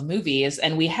love movies.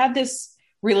 And we had this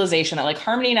realization that like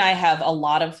Harmony and I have a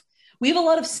lot of we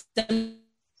don't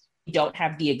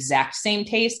have the exact same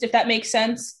taste, if that makes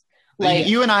sense. Like,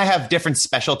 you and I have different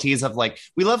specialties of like,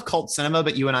 we love cult cinema,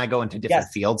 but you and I go into different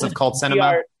fields of cult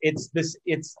cinema. It's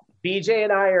BJ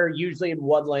and I are usually in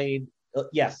one lane.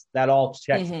 Yes, that all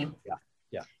checks. Mm-hmm.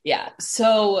 Yeah.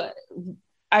 So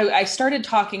I started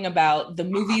talking about the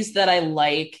movies that I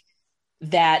like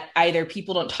that either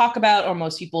people don't talk about or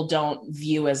most people don't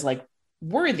view as like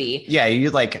worthy. Yeah,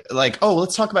 you like, oh,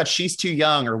 let's talk about She's Too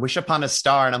Young or Wish Upon a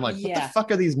Star. And I'm like, what the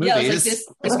fuck are these movies? Yeah,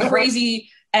 like this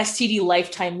crazy STD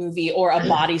Lifetime movie or a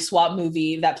body swap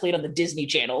movie that played on the Disney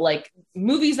Channel. Like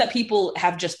movies that people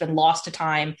have just been lost to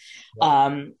time,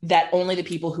 that only the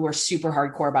people who are super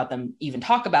hardcore about them even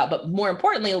talk about. But more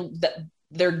importantly, that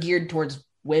they're geared towards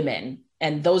women.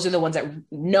 And those are the ones that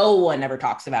no one ever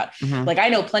talks about. Mm-hmm. Like I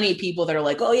know plenty of people that are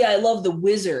like, oh yeah, I love The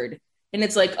Wizard. And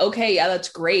it's like, okay, yeah, that's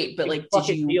great. But like, did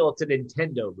you feel it's a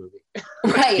Nintendo movie?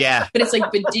 Right. Yeah. But it's like,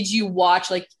 but did you watch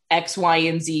like X, Y,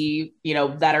 and Z,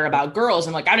 that are about girls?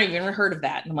 I'm like, I don't even heard of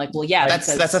that. And I'm like, well, yeah.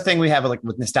 That's the thing we have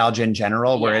with nostalgia in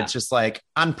general, where it's just like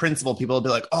on principle, people will be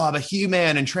like, oh, but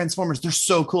He-Man and Transformers, they're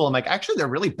so cool. I'm like, actually, they're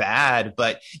really bad,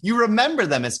 but you remember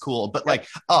them as cool. But like,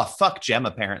 oh, fuck Jem,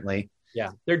 apparently.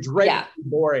 Yeah. They're dreadfully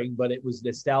boring, but it was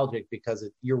nostalgic because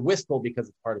you're wistful because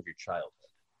it's part of your childhood.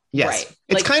 Yes. Right.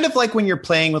 It's kind of like when you're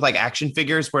playing with like action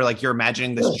figures where like you're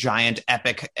imagining this giant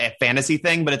epic fantasy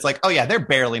thing, but it's like, oh yeah, they're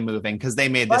barely moving because they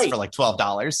made this for like $12.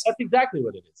 That's exactly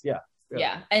what it is. Yeah.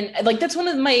 Yeah. And like, that's one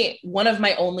of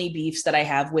my only beefs that I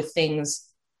have with things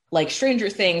like Stranger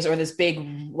Things or this big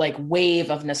like wave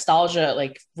of nostalgia,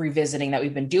 like revisiting that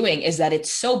we've been doing, is that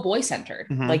it's so boy centered.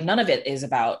 Mm-hmm. Like none of it is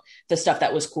about the stuff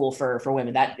that was cool for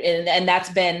women, and that's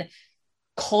been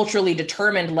culturally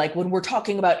determined. Like when we're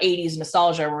talking about 80s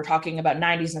nostalgia, we're talking about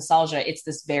 90s nostalgia, it's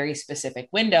this very specific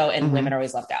window, and mm-hmm. women are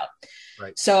always left out.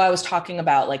 Right. So I was talking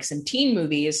about like some teen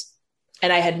movies,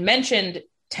 and I had mentioned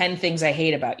 10 Things I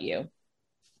Hate About You,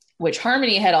 which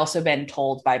Harmony had also been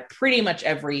told by pretty much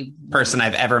every person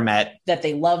I've ever met that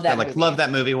they love that movie. Love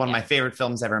that movie. One of my favorite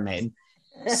films ever made.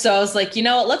 So I was like, you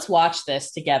know what? Let's watch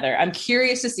this together. I'm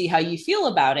curious to see how you feel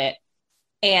about it.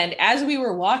 And as we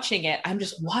were watching it, I'm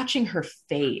just watching her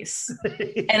face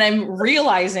and I'm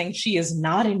realizing she is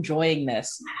not enjoying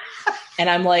this. And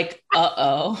I'm like,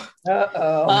 uh-oh.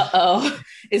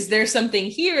 Is there something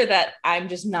here that I'm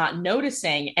just not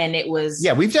noticing? And it was...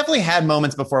 Yeah, we've definitely had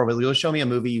moments before where you'll show me a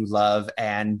movie you love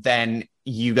and then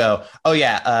you go, oh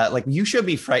yeah, like you showed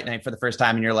me Fright Night for the first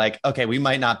time and you're like, okay, we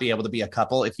might not be able to be a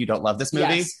couple if you don't love this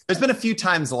movie. Yes. There's been a few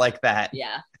times like that.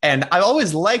 Yeah. And I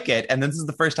always like it. And this is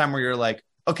the first time where you're like,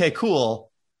 okay, cool.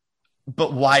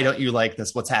 But why don't you like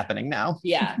this? What's happening now?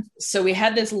 Yeah. So we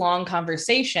had this long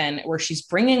conversation where she's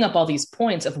bringing up all these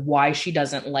points of why she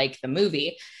doesn't like the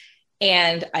movie.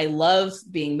 And I love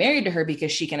being married to her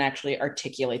because she can actually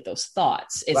articulate those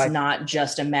thoughts. It's not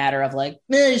just a matter of like,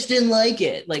 I just didn't like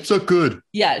it. Like, so good.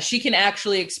 Yeah. She can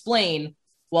actually explain,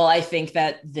 well, I think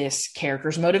that this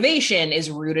character's motivation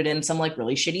is rooted in some like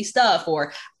really shitty stuff,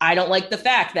 or I don't like the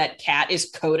fact that Kat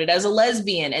is coded as a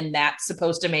lesbian and that's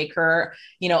supposed to make her,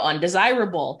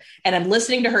 undesirable. And I'm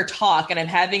listening to her talk and I'm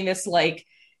having this like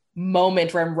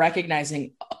moment where I'm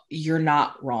recognizing you're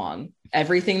not wrong.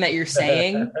 Everything that you're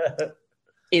saying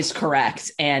is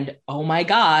correct. And oh my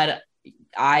God,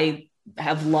 I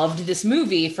have loved this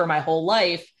movie for my whole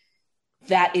life.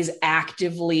 That is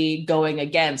actively going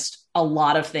against a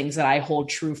lot of things that I hold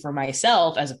true for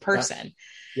myself as a person.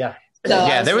 Yeah. So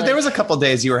yeah. There was a couple of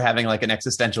days you were having like an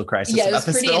existential crisis. Yeah, it was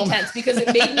pretty intense because it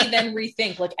made me then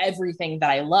rethink like everything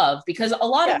that I love, because a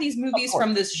lot of these movies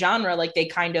from this genre, like they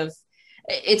kind of,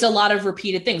 it's a lot of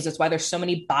repeated things. That's why there's so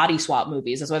many body swap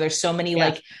movies. That's why there's so many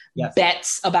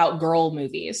bets about girl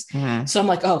movies. Mm-hmm. So I'm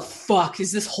like, oh fuck,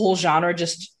 is this whole genre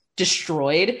just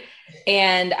destroyed?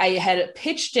 And I had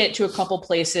pitched it to a couple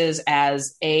places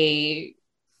as a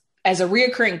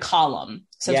reoccurring column,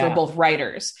 since we're both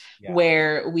writers,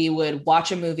 where we would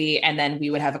watch a movie and then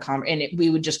we would have we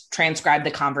would just transcribe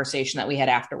the conversation that we had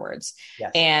afterwards.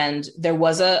 Yes. And there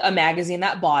was a magazine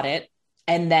that bought it.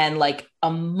 And then like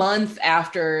a month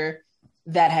after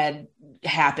that had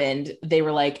happened, they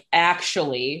were like,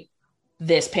 actually,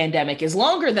 this pandemic is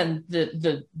longer than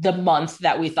the month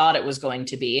that we thought it was going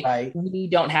to be. Right. We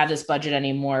don't have this budget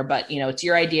anymore, but it's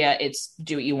your idea. It's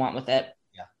do what you want with it.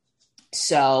 Yeah.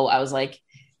 So I was like,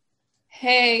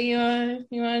 hey, you want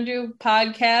to do a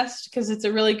podcast? Because it's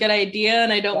a really good idea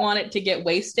and I don't want it to get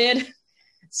wasted.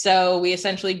 So we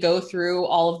essentially go through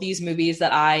all of these movies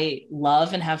that I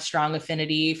love and have strong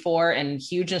affinity for and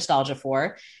huge nostalgia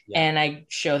for. Yeah. And I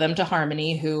show them to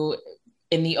Harmony, who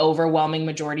in the overwhelming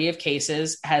majority of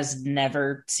cases has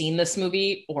never seen this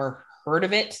movie or heard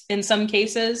of it in some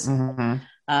cases. Mm-hmm.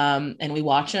 And we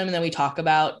watch them and then we talk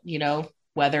about,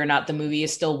 whether or not the movie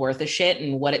is still worth a shit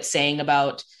and what it's saying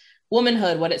about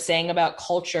womanhood, what it's saying about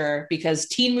culture, because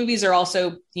teen movies are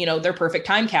also, they're perfect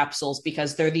time capsules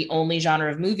because they're the only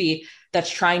genre of movie that's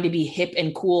trying to be hip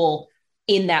and cool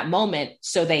in that moment.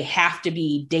 So they have to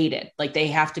be dated. Like they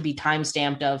have to be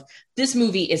time-stamped of this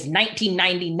movie is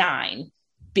 1999,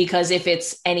 because if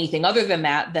it's anything other than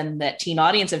that, then that teen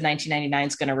audience of 1999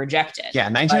 is going to reject it. Yeah.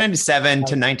 1997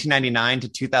 to 1999 to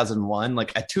 2001,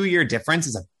 like a 2-year difference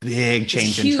is a big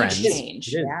change in trends.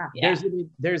 Change. Yeah.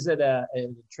 There's an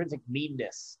intrinsic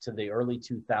meanness to the early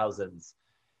 2000s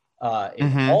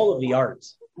in all of the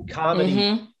arts,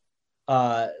 comedy,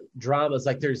 dramas.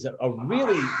 Like there's a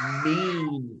really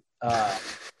mean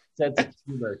sense of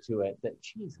humor to it that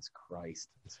Jesus Christ.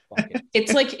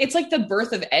 It's like the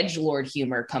birth of edgelord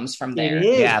humor comes from there. It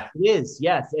is.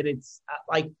 Yes. And it's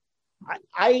like,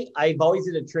 I've always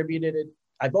attributed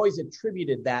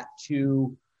that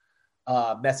to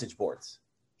message boards.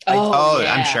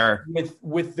 I'm sure.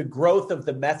 With the growth of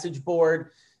the message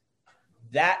board,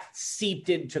 that seeped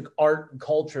into art and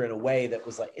culture in a way that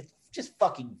was like, it's just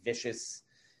fucking vicious,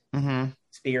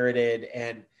 spirited.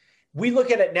 And we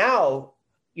look at it now,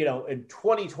 in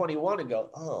 2021 and go,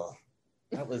 oh,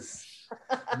 that was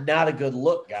not a good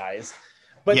look, guys.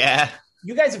 But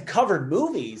you guys have covered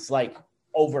movies like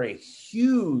over a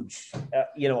huge,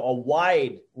 a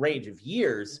wide range of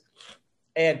years.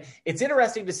 And it's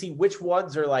interesting to see which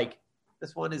ones are like,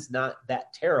 this one is not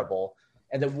that terrible.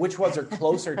 And then which ones are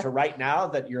closer to right now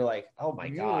that you're like, oh my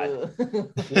God.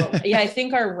 Yeah, I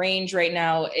think our range right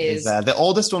now is the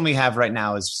oldest one we have right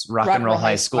now is Rock and Roll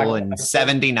High School in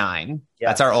 79. Yeah.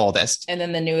 That's our oldest. And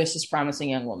then the newest is Promising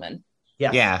Young Woman.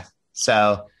 Yeah. Yeah.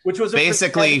 So which was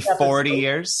basically 40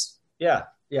 years. Yeah.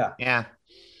 Yeah. Yeah.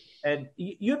 And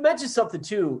you mentioned something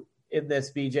too in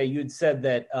this, BJ. You'd said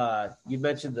that you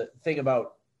mentioned the thing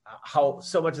about how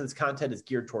so much of this content is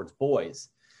geared towards boys.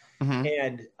 Mm-hmm.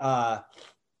 And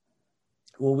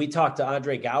when we talked to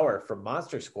Andre Gower from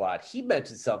Monster Squad, he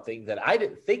mentioned something that I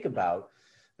didn't think about.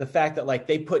 The fact that like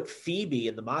they put Phoebe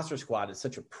in the Monster Squad in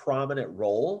such a prominent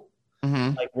role,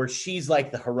 mm-hmm. like where she's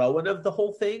like the heroine of the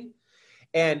whole thing.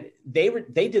 And they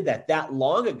did that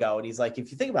long ago. And he's like,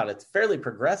 if you think about it, it's fairly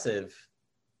progressive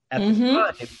at mm-hmm.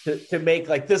 the time to make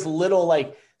like this little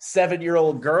like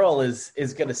 7-year-old girl is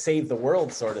going to save the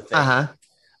world sort of thing.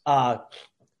 Uh-huh.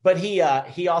 But he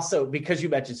also, because you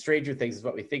mentioned Stranger Things is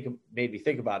what made me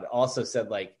think about it, also said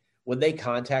like when they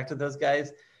contacted those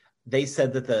guys, they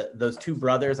said that those two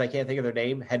brothers, I can't think of their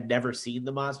name, had never seen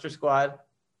the Monster Squad.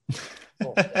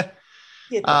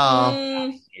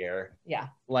 Here. Yeah.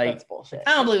 Like that's bullshit.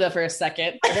 I don't believe that for a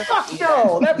second.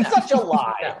 No, that's such a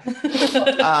lie.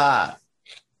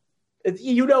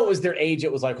 You know, it was their age.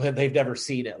 It was like they've never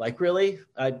seen it. Like, really?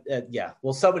 Yeah.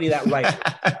 Well, somebody that right.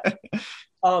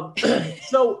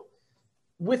 So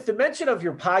with the mention of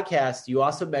your podcast, you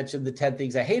also mentioned the 10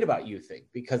 Things I Hate About You thing,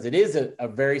 because it is a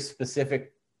very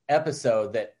specific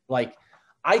episode that like,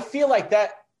 I feel like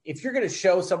that if you're going to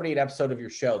show somebody an episode of your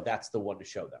show, that's the one to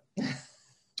show them.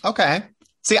 Okay.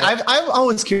 See, I'm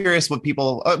always curious what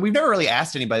people, we've never really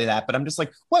asked anybody that, but I'm just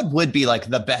like, what would be like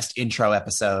the best intro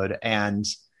episode? And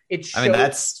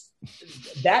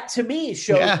that to me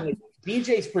shows like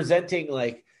BJ's presenting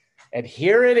like, and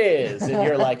here it is. And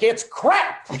you're like, it's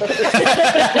crap. I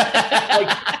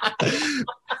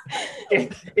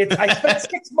spent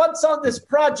 6 months on this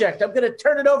project. I'm going to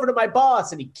turn it over to my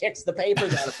boss. And he kicks the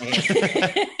papers out of my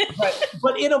hand.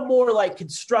 but in a more like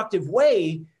constructive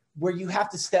way where you have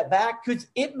to step back, because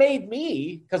it made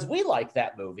me, because we like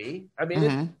that movie. I mean,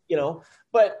 mm-hmm.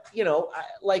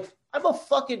 I'm a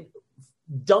fucking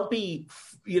dumpy,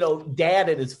 dad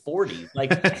in his 40s.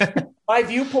 Like my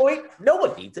viewpoint, no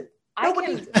one needs it.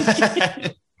 Nobody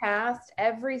can past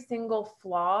every single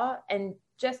flaw and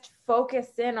just focus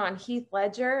in on Heath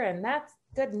Ledger, and that's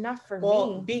good enough for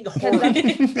me. Being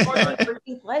horny for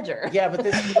Heath Ledger. Yeah, but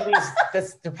the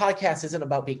podcast isn't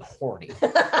about being horny.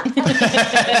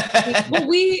 Well,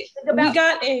 we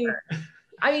got a.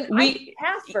 I mean,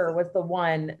 Casper was the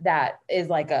one that is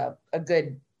like a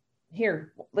good.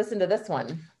 Here, listen to this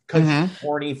one. Mm-hmm.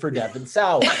 Horny for Devon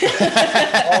Sawa.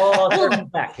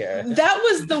 Back here. That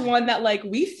was the one that like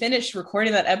we finished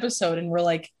recording that episode and we're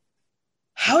like,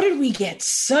 how did we get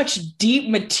such deep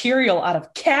material out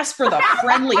of Casper the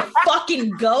Friendly fucking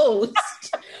Ghost?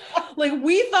 Like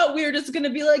we thought we were just going to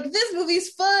be like, this movie's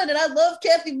fun and I love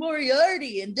Kathy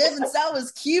Moriarty and Devon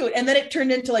Sawa's cute. And then it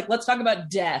turned into like, let's talk about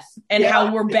death and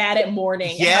how we're bad at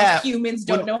mourning and how humans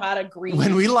don't know how to grieve.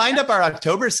 When we lined up our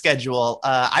October schedule,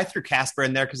 I threw Casper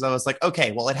in there because I was like,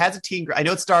 okay, well, it has a teen girl. I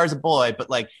know it stars a boy, but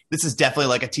like this is definitely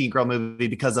like a teen girl movie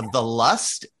because of the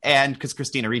lust and because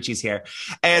Christina Ricci's here.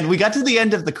 And we got to the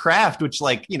end of The Craft, which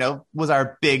like, was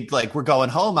our big, like we're going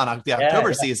home on the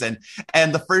October season.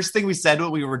 And the first thing we said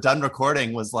when we were done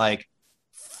recording was like,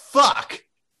 fuck.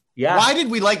 Yeah. Why did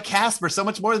we like Casper so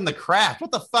much more than The Craft?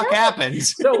 What the fuck happened?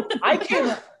 So I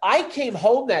came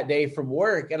home that day from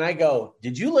work and I go,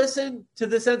 did you listen to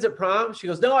This Ends at Prom? She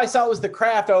goes, no, I saw it was The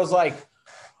Craft. I was like,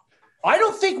 I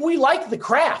don't think we like The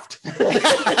Craft.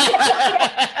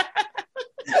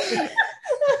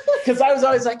 Because I was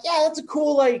always like, yeah, that's a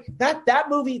cool, like, that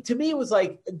movie to me was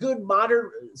like a good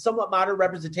somewhat modern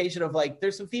representation of like,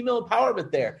 there's some female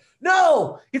empowerment there.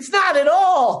 No, it's not at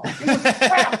all. It was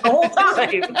crap the whole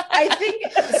time. I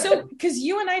think so, because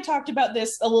you and I talked about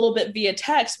this a little bit via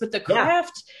text, but The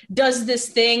Craft does this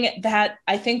thing that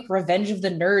I think Revenge of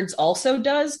the Nerds also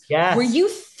does, where you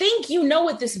think you know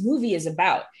what this movie is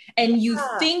about, and you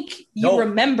think you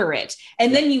remember it,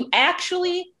 and then you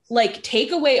actually like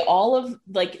take away all of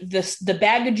like the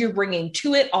baggage you're bringing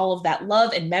to it, all of that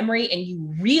love and memory, and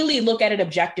you really look at it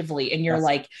objectively and you're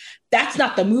like, that's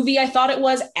not the movie I thought it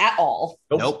was at all.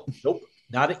 Nope.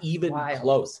 Not even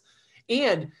close.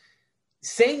 And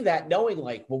saying that, knowing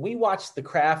like when we watched The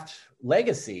Craft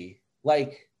Legacy,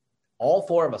 like all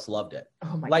four of us loved it.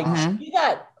 Oh my God. She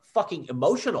got fucking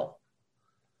emotional.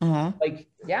 Mm-hmm. Like,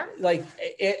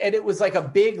 and it was like a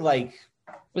big, like,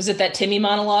 Was it that Timmy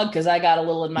monologue? Because I got a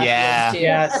little in my feels too.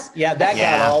 Yes, that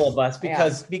got all of us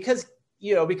because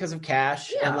of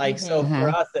cash and like so for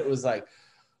us it was like,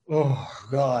 oh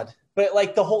God. But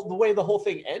like the way the whole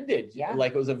thing ended,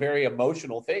 like it was a very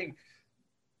emotional thing.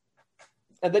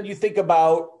 And then you think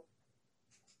about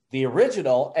the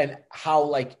original and how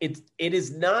like it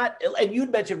is not. And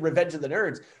you'd mentioned Revenge of the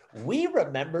Nerds. We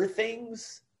remember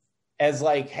things as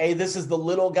like, hey, this is the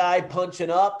little guy punching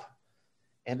up.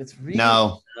 And it's really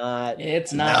not.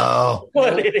 It's not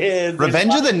what it is.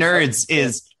 Revenge of the Nerds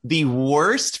is the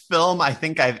worst film I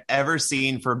think I've ever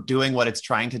seen for doing what it's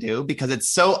trying to do because it's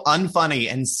so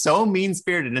unfunny and so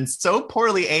mean-spirited and so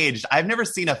poorly aged. I've never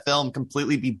seen a film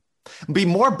completely be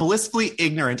more blissfully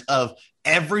ignorant of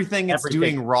everything it's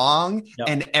doing wrong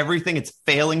and everything it's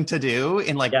failing to do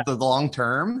in like the long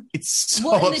term. It's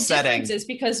so upsetting. The difference is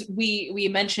because we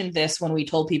mentioned this when we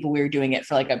told people we were doing it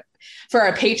for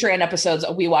our Patreon episodes.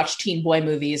 We watch teen boy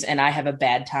movies and I have a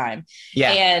bad time.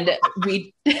 Yeah. And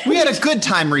we had a good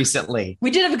time recently. We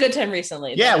did have a good time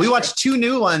recently. Yeah. We watched 2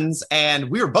 new ones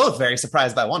and we were both very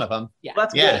surprised by one of them. Yeah.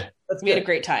 That's good. We had a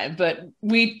great time, but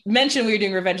we mentioned we were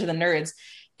doing Revenge of the Nerds.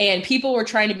 And people were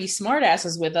trying to be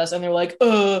smartasses with us. And they're like,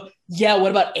 what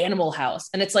about Animal House?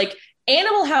 And it's like,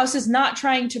 Animal House is not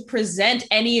trying to present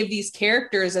any of these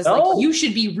characters as like, you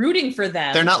should be rooting for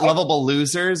them. They're not lovable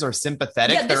losers or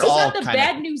sympathetic. Yeah, They're all not the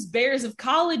bad news bears of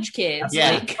college kids. Yeah.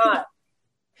 Like,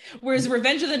 whereas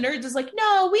Revenge of the Nerds is like,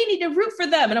 no, we need to root for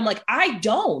them. And I'm like, I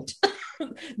don't.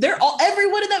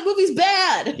 Everyone in that movie's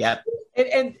bad. Yep.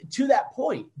 And to that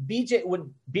point,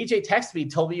 when BJ texted me,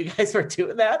 told me you guys were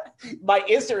doing that, my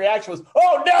instant reaction was,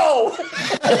 oh no!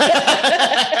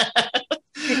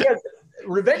 Because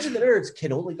Revenge of the Nerds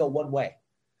can only go one way.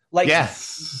 Like,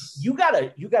 you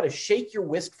gotta shake your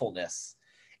wistfulness.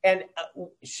 And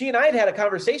she and I had a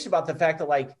conversation about the fact that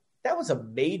like that was a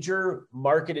major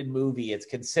marketed movie. It's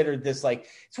considered this like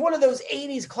it's one of those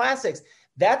 80s classics.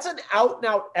 That's an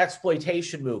out-and-out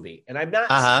exploitation movie. And I'm not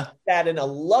saying that in a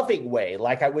loving way,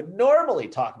 like I would normally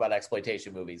talk about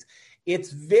exploitation movies.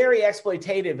 It's very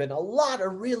exploitative in a lot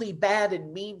of really bad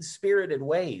and mean-spirited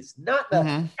ways. Not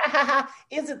the,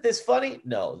 isn't this funny?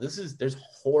 No, there's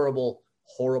horrible,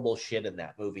 horrible shit in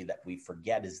that movie that we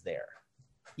forget is there.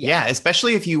 Yeah,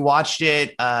 especially if you watched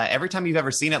it, every time you've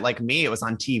ever seen it like me, it was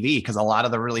on TV because a lot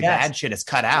of the really bad shit is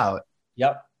cut out.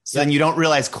 Yep. So then you don't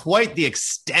realize quite the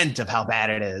extent of how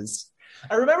bad it is.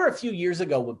 I remember a few years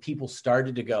ago when people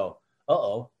started to go,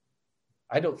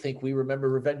 I don't think we remember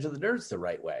Revenge of the Nerds the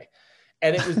right way.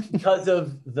 And it was because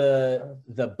of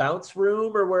the bounce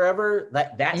room or wherever,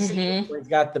 that scene where he's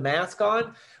got the mask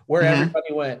on, where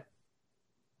everybody went,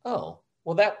 oh,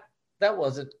 well, that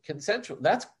wasn't consensual.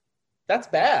 That's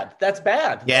bad. That's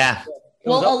bad. Yeah.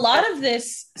 Well, a lot of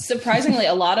this, surprisingly,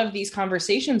 a lot of these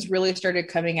conversations really started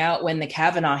coming out when the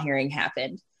Kavanaugh hearing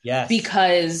happened. Yes.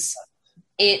 Because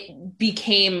it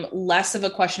became less of a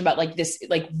question about like this,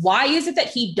 like, why is it that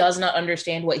he does not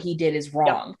understand what he did is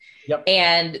wrong? Yep.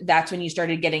 And that's when you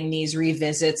started getting these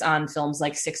revisits on films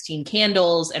like 16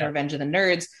 Candles and Revenge of the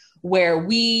Nerds, where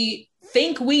we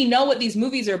think we know what these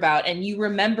movies are about, and you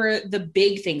remember the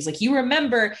big things. Like you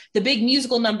remember the big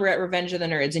musical number at Revenge of the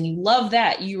Nerds, and you love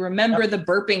that. You remember the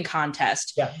burping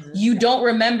contest. Yeah. You don't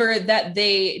remember that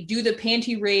they do the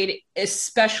panty raid,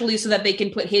 especially so that they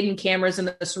can put hidden cameras in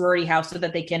the sorority house so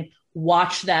that they can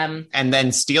watch them and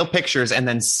then steal pictures and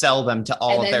then sell them to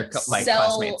all of their classmates.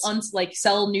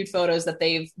 Sell nude photos that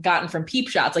they've gotten from peep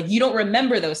shots. Like you don't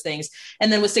remember those things.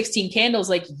 And then with 16 Candles,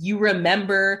 like you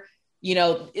remember,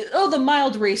 the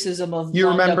mild racism of you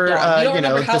remember, you don't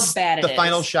remember how bad it is. The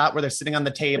final shot where they're sitting on the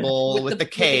table with the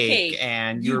cake,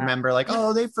 and you remember like,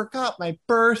 oh, they forgot my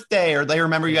birthday, or they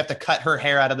remember you have to cut her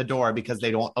hair out of the door because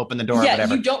they don't open the door. Yeah, or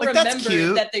whatever. You don't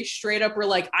remember that they straight up were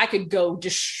like, I could go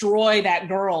destroy that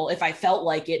girl if I felt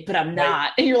like it, but I'm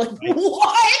not. And you're like,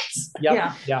 what?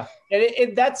 Yep. Yeah.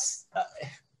 And that's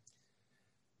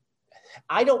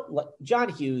John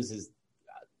Hughes is.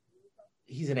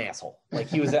 He's an asshole. Like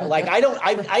he was like, I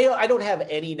don't have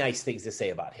any nice things to say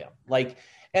about him. Like,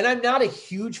 and I'm not a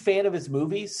huge fan of his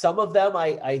movies. Some of them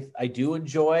I do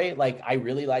enjoy. Like I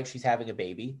really like She's Having a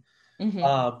Baby.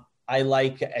 I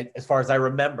like, as far as I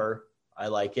remember, I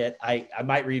like it. I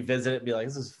might revisit it and be like,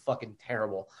 this is fucking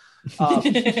terrible.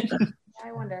 I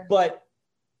wonder. But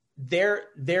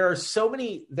there's so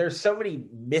many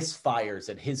misfires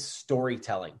in his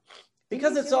storytelling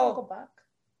because it's all.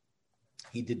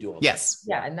 He did do it. Yes.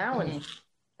 Yeah, and that one.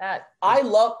 That I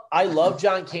love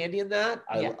John Candy in that.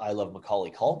 I love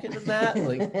Macaulay Culkin in that.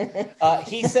 Like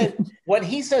he said when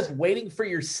he says "waiting for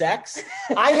your sex,"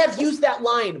 I have used that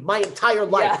line my entire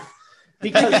life.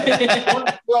 Because don't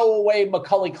throw away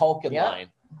Macaulay Culkin line,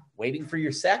 waiting for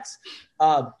your sex.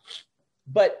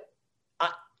 But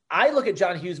I look at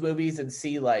John Hughes movies and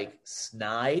see like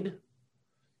snide,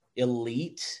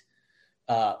 elite,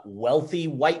 wealthy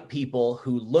white people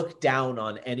who look down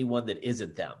on anyone that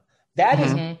isn't them. That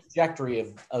is the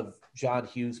trajectory of John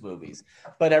Hughes movies.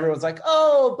 But everyone's like,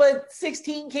 oh, but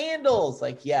 16 Candles.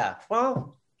 Like, yeah,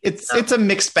 well. It's a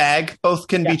mixed bag. Both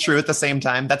can be true at the same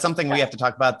time. That's something we have to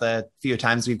talk about the few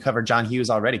times we've covered John Hughes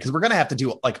already, because we're going to have to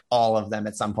do like all of them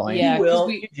at some point. Yeah,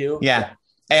 we do. Yeah.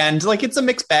 And like, it's a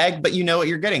mixed bag, but you know what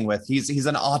you're getting with. He's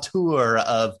an auteur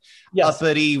of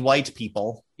uppity white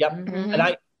people. Yep. Mm-hmm.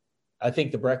 And I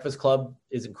think The Breakfast Club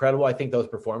is incredible. I think those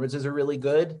performances are really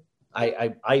good.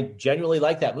 I genuinely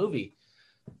like that movie.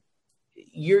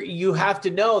 You have to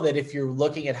know that if you're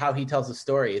looking at how he tells a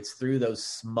story, it's through those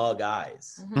smug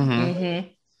eyes. Mm-hmm. Mm-hmm.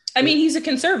 I mean, he's a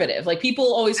conservative. Like,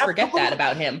 people always forget that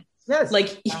about him. Yes.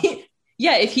 Like,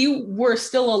 if he were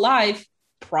still alive,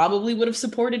 probably would have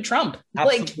supported Trump.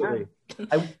 Absolutely.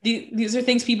 Like, these are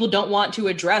things people don't want to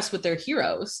address with their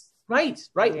heroes. Right.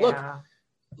 Yeah.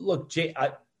 Look,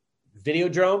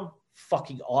 Videodrome,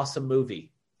 fucking awesome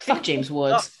movie. Fuck James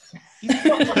Woods.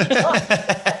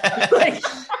 Like,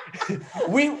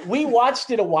 we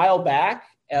watched it a while back,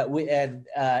 it'd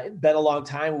been a long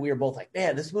time. And we were both like,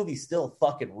 man, this movie still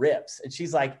fucking rips. And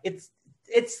she's like, it's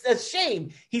a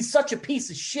shame. He's such a piece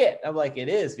of shit. I'm like, it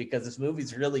is, because this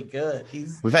movie's really good.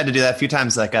 We've had to do that a few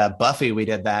times. Like Buffy, we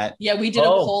did that. Yeah, we did a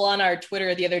poll on our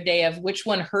Twitter the other day of which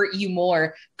one hurt you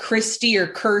more, Christy or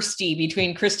Kirsty,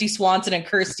 between Christy Swanson and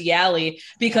Kirstie Alley,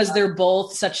 because they're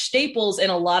both such staples in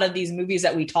a lot of these movies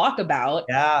that we talk about.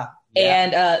 Yeah.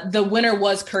 And the winner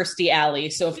was Kirstie Alley.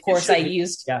 So of course I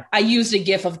used a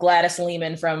gif of Gladys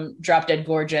Lehman from Drop Dead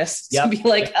Gorgeous to be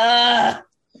like,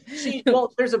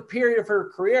 there's a period of her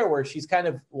career where she's kind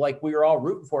of like, we were all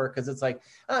rooting for her, because it's like,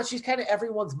 she's kind of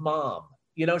everyone's mom.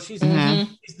 You know, she's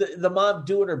the mom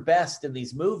doing her best in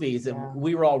these movies, and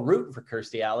we were all rooting for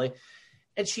Kirstie Alley,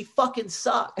 and she fucking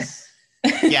sucks.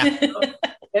 Yeah.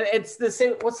 And it's the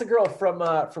same. What's the girl from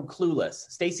Clueless?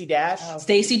 Stacey Dash.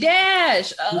 Stacey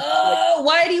Dash. Oh,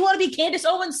 why do you want to be Candace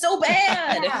Owens so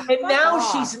bad? And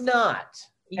now she's not.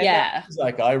 And she's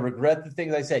like, I regret the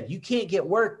things I said. You can't get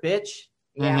work, bitch.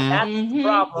 Yeah, that's the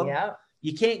problem. Yeah.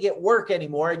 You can't get work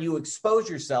anymore, and you expose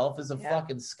yourself as a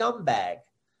fucking scumbag.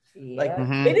 Yeah. Like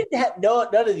they didn't have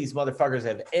none of these motherfuckers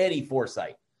have any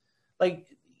foresight. Like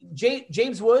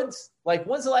James Woods. Like,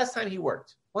 when's the last time he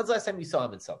worked? When's the last time you saw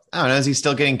him in something? I don't know. Is he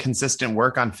still getting consistent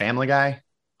work on Family Guy?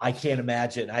 I can't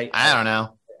imagine. I don't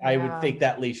know. I would think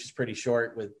that leash is pretty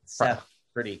short with Seth.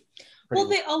 Pretty well,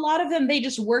 a lot of them, they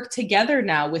just work together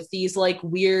now with these like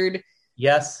weird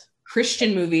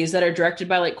Christian movies that are directed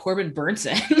by like Corbin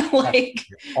Burnson. Like,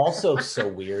 also so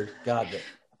weird. God.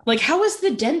 Like, how is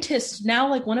The Dentist now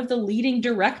like one of the leading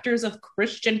directors of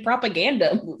Christian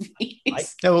propaganda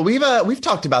movies? We've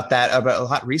talked about that a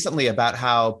lot recently, about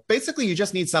how basically you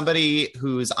just need somebody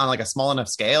who's on like a small enough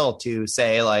scale to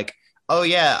say like, oh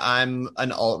yeah, I'm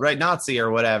an alt-right Nazi or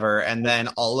whatever. And then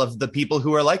all of the people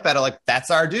who are like that are like,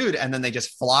 that's our dude. And then they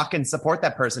just flock and support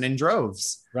that person in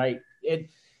droves. Right.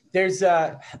 There's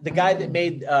the guy that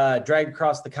made Dragged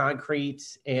Across the Concrete,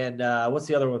 and what's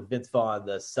the other one with Vince Vaughn,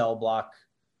 the Cell Block.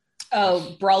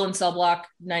 Oh, Brawl in Cell Block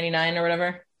 99 or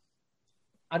whatever.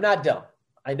 I'm not dumb.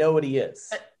 I know what he is.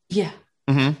 Yeah.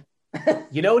 Mm-hmm.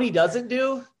 You know what he doesn't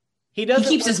do? He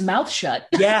keeps his mouth shut.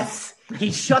 Yes.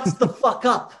 He shuts the fuck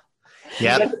up.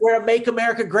 Yeah. He doesn't wear a Make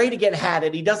America Great Again hat,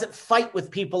 and he doesn't fight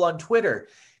with people on Twitter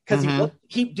because he wants to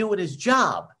keep doing his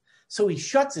job. So he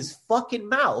shuts his fucking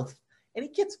mouth and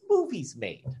he gets movies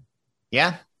made.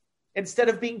 Yeah. Instead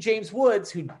of being James Woods,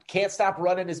 who can't stop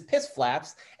running his piss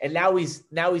flaps, and now he's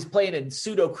playing in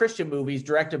pseudo Christian movies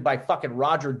directed by fucking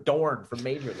Roger Dorn from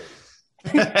Major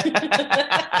League.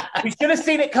 We should have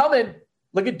seen it coming.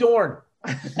 Look at Dorn,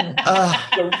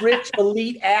 the rich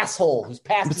elite asshole who's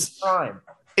past his prime.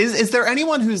 Is there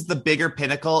anyone who's the bigger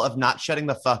pinnacle of not shutting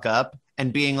the fuck up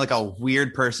and being like a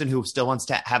weird person who still wants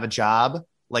to have a job?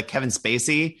 Like Kevin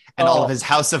Spacey and all of his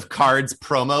House of Cards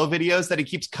promo videos that he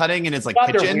keeps cutting in his like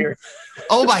kitchen.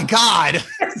 Oh my God.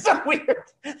 They're so weird.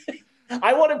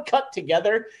 I want them cut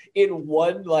together in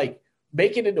one, like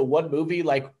make it into one movie,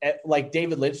 like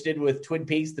David Lynch did with Twin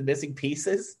Peaks, The Missing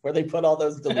Pieces, where they put all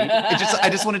those deleted. I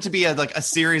just want it to be a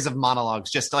series of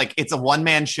monologues, just like it's a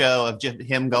one-man show of just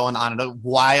him going on a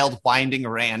wild, winding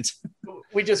rant.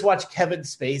 We just watch Kevin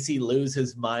Spacey lose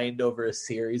his mind over a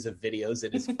series of videos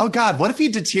in his. Oh God, what if he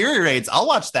deteriorates? I'll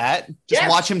watch that. Just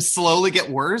watch him slowly get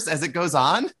worse as it goes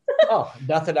on. Oh,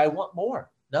 nothing I want more.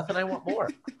 nothing I want more.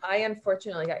 I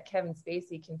unfortunately got Kevin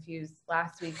Spacey confused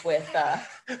last week with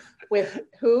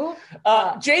who?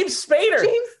 James Spader.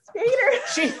 James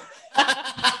Spader.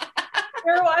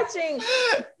 We're watching.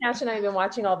 Cash and I have been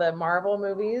watching all the Marvel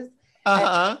movies.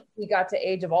 We got to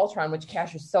Age of Ultron, which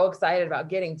Cash was so excited about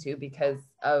getting to because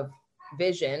of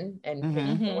Vision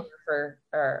and for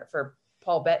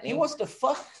Paul Bettany. He wants to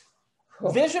fuck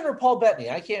Vision or Paul Bettany.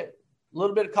 I can't. A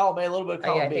little bit of column A, a little bit of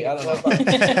column B. I don't know.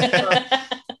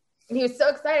 He was so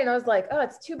excited. And I was like, oh,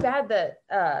 it's too bad that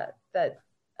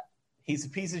he's a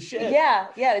piece of shit. Yeah,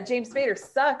 that James Spader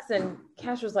sucks. And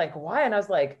Cash was like, why? And I was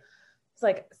like, it's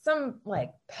like some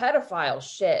like pedophile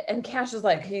shit. And Cash is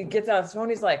like, he gets out his phone.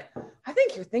 He's like, I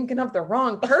think you're thinking of the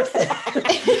wrong person.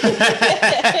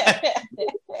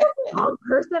 Wrong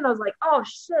person. I was like, oh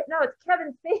shit, no, it's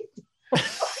Kevin Spacey.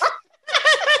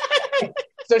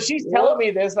 So she's telling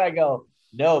me this. I go,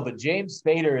 no, but James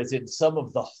Spader is in some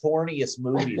of the horniest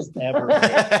movies ever.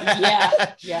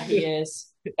 Yeah, he is.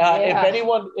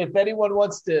 If anyone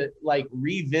wants to like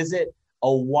revisit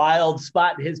a wild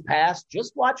spot in his past,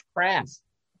 just watch Crash.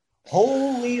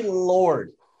 Holy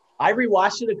Lord. I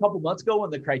rewatched it a couple months ago when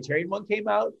the Criterion one came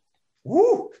out.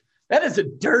 Woo! That is a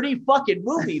dirty fucking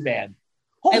movie, man.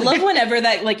 I love whenever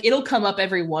that, like, it'll come up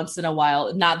every once in a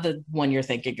while. Not the one you're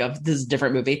thinking of. This is a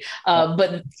different movie.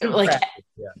 But like,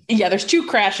 there's two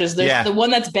Crashes. There's the one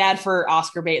that's bad for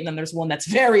Oscar bait, and then there's one that's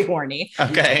very horny.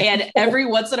 Okay. And every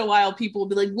once in a while, people will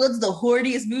be like, what's the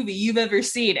horniest movie you've ever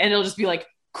seen? And it'll just be like,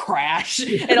 Crash.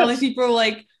 And all these people are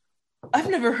like, I've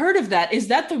never heard of that. Is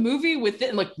that the movie with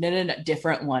it? I'm like, no,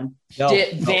 different one.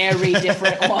 Very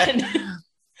different one.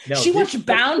 She watched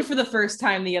Bound for the first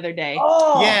time the other day.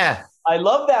 Oh, yeah. I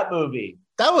love that movie.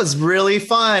 That was really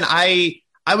fun. I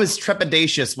was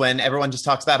trepidatious when everyone just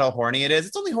talks about how horny it is.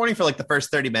 It's only horny for like the first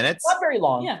 30 minutes. Not very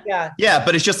long. Yeah,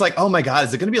 but it's just like, oh my God,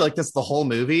 is it going to be like this the whole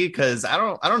movie? Because I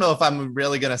don't know if I'm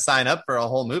really going to sign up for a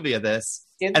whole movie of this.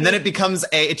 And then it becomes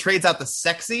it trades out the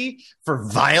sexy for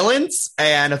violence.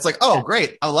 And it's like, oh,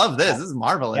 great. I love this. This is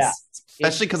marvelous. Yeah.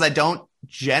 Especially because I don't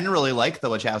generally like the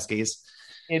Wachowskis.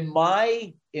 In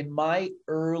my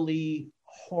early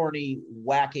horny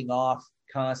whacking off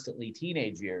constantly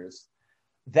teenage years,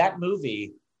 that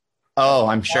movie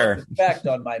I'm sure effect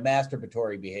on my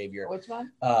masturbatory behavior. Which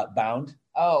one? Bound.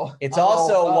 It's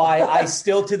also why I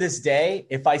still to this day,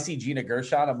 if I see Gina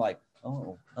Gershon, I'm like,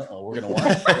 we're gonna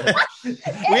watch it.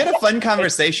 We had a fun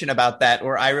conversation about that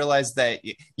where I realized that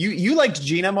you liked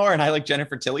Gina more and I like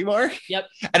Jennifer Tilly more. Yep.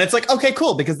 And it's like, okay,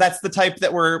 cool, because that's the type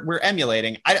that we're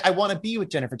emulating. I want to be with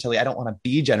Jennifer Tilly. I don't want to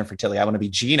be Jennifer Tilly. I want to be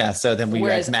Gina. So then we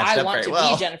guys matched up very well. I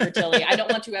want to be Jennifer Tilly. I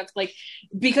don't want to have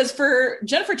because for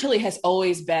Jennifer Tilly has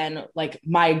always been like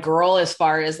my girl as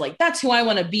far as like, that's who I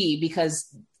want to be,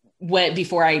 because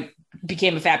before I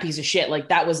became a fat piece of shit, like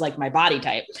that was like my body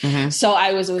type. So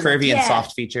I was always curvy and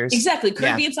soft features. Exactly.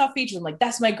 Curvy and soft features. I'm like,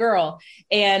 that's my girl.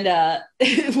 And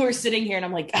we're sitting here and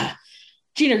I'm like,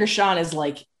 Gina Gershon is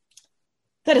like,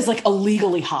 that is like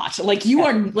illegally hot. Like you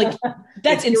are like,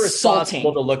 that's insulting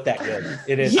to look that good.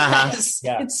 It is. Yes.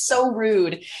 It's so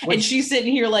rude. And she's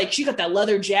sitting here like, she got that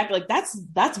leather jacket. Like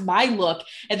that's my look.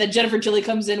 And then Jennifer Tilly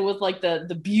comes in with like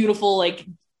the beautiful, like,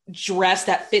 dress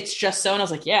that fits just so, and I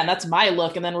was like, yeah, and that's my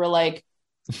look. And then we're like,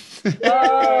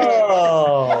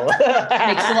 oh,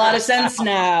 makes a lot of sense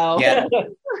now. Yeah.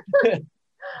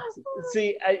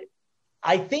 See,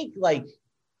 I think like,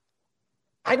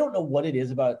 I don't know what it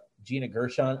is about Gina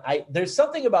Gershon. There's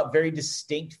something about very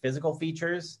distinct physical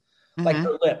features, like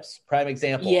her lips, prime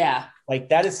example. Yeah. Like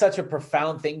that is such a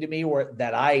profound thing to me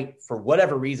that I, for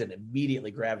whatever reason,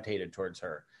 immediately gravitated towards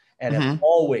her. And I'm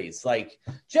always like,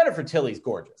 Jennifer Tilly's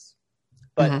gorgeous,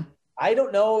 but I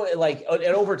don't know, like, and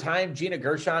over time, Gina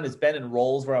Gershon has been in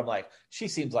roles where I'm like, she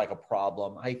seems like a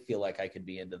problem. I feel like I could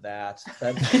be into that.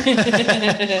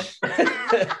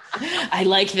 I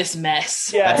like this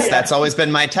mess. That's always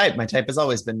been my type. My type has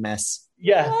always been mess.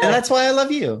 Yeah. And that's why I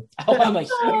love you. Oh, I'm a huge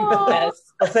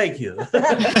mess. Oh, thank you.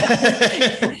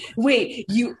 Wait,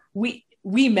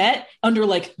 we met under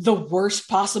like the worst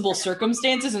possible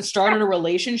circumstances and started a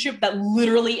relationship that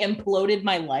literally imploded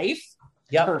my life.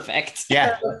 Yeah. Perfect.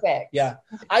 Yeah. Perfect. Yeah.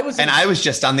 I was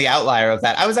just on the outlier of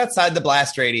that. I was outside the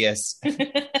blast radius.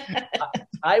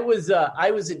 I was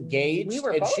engaged, we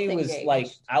were and both she was engaged.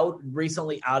 like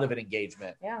recently out of an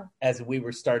engagement. Yeah. As we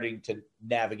were starting to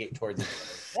navigate towards it.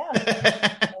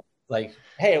 Yeah. Like,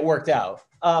 hey, it worked out.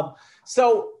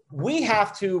 So we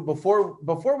have to,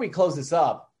 before we close this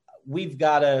up, we've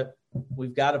got to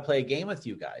play a game with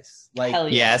you guys. Like, Hell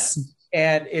yeah. Yes.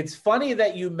 And it's funny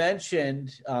that you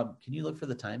mentioned, can you look for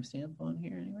the timestamp on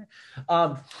here anywhere?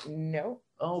 No.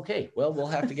 Okay, well, we'll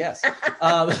have to guess.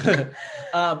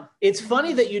 It's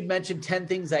funny that you'd mentioned 10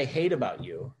 things I hate about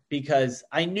you, because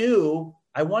I knew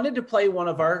I wanted to play one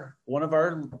of our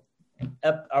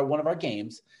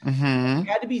games. It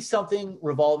had to be something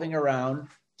revolving around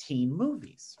teen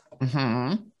movies.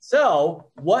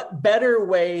 So what better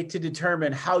way to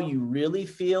determine how you really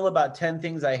feel about 10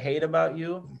 things I hate about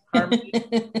you, Harmony,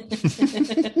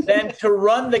 than to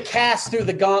run the cast through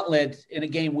the gauntlet in a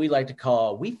game we like to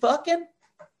call We Fucking?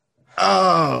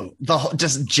 Oh,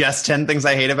 just 10 things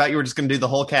I hate about you. We're just going to do the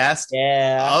whole cast?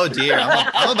 Yeah. Oh, dear.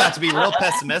 I'm about to be real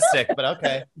pessimistic, but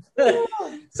okay.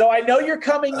 So I know you're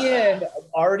coming in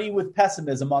already with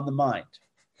pessimism on the mind.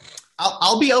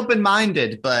 I'll be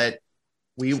open-minded, but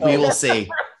we will see.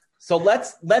 So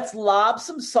let's lob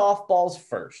some softballs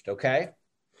first, okay?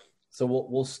 So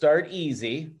we'll start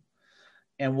easy,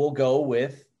 and we'll go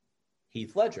with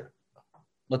Heath Ledger.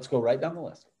 Let's go right down the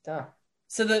list. Duh.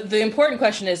 So the important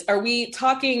question is, are we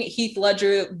talking Heath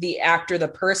Ledger, the actor, the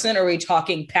person, or are we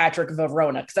talking Patrick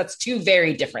Verona? Because that's two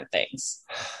very different things.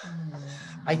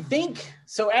 I think,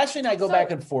 so Ashley and I go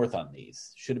back and forth on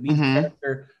these. Should it be the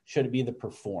character? Should it be the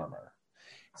performer?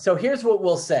 So here's what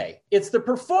we'll say. It's the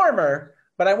performer,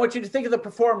 but I want you to think of the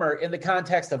performer in the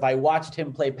context of I watched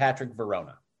him play Patrick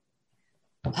Verona.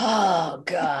 Oh,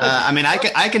 God. I mean,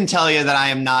 I can tell you that I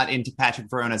am not into Patrick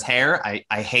Verona's hair.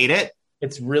 I hate it.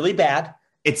 It's really bad.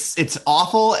 It's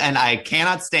awful, and I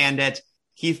cannot stand it.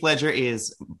 Heath Ledger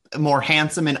is more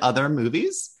handsome in other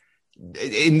movies.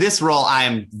 In this role, I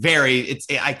am it's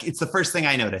the first thing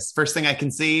I notice. First thing I can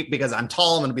see, because I'm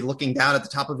tall, I'm going to be looking down at the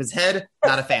top of his head.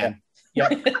 Not a fan.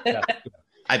 Yep.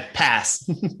 I pass.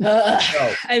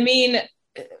 I mean,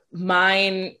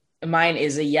 mine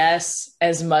is a yes,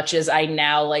 as much as I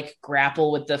now like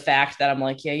grapple with the fact that I'm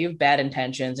like, yeah, you have bad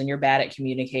intentions and you're bad at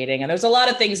communicating. And there's a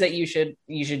lot of things that you should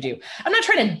do. I'm not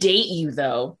trying to date you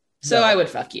though. So no. I would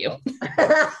fuck you.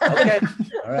 Okay.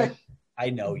 All right. I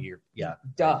know you're, yeah.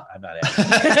 Duh. I'm not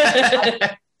asking.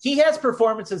 He has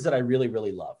performances that I really,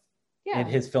 really love in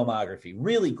his filmography.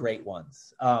 Really great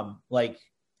ones. Like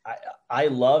I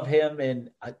love him and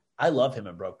I love him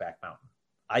in Brokeback Mountain.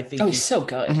 I think he's so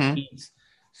good. He's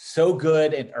so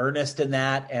good and earnest in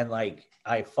that, and like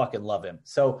I fucking love him.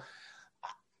 So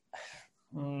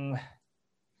I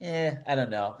don't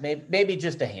know, maybe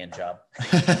just a hand job.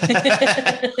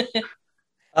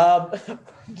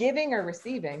 Giving or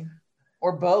receiving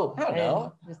or both? I don't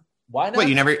know. Why not? Wait,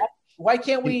 you never? Why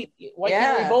can't we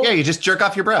both? Yeah, you just jerk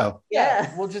off your bro.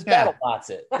 Yeah, we'll just battle bots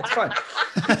it. It's fun.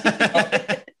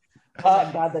 Oh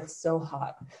my God, that's so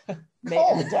hot.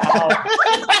 Calm down.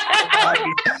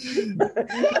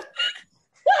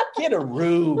 Get a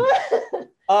room.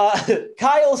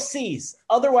 Kyle Cease,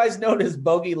 otherwise known as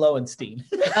Bogey Lowenstein.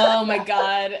 Oh my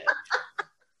God.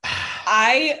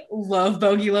 I love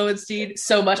Bogey Lowenstein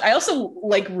so much. I also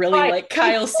like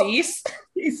Kyle Cease.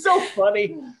 He's so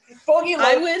funny. Bogey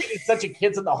Lowenstein is such a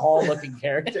kids in the hall looking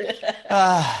character.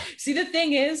 See, the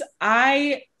thing is,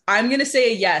 I'm going to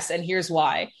say a yes, and here's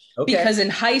why. Okay. Because in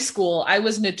high school, I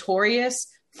was notorious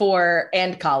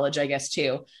and college, I guess,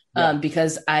 too,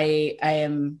 because I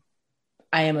am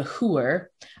a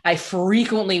hooer. I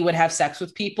frequently would have sex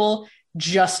with people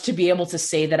just to be able to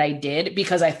say that I did,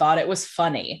 because I thought it was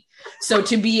funny. So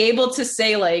to be able to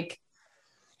say like,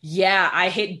 yeah, I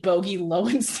hit Bogey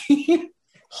Lowenstein,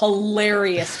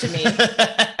 hilarious to me.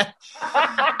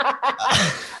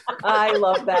 I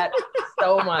love that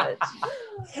so much.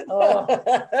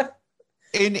 Oh.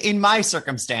 In my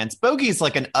circumstance, Bogey's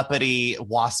like an uppity,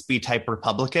 waspy type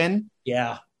Republican.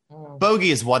 Yeah.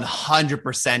 Bogey is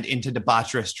 100% into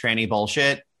debaucherous tranny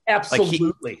bullshit.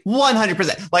 Absolutely.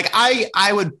 100%. Like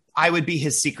I would be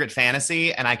his secret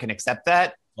fantasy, and I can accept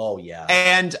that. Oh yeah.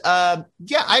 And I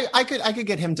could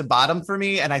get him to bottom for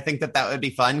me, and I think that would be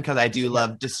fun, because I do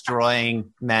love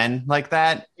destroying men like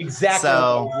that. Exactly what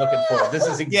I was looking for. This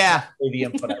is exactly the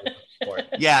input I was looking for.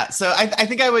 Yeah, so I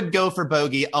think I would go for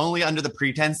Bogey only under the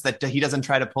pretense that he doesn't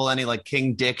try to pull any like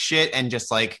King Dick shit and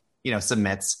just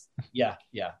submits. Yeah.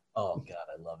 Oh God,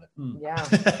 I love it. Yeah.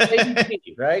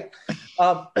 Right?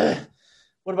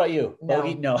 What about you? No.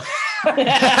 Bogey? No.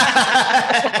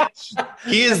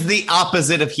 He is the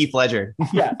opposite of Heath Ledger.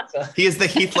 Yeah. He is the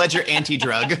Heath Ledger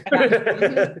anti-drug.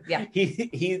 Yeah.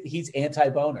 He's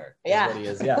anti-boner. Yeah. What he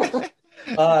is.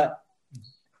 Yeah.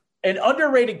 An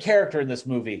underrated character in this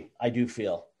movie, I do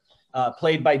feel,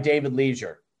 played by David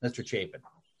Leisure, Mr. Chapin.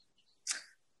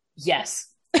 Yes.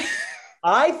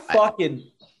 I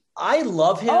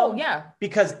love him. Oh yeah.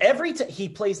 Because he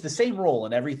plays the same role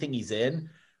in everything he's in,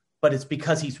 but it's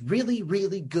because he's really,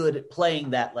 really good at playing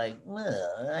that, like,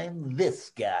 I'm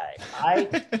this guy.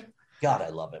 God, I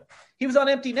love him. He was on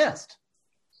Empty Nest.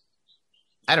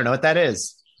 I don't know what that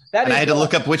is. I had to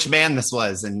look up which man this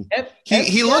was, and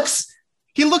he looks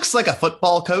like a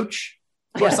football coach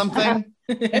or something.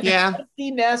 Yeah.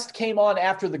 Empty Nest came on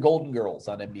after the Golden Girls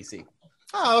on NBC.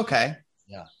 Oh, okay.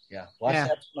 Yeah. Watch that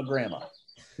with my grandma.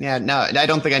 Yeah, no, I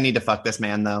don't think I need to fuck this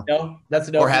man though. No, that's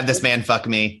no. Or have this man fuck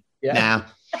me. Yeah. Nah.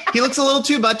 He looks a little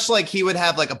too much like he would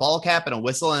have like a ball cap and a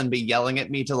whistle and be yelling at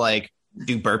me to like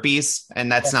do burpees, and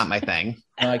that's not my thing.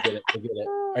 No, I get it.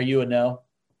 Are you a no?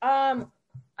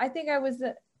 I think I was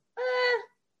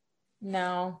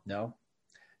no.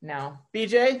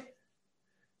 BJ?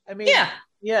 I mean,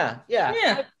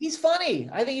 yeah. He's funny.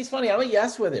 I think he's funny. I'm a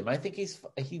yes with him. I think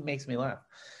he makes me laugh.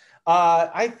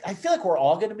 I feel like we're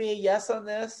all going to be a yes on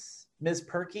this. Ms.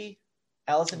 Perky,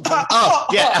 Allison Janney.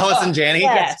 Allison Janney.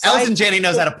 Yes. Allison Janney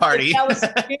knows how to party.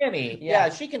 Allison Janney. Yeah,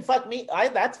 she can fuck me.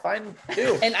 That's fine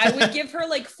too. And I would give her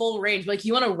like full range. Like,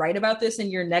 you want to write about this in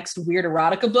your next weird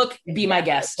erotica book? Be my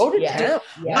guest. Yeah.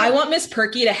 I want Miss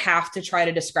Perky to have to try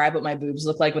to describe what my boobs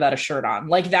look like without a shirt on.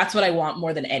 Like, that's what I want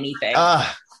more than anything.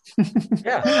 I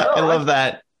love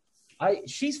that.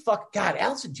 God,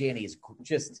 Allison Janney is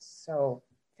just so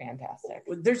fantastic.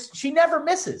 She never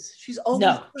misses. She's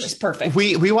always she's perfect.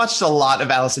 We watched a lot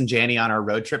of Allison Janney on our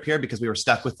road trip here because we were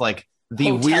stuck with like the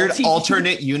hotel weird TV.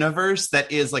 Alternate universe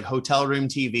that is like hotel room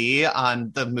TV on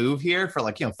the move here for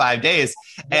like 5 days.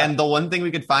 Yeah. And the one thing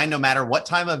we could find, no matter what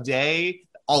time of day,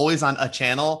 always on a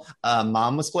channel,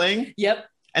 Mom was playing. Yep.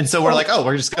 And so we're like,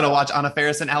 we're just going to watch Anna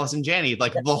Faris and Allison Janney,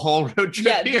 like the whole road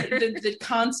trip here. The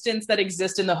constants that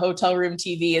exist in the hotel room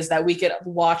TV is that we could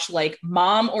watch like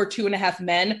Mom or 2.5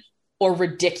 Men or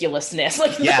Ridiculousness.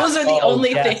 Like those are the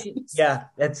only things. Yeah,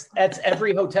 that's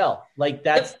every hotel. Like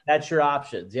that's your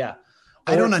options. Yeah.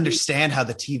 I don't understand how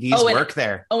the TVs work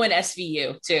there. Oh, and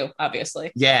SVU too,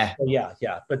 obviously. Yeah.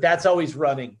 Yeah. But that's always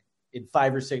running in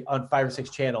 5 or 6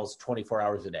 channels, 24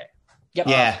 hours a day. Yep.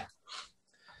 Yeah.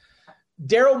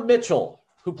 Daryl Mitchell,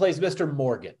 who plays Mr.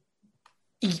 Morgan.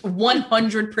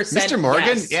 100%. Mr. Morgan?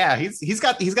 Yes. Yeah, he's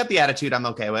got the attitude I'm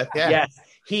okay with. Yeah. Yes.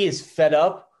 He is fed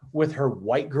up with her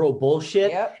white girl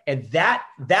bullshit. Yep. And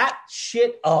that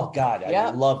shit, oh God, I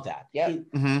love that. Yep.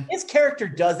 His character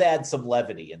does add some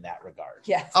levity in that regard.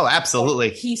 Yeah. Oh,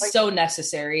 absolutely. He's so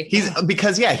necessary. He's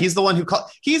the one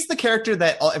he's the character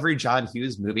that every John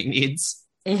Hughes movie needs.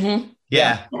 Mm-hmm.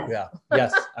 Yeah.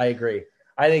 Yes, I agree.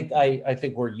 I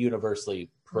think we're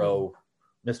universally pro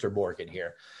Mr. Morgan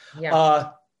here. Yeah.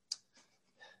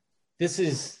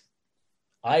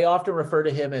 I often refer to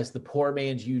him as the poor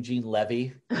man's Eugene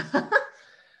Levy.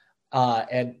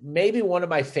 And maybe one of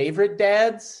my favorite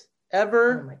dads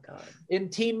ever. Oh my God. In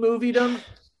teen moviedom.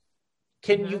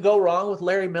 Can you go wrong with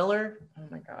Larry Miller? Oh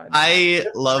my God. I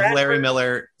love Larry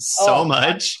Miller so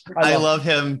much. I love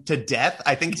him to death.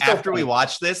 I think after we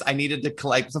watched this, I needed to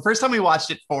collect. The first time we watched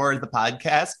it for the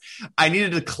podcast, I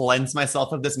needed to cleanse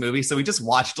myself of this movie. So we just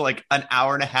watched like an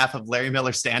hour and a half of Larry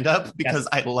Miller stand up because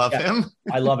I love him.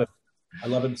 I love him. I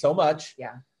love him so much.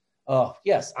 Yeah. Oh,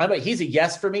 yes. He's a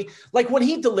yes for me. Like when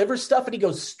he delivers stuff and he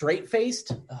goes straight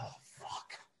faced. Oh,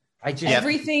 fuck.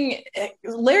 Everything.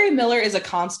 Larry Miller is a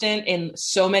constant in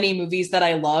so many movies that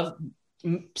I love,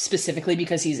 specifically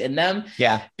because he's in them.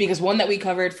 Yeah. Because one that we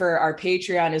covered for our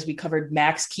Patreon is we covered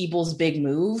Max Keeble's Big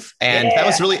Move. And that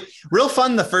was real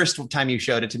fun the first time you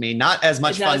showed it to me. Not as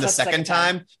much fun the second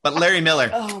time, but Larry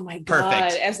Miller. Oh my God.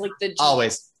 Perfect. As like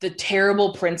always the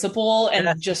terrible principal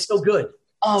and just so good.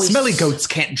 Oh, smelly goats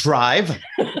can't drive.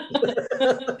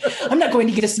 I'm not going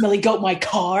to get a smelly goat in my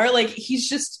car. Like he's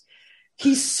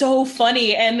so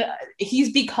funny, and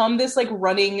he's become this like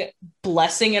running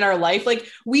blessing in our life. Like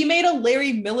we made a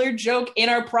Larry Miller joke in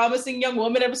our Promising Young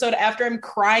Woman episode after I'm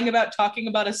crying about talking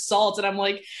about assault, and I'm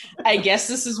like, I guess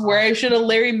this is where I should have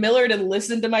Larry Millered and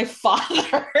listened to my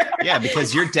father. Yeah,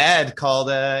 because your dad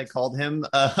called him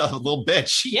a little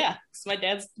bitch. Yeah, my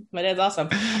dad's awesome.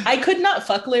 I could not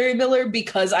fuck Larry Miller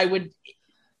because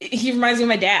he reminds me of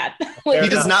my dad. He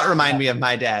does not remind me of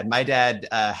my dad. My dad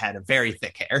had a very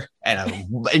thick hair and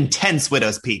an intense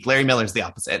widow's peak. Larry Miller's the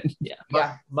opposite. Yeah.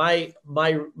 My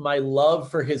love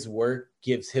for his work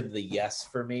gives him the yes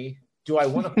for me. Do I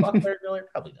want to fuck Larry Miller?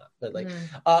 Probably not. But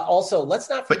also, let's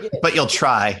not forget. But you'll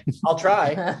try. I'll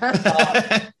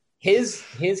try.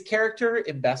 His character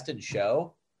in Best in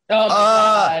Show. Oh my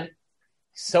God.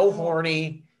 So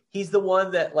horny. He's the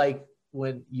one that like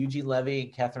when Eugene Levy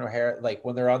and Catherine O'Hara, like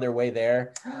when they're on their way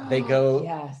there, they go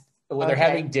when they're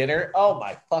having dinner. Oh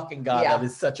my fucking God. Yeah. That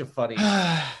is such a funny.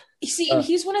 See, and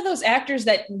he's one of those actors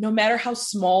that no matter how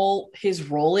small his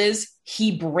role is,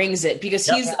 he brings it because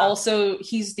he's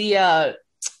the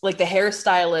like the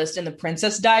hairstylist in the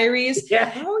Princess Diaries.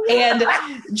 Yeah. Oh, yeah. And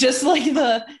just like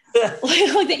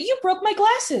like that, you broke my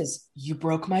glasses. You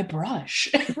broke my brush.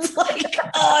 It's like, oh,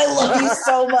 I love you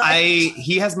so much.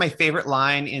 He has my favorite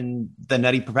line in The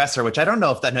Nutty Professor, which I don't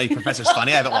know if that Nutty Professor is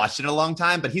funny. I haven't watched it in a long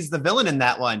time, but he's the villain in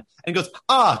that one. And he goes,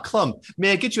 Clump,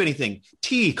 may I get you anything?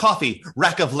 Tea, coffee,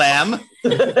 rack of lamb.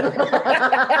 The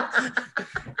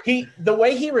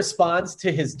way he responds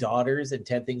to his daughters in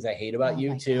 10 Things I Hate About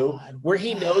You too, where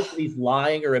he knows that he's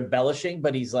lying or embellishing,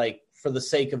 but he's like, for the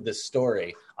sake of this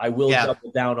story, I will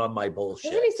double down on my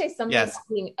bullshit. Doesn't he say something about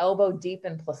being elbow deep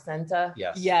in placenta?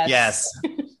 Yes. Yes.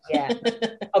 Yeah.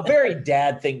 A very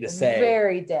dad thing to say.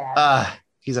 Very dad.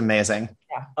 He's amazing.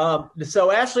 Yeah. So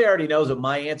Ashley already knows what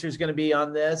my answer is going to be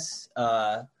on this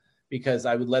because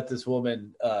I would let this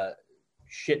woman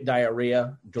shit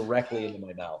diarrhea directly into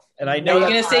my mouth. And I know Are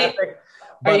you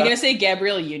going to say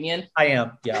Gabrielle Union? I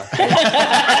am, yeah.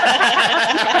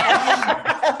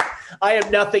 I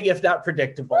am nothing if not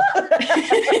predictable.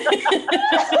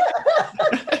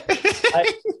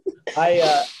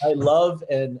 I love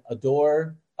and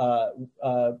adore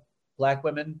Black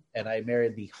women, and I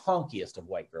married the honkiest of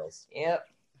white girls. Yep.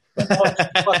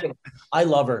 I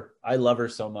love her. I love her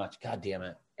so much. God damn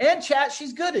it. And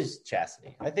she's good as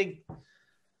Chastity. I think.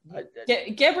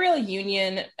 Gabrielle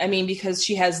Union, I mean, because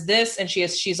she has this and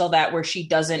she's all that where she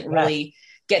doesn't really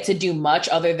get to do much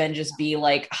other than just be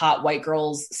like hot white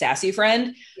girl's sassy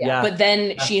friend. Yeah. But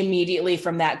then she immediately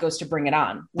from that goes to Bring It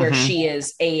On, where she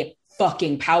is a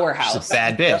fucking powerhouse. She's a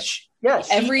bad bitch.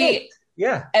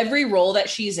 Yeah. Every role that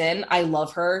she's in, I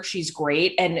love her. She's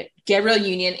great. And Gabrielle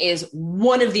Union is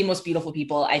one of the most beautiful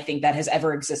people I think that has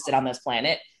ever existed on this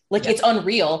planet. Like, it's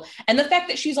unreal. And the fact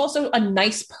that she's also a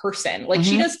nice person. Like,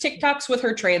 she does TikToks with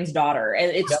her trans daughter,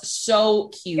 and it's so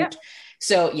cute. Yeah.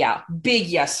 So, big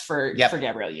yes for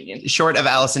Gabrielle Union. Short of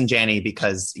Allison Janney,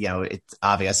 because, it's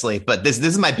obviously. But this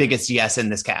is my biggest yes in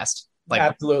this cast. Like,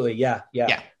 absolutely, yeah.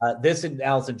 This and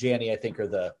Allison Janney, I think,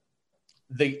 are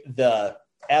the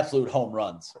absolute home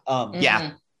runs.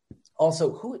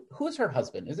 Also, who is her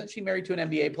husband? Isn't she married to an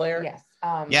NBA player? Yes.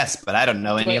 Yes, but I don't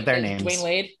know any of their names. Dwayne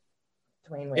Wade.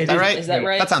 Is that right? Is that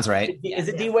right? That sounds right. Is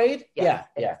it D Wade? Yeah.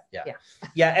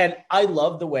 And I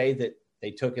love the way that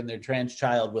they took in their trans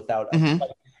child without. There's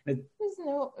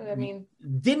no. I mean,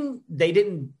 they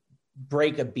didn't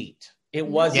break a beat. It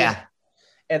wasn't. Yeah.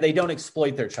 And they don't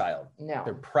exploit their child. No,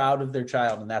 they're proud of their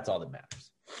child, and that's all that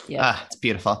matters. Yeah, it's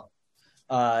beautiful.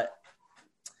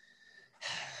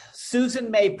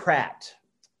 Susan May Pratt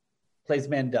plays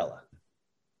Mandela.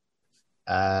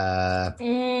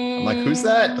 I'm like, who's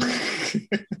that?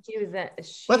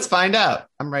 Let's find out.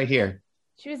 I'm right here.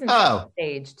 She was in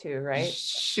stage too, right?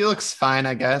 She looks fine,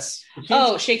 I guess.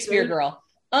 Shakespeare girl.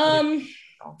 I'm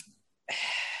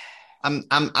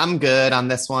good on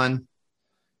this one.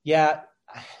 Yeah.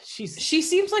 She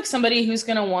seems like somebody who's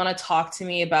going to want to talk to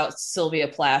me about Sylvia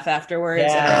Plath afterwards.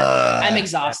 Yeah. I'm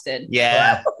exhausted.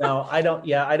 Yeah. No, I don't.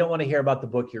 Yeah, I don't want to hear about the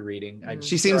book you're reading.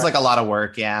 She seems like a lot of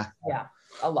work. Yeah. Yeah,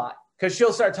 a lot. Because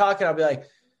she'll start talking. I'll be like,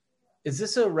 "Is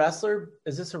this a wrestler?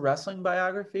 Is this a wrestling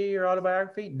biography or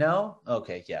autobiography?" No.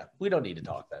 Okay. Yeah, we don't need to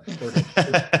talk then.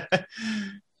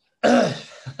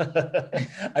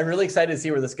 I'm really excited to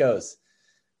see where this goes.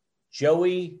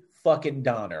 Joey fucking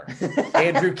Donner,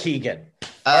 Andrew Keegan.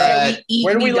 Where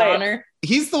do we land?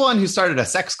 He's the one who started a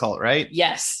sex cult, right?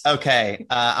 Yes. Okay.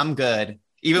 I'm good.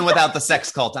 Even without the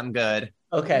sex cult, I'm good.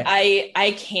 Okay.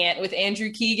 I can't with Andrew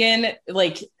Keegan,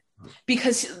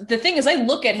 because the thing is, I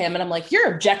look at him and I'm like,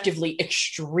 you're objectively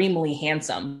extremely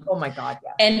handsome. Oh my God.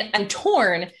 Yeah. And I'm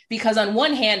torn because on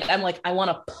one hand, I'm like, I want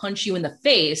to punch you in the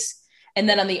face. And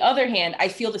then on the other hand, I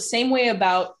feel the same way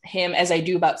about him as I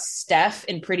do about Steph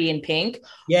in Pretty in Pink,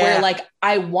 where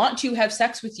I want to have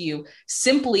sex with you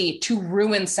simply to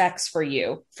ruin sex for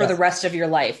you for the rest of your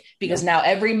life. Because now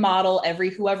every model,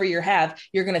 whoever you have,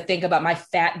 you're going to think about my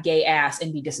fat gay ass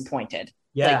and be disappointed.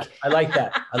 Yeah, I like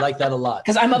that. I like that a lot.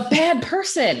 Because I'm a bad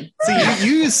person. So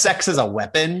you use sex as a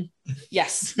weapon?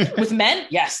 Yes. With men?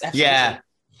 Yes, absolutely. Yeah.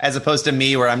 As opposed to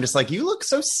me, where I'm just like, you look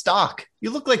so stock.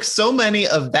 You look like so many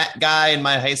of that guy in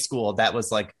my high school that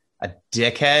was like a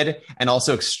dickhead and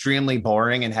also extremely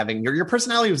boring, and having your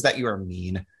personality was that you were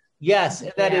mean. Yes,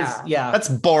 that is. That's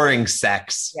boring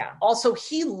sex. Yeah. Also,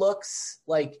 he looks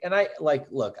like, and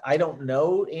look, I don't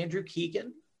know Andrew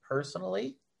Keegan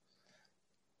personally.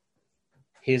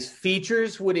 His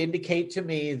features would indicate to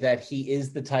me that he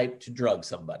is the type to drug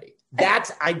somebody.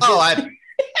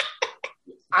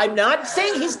 I'm not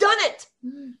saying he's done it,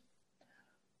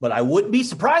 but I wouldn't be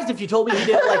surprised if you told me he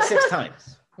did it like 6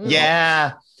 times.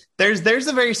 Yeah. There's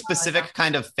a very specific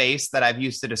kind of face that I've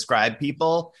used to describe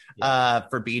people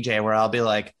for BJ, where I'll be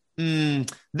like,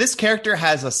 this character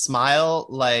has a smile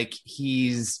like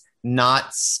he's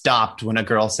not stopped when a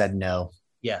girl said no.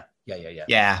 Yeah. Yep.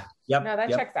 No, that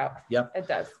checks out. Yep. It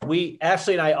does.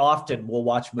 Ashley and I often will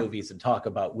watch movies and talk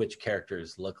about which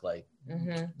characters look like.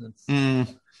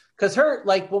 Because her,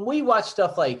 like when we watch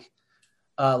stuff like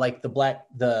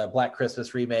the Black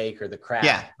Christmas remake or the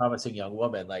Craft Promising Young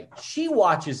Woman, like she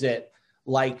watches it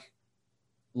like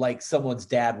someone's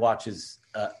dad watches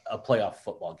a playoff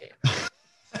football game.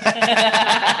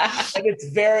 And it's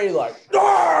very like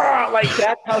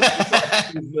that's how she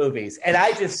watches these movies. And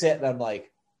I just sit and I'm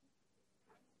like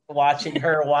watching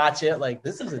her watch it, like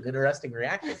this is an interesting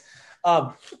reaction.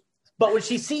 But when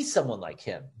she sees someone like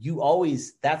him,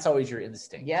 that's always your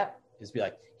instinct. Yep. Is be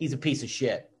like, he's a piece of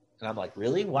shit. And I'm like,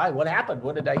 really? Why? What happened?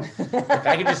 What did I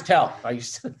can just tell. I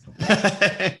feel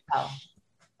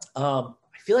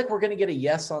like we're gonna get a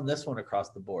yes on this one across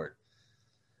the board.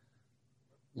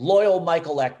 Loyal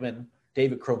Michael Eckman,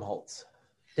 David Krumholtz.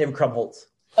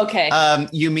 Okay.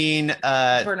 You mean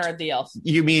Bernard the Elf.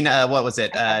 You mean what was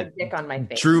it? Dick on my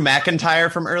face. Drew McIntyre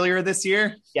from earlier this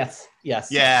year? Yes.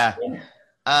 Yeah.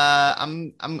 I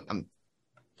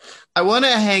want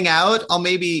to hang out. I'll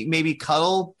maybe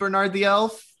cuddle Bernard the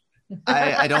Elf.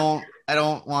 I don't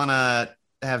want to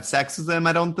have sex with him,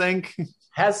 I don't think.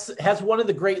 Has one of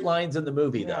the great lines in the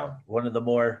movie though. One of the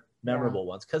more memorable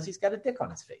ones, because he's got a dick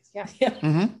on his face. Yeah.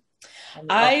 Mm-hmm.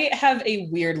 I have a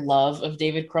weird love of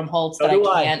David Krumholtz that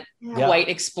I can't quite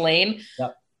explain.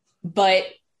 Yep. But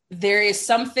there is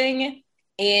something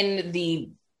in the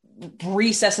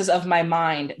recesses of my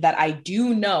mind that I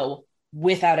do know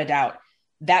without a doubt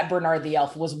that Bernard the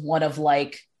Elf was one of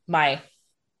like my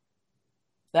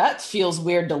that feels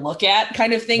weird to look at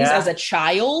kind of things as a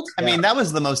child. I mean, that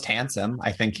was the most handsome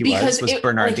I think he was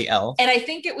Bernard the Elf. And I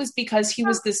think it was because he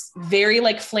was this very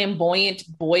like flamboyant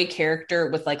boy character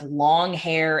with like long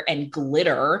hair and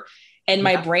glitter. And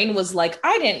my brain was like,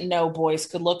 I didn't know boys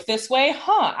could look this way.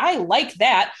 I like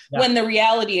that. Yeah. When the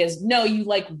reality is, no, you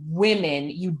like women,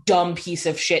 you dumb piece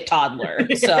of shit toddler.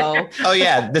 So, oh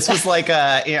yeah, this was like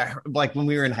like when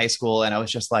we were in high school, and I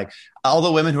was just like, all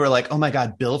the women who were like, oh my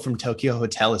God, Bill from Tokyo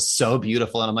Hotel is so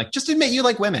beautiful, and I'm like, just admit you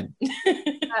like women,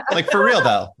 like for real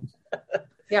though.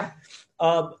 Yeah.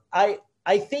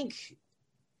 I think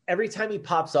every time he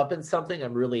pops up in something,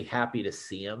 I'm really happy to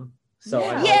see him. So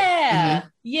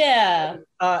yeah.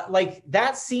 Like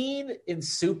that scene in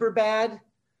Superbad.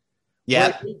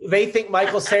 Yeah. They think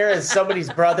Michael Cera is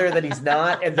somebody's brother that he's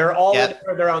not, and they're all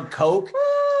they're on coke.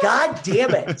 God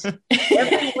damn it!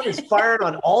 Everyone is firing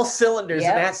on all cylinders in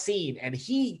that scene, and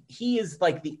he is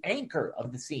like the anchor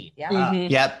of the scene.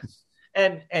 Yeah.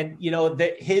 And you know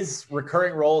his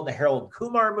recurring role in the Harold and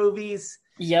Kumar movies.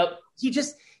 Yep.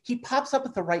 He pops up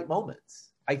at the right moments.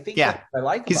 I think that's what I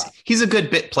like about him. He's a good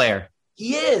bit player.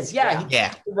 He is, He's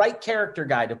the right character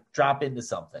guy to drop into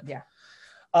something. Yeah.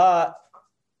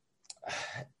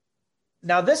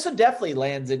 Now this one definitely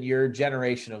lands in your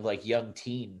generation of like young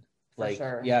teen, like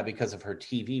because of her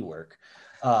TV work.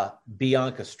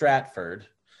 Bianca Stratford.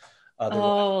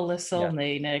 Larissa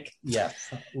Oleynik.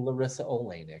 Yes, Larissa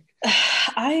Oleynik.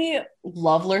 I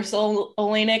love Larissa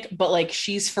Oleynik, but like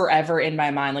she's forever in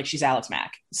my mind, like she's Alex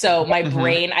Mack. So my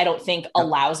brain, I don't think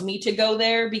allows me to go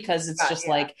there because it's just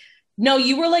like, no,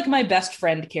 you were like my best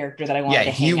friend character that I wanted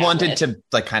to hang you out wanted with. to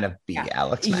like kind of be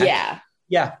Alex Mack.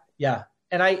 Yeah.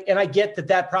 And I get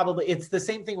that probably it's the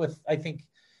same thing with I think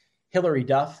Hilary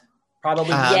Duff probably.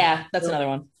 That's another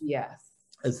one. Yes.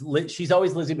 She's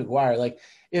always Lizzie McGuire. Like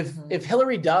if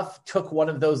Hilary Duff took one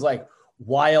of those like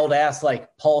wild ass like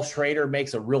Paul Schrader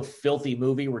makes a real filthy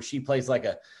movie where she plays like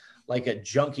a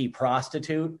junkie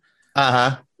prostitute.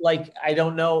 Like I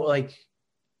don't know, like.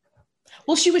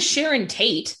 Well, she was Sharon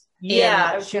Tate.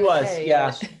 Yeah, she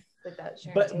was.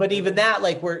 But even that,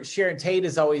 like where Sharon Tate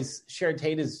is always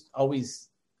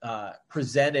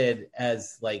presented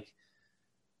as like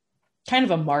kind of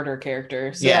a martyr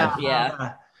character. So,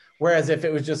 yeah. Whereas if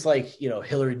it was just like, you know,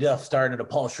 Hilary Duff starring in a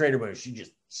Paul Schrader movie, she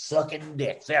just sucking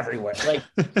dicks everywhere. Like,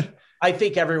 I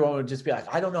think everyone would just be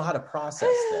like, I don't know how to process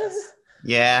this.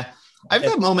 Yeah. I've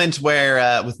had moments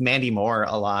where with Mandy Moore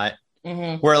a lot,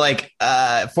 where like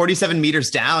 47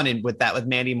 meters down and with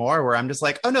Mandy Moore, where I'm just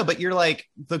like, oh no, but you're like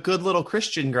the good little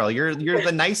Christian girl. You're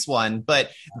the nice one.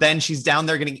 But then she's down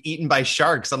there getting eaten by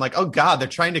sharks. I'm like, oh God, they're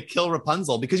trying to kill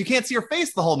Rapunzel because you can't see her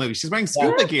face the whole movie. She's wearing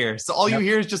scuba gear. So all you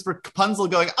hear is just Rapunzel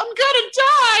going, I'm gonna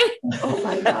die. Oh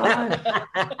my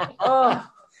God.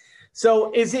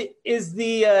 So is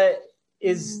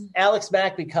is Alex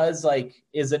Mack because like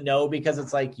is a no because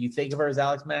it's like you think of her as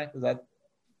Alex Mack? Is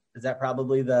that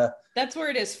probably That's where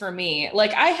it is for me.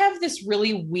 Like I have this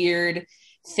really weird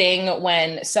thing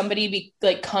when somebody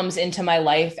comes into my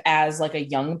life as like a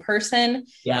young person.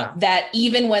 Yeah. That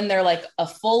even when they're like a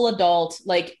full adult,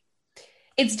 like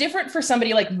it's different for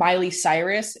somebody like Miley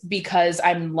Cyrus because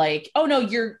I'm like, oh no,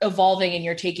 you're evolving and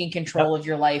you're taking control of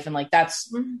your life. And like,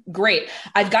 that's great.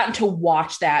 I've gotten to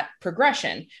watch that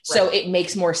progression. Right. So it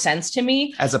makes more sense to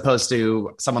me. As opposed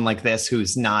to someone like this,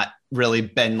 who's not really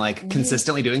been like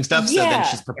consistently doing stuff. So then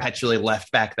she's perpetually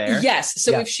left back there. Yes.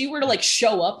 So if she were to like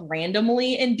show up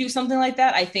randomly and do something like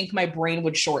that, I think my brain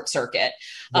would short circuit.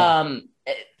 Yeah.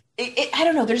 I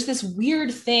don't know. There's this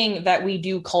weird thing that we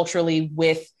do culturally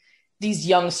with these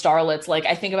young starlets. Like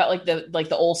I think about like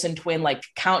the Olsen twin, like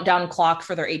countdown clock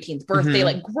for their 18th birthday,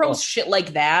 like gross shit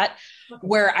like that,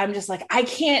 where I'm just like, I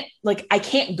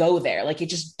can't go there. Like it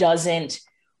just doesn't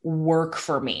work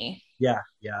for me. Yeah.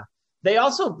 Yeah. They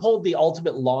also pulled the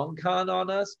ultimate long con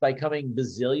on us by coming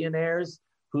bazillionaires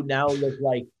who now look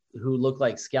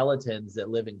like skeletons that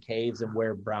live in caves and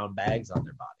wear brown bags on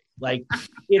their body. Like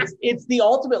it's the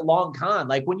ultimate long con.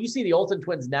 Like when you see the Olsen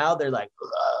twins now, they're like,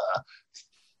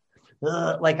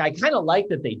 like I kind of like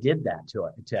that they did that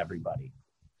to everybody,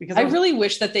 because I really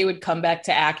wish that they would come back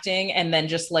to acting and then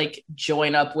just like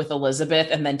join up with Elizabeth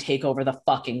and then take over the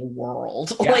fucking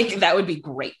world. Yeah. Like that would be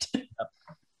great.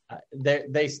 They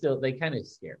kind of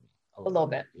scare me a little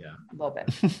bit. Yeah, a little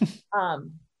bit.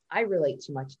 I relate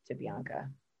too much to Bianca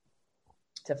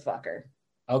to fuck her.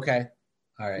 Okay,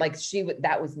 all right. Like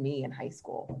that was me in high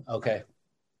school. Okay,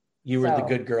 you were the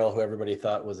good girl who everybody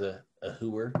thought was a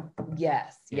hooer.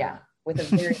 Yes, yeah. With a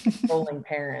very controlling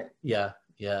parent. Yeah,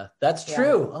 that's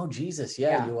true. Oh Jesus, you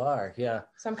are. Yeah.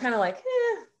 So I'm kind of like,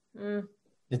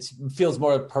 It feels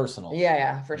more personal.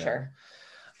 Yeah, for sure.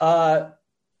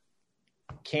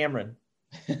 Cameron.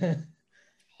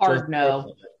 Hard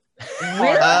no.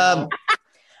 I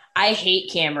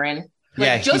hate Cameron.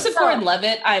 Like, Joseph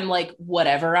Gordon-Levitt, I'm like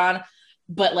whatever on,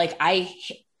 but like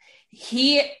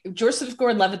Joseph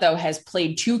Gordon-Levitt though has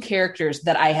played two characters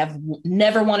that I have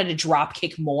never wanted to drop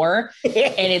kick more, and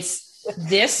it's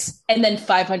this and then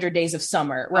 500 Days of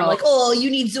Summer, where I'm like, oh, you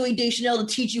need Zooey Deschanel to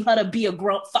teach you how to be a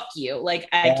grown. Fuck you, like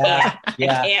I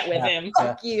can't with him.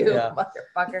 Fuck you,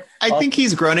 motherfucker. I think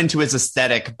he's grown into his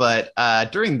aesthetic, but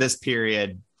during this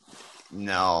period,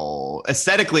 no.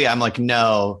 Aesthetically, I'm like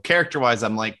no. Character-wise,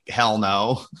 I'm like hell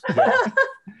no.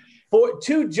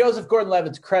 To Joseph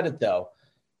Gordon-Levitt's credit, though,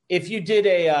 if you did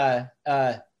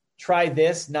a try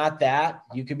this, not that,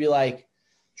 you could be like,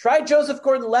 try Joseph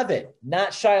Gordon-Levitt,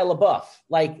 not Shia LaBeouf.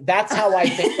 Like, that's how I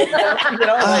think.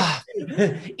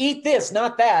 Eat this,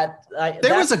 not that.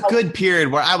 There was a good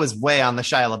period where I was way on the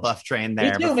Shia LaBeouf train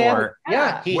there before. Man.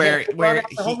 Yeah, where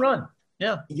he home run.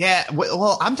 Yeah.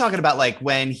 Well, I'm talking about like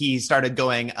when he started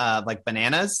going like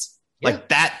bananas. Like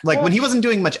that, like when he wasn't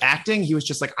doing much acting, he was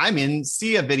just like, I'm in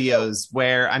Sia videos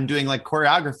where I'm doing like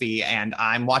choreography and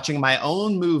I'm watching my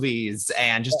own movies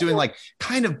and just doing like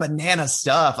kind of banana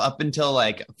stuff up until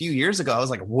like a few years ago. I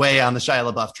was like way on the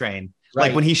Shia LaBeouf train. Right.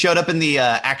 Like when he showed up in the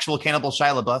actual Cannibal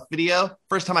Shia LaBeouf video,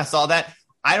 first time I saw that,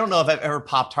 I don't know if I've ever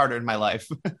popped harder in my life.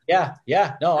 Yeah.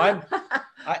 No,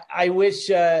 I wish,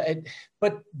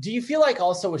 but do you feel like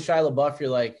also with Shia LaBeouf, you're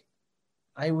like,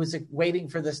 I was waiting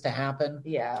for this to happen.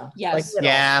 Yeah. Yes. Like,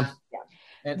 yeah.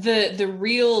 And the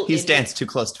real he's danced too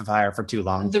close to fire for too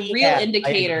long. The real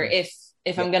indicator, if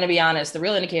I'm going to be honest, the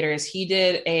real indicator is he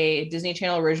did a Disney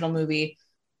Channel original movie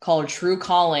called True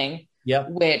Calling,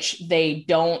 which they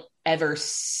don't ever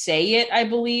say it, I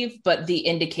believe, but the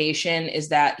indication is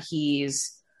that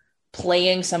he's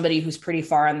playing somebody who's pretty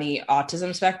far on the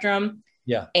autism spectrum.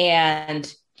 Yeah.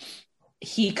 And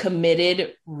he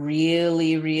committed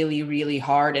really, really, really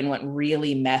hard and went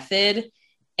really method.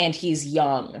 And he's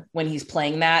young when he's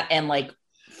playing that. And like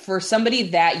for somebody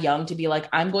that young to be like,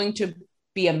 I'm going to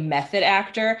be a method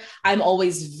actor, I'm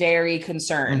always very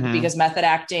concerned because method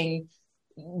acting,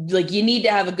 like you need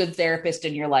to have a good therapist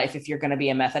in your life if you're going to be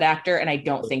a method actor. And I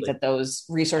don't think that those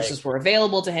resources were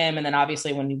available to him. And then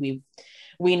obviously when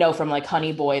we know from like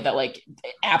Honey Boy that like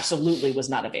absolutely was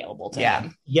not available to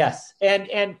him. Yes.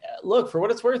 And look, for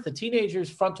what it's worth, the teenager's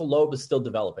frontal lobe is still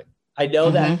developing. I know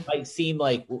that might seem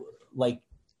like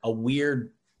a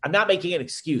weird, I'm not making an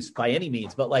excuse by any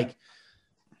means, but like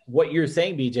what you're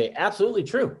saying, BJ, absolutely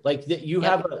true. Like you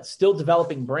have a still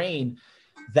developing brain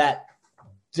that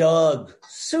dug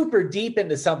super deep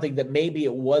into something that maybe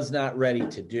it was not ready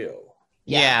to do.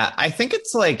 Yeah, I think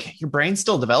it's like your brain's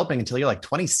still developing until you're like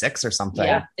 26 or something.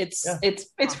 Yeah,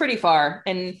 it's pretty far.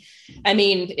 And I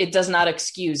mean, it does not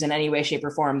excuse in any way, shape,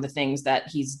 or form the things that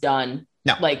he's done.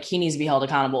 No. Like, he needs to be held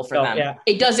accountable for them. Yeah.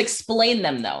 It does explain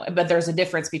them, though, but there's a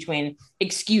difference between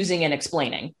excusing and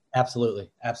explaining.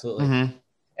 Absolutely. Mm-hmm.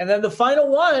 And then the final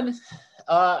one,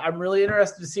 I'm really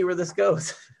interested to see where this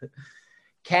goes.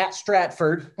 Kat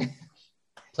Stratford,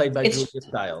 played by Julia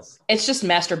Stiles. It's just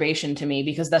masturbation to me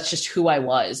because that's just who I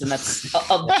was, and that's that's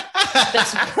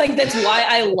why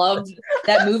I loved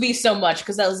that movie so much,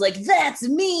 because I was like, that's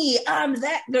me, I'm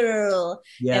that girl.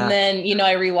 Yeah. And then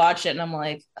I rewatch it and I'm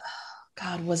like, oh,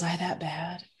 God, was I that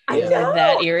bad? Was I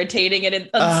that irritating and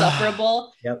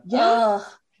insufferable? Yep. Yeah.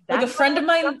 Like a friend of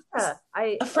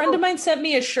mine sent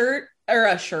me a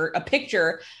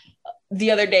picture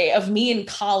the other day of me in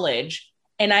college.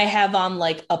 And I have on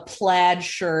like a plaid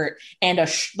shirt and a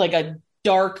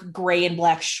dark gray and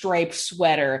black striped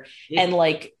sweater and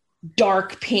like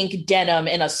dark pink denim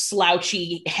and a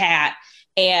slouchy hat.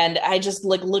 And I just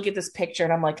like look at this picture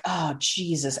and I'm like, oh,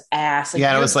 Jesus ass. Like,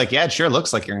 I was like, yeah, it sure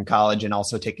looks like you're in college and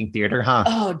also taking theater, huh?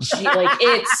 Oh, gee, like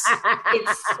it's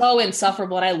so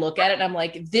insufferable. And I look at it and I'm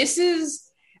like, this is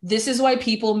why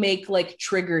people make like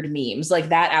triggered memes. Like,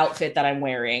 that outfit that I'm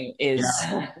wearing is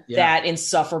that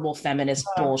insufferable feminist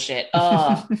bullshit.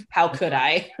 Oh, how could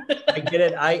I? I get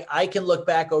it. I can look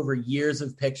back over years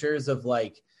of pictures of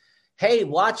like, hey,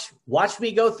 watch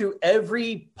me go through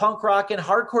every punk rock and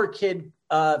hardcore kid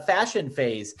fashion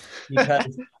phase,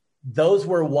 because those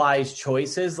were wise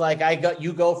choices. Like,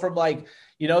 you go from like,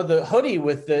 the hoodie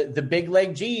with the big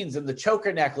leg jeans and the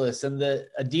choker necklace and the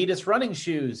Adidas running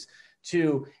shoes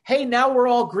to, hey, now we're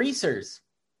all greasers.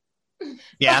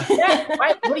 Yeah.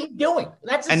 What are you doing?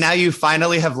 And now you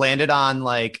finally have landed on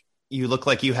like, you look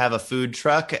like you have a food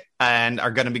truck and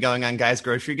are going to be going on Guys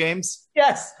Grocery Games.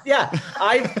 Yes. Yeah.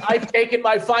 I've taken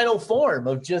my final form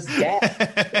of just dad.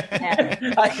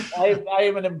 I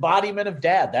am an embodiment of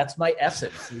dad. That's my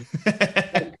essence.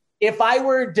 If I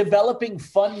were developing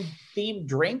fun themed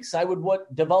drinks, I would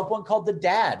develop one called the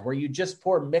Dad, where you just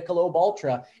pour Michelob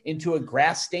Ultra into a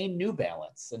grass stained New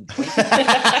Balance and drink it.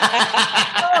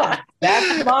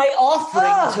 That's my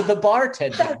offering to the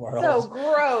bartender world. So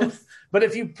gross. But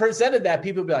if you presented that,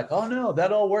 people would be like, oh no,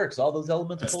 that all works. All those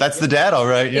elements. That's the Dad, all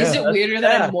right. Yeah. Is it weirder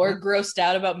that I'm more grossed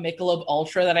out about Michelob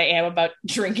Ultra than I am about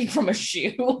drinking from a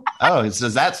shoe? Oh, so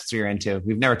that's what you're into.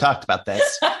 We've never talked about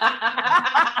this.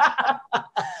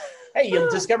 Hey, you'll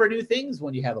discover new things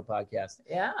when you have a podcast.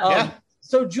 Yeah.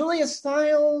 So Julia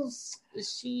Stiles,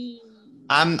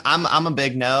 I'm a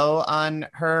big no on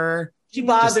her. She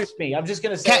bothers me. I'm just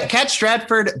going to say Kat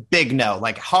Stratford, big no,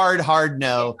 like hard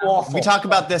no. Awful. We talk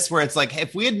about this where it's like,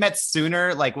 if we had met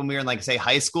sooner, like when we were in like, say,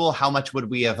 high school, how much would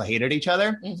we have hated each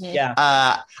other? Mm-hmm. Yeah.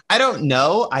 I don't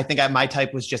know. I think my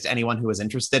type was just anyone who was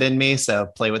interested in me. So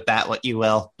play with that what you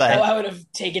will. But I would have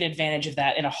taken advantage of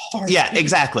that in a heartbeat. Yeah,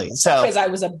 exactly. So because I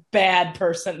was a bad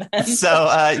person then. So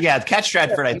Kat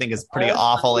Stratford, I think, is pretty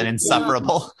awful and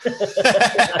insufferable.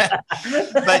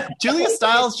 But Julia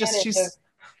Stiles, she's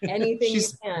anything you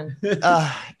can.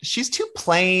 She's too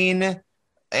plain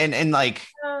and like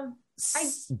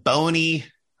bony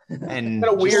and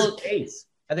got a weird face.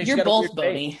 I think you're both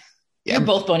bony. Yeah. You're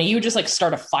both bony. You would just like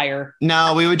start a fire.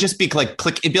 No, we would just be like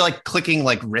it'd be like clicking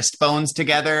like wrist bones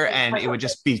together, and it would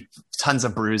just be tons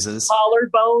of bruises.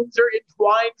 Collarbones are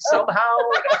entwined somehow.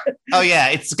 Oh yeah,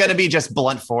 it's gonna be just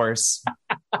blunt force.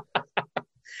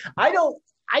 I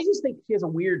just think she has a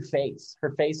weird face.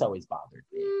 Her face always bothered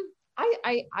me.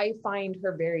 I find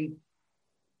her very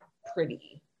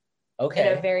pretty.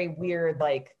 Okay. In a very weird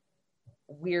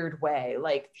way.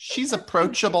 Like, she's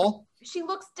approachable. She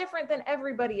looks different than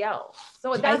everybody else.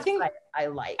 So that's what I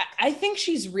like. I think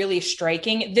she's really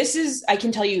striking. I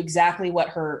can tell you exactly what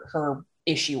her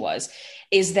issue was,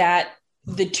 is that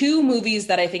the two movies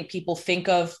that I think people think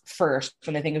of first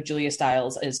when they think of Julia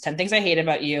Stiles is 10 Things I Hate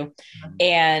About You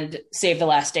and Save the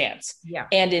Last Dance. Yeah.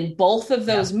 And in both of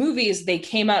those movies, they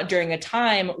came out during a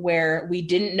time where we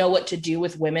didn't know what to do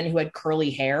with women who had curly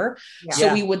hair. Yeah.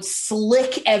 So we would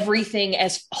slick everything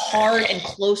as hard and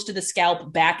close to the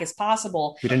scalp back as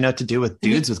possible. We didn't know what to do with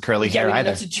dudes with curly hair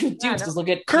either. Look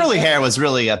at curly hair was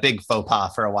really a big faux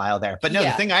pas for a while there. But no,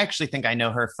 the thing I actually think I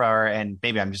know her for, and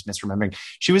maybe I'm just misremembering,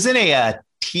 she was in a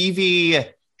TV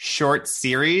short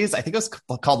series. I think it was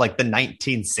called like the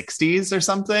 1960s or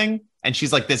something. And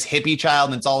she's like this hippie child,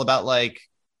 and it's all about like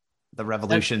the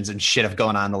revolutions and shit of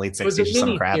going on in the late 60s. It was a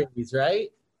some crap. Series, right?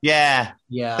 Yeah.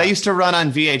 Yeah. They used to run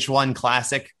on VH1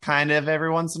 Classic kind of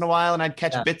every once in a while, and I'd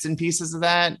catch bits and pieces of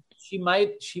that. She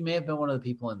may have been one of the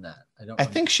people in that. I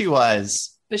think she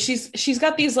was. but she's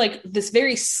got these like this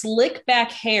very slick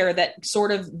back hair that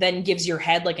sort of then gives your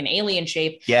head like an alien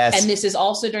shape. Yes. And this is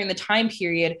also during the time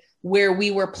period where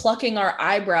we were plucking our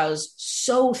eyebrows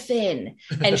so thin,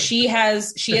 and she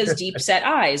has deep set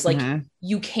eyes. Like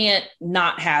you can't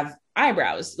not have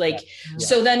eyebrows. Like,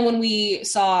 so then when we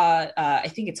saw, I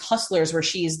think it's Hustlers, where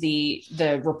she's the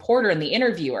reporter and the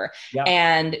interviewer,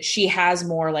 and she has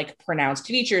more like pronounced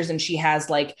features, and she has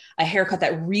like a haircut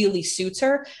that really suits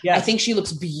her. I think she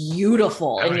looks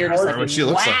beautiful. And you're just like, she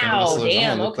looks wow, like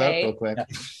damn, okay.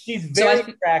 She's very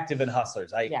attractive in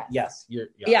Hustlers. Yes.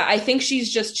 I think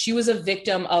she was a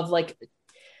victim of like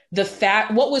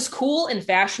what was cool and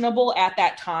fashionable at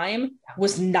that time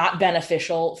was not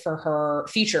beneficial for her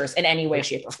features in any way,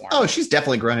 shape, or form. Oh, she's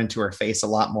definitely grown into her face a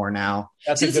lot more now.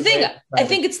 That's the thing. I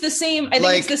think it's the same. I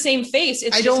think it's the same face.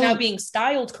 It's just now being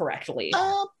styled correctly.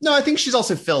 No, I think she's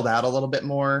also filled out a little bit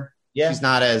more. Yeah. She's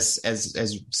not as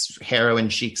heroin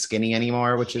chic skinny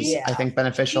anymore, which is I think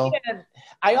beneficial.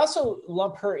 I also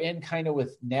lump her in kind of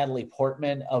with Natalie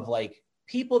Portman, of like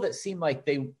people that seem like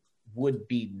they would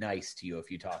be nice to you if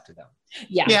you talk to them.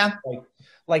 Yeah.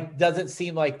 Like doesn't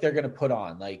seem like they're going to put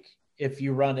on, like if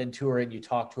you run into her and you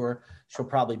talk to her, she'll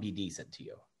probably be decent to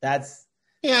you.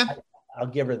 I'll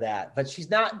give her that, but she's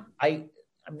not, I'm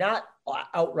not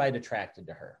outright attracted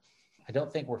to her. I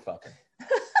don't think we're fucking,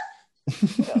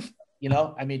 you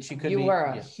know, I mean, she could be. You were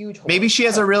a huge. Maybe she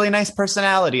has a really nice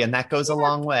personality and that goes a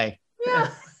long way.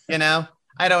 Yeah. You know,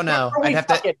 I don't know. I'd have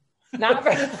to. Not for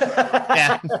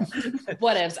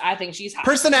whatevs. I think she's hot.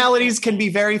 Personalities can be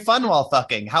very fun while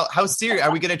fucking. How serious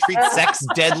are we going to treat sex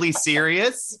deadly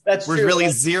serious? We're true. Really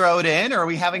zeroed in, or are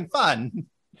we having fun?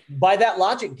 By that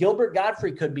logic, Gilbert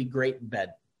Gottfried could be great in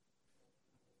bed.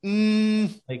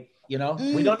 Like, you know,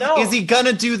 we don't know. Is he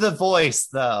gonna do the voice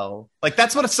though? Like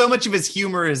that's what so much of his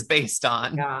humor is based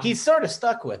on. Yeah. He's sort of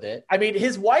stuck with it. I mean,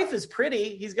 his wife is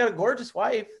pretty. He's got a gorgeous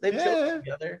wife. They've children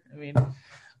together. I mean,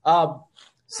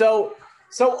 So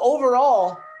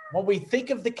overall, when we think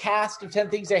of the cast of 10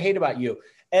 Things I Hate About You,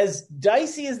 as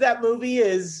dicey as that movie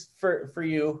is for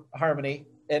you, Harmony,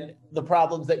 and the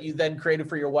problems that you then created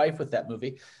for your wife with that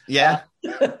movie. Yeah.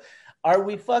 Are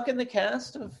we fucking the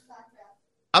cast of?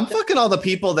 I'm fucking all the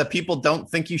people that people don't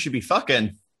think you should be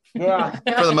fucking. Yeah.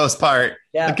 For the most part.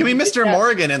 Yeah. Like, give me Mr.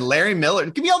 Morgan and Larry Miller.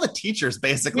 Give me all the teachers,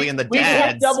 basically, and the dads. We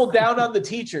have doubled down on the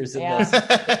teachers in this.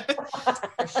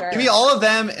 For sure. Give me all of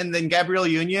them and then Gabrielle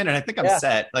Union, and I think I'm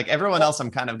set. Like, everyone else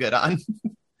I'm kind of good on.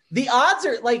 The odds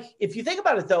are, like, if you think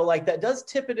about it, though, like, that does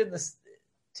tip in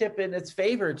its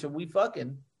favor to we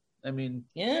fucking. I mean.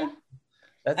 Yeah.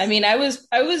 I mean, I was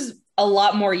a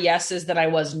lot more yeses than I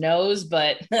was nos,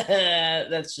 but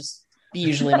that's just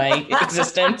usually my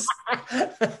existence.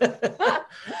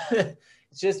 It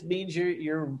just means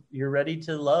you're ready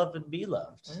to love and be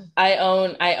loved. I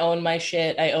own my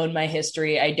shit. I own my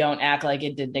history. I don't act like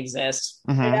it didn't exist.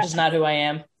 It's just not who I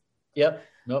am. Yep.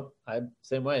 Nope. I'm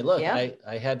same way. Look, I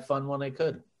had fun when I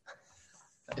could.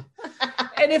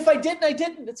 And if I didn't, I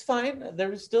didn't. It's fine. There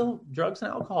was still drugs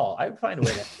and alcohol. I'd find a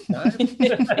way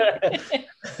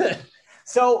to.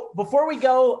 So before we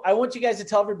go, I want you guys to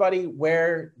tell everybody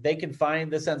where they can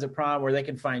find This Ends at Prom, where they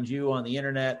can find you on the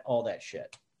internet, all that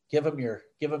shit. Give them your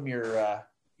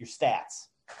stats.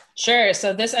 Sure.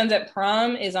 So This Ends at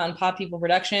Prom is on Pop People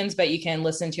Productions, but you can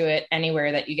listen to it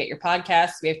anywhere that you get your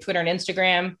podcasts. We have Twitter and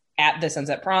Instagram at This Ends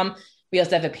at Prom. We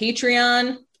also have a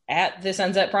Patreon at This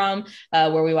Ends at Prom,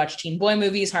 where we watch teen boy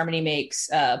movies. Harmony makes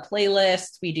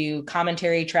playlists. We do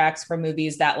commentary tracks for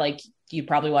movies that, like, you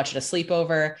probably watch at a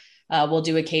sleepover. We'll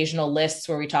do occasional lists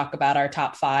where we talk about our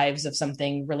top fives of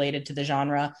something related to the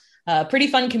genre. Pretty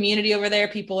fun community over there.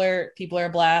 People are a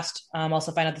blast.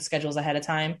 Also find out the schedules ahead of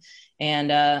time.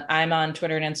 And I'm on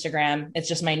Twitter and Instagram. It's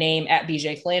just my name at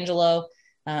BJ Colangelo.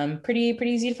 Pretty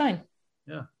easy to find.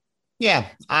 Yeah. Yeah.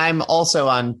 I'm also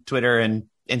on Twitter and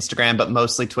Instagram, but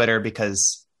mostly Twitter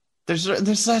because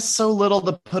there's so little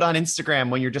to put on Instagram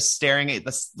when you're just staring at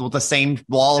the same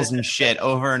walls and shit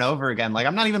over and over again. Like,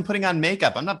 I'm not even putting on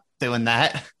makeup. I'm not doing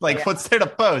that. Like, what's there to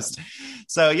post?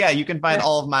 So yeah, you can find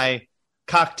all of my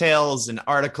cocktails and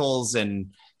articles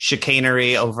and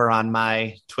chicanery over on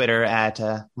my Twitter at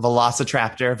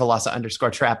Velocitraptor,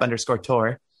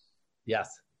 Veloci_trap_tour. Yes.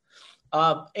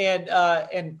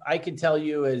 And I can tell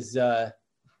you is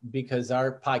because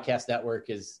our podcast network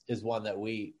is one that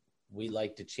we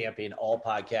like to champion all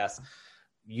podcasts.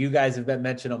 You guys have been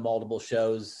mentioned on multiple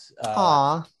shows.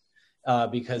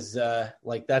 Because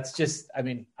like, that's just, I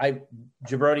mean,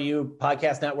 Jabroni You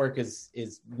Podcast Network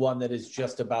is one that is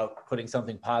just about putting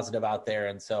something positive out there.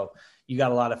 And so you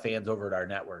got a lot of fans over at our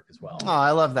network as well. Oh,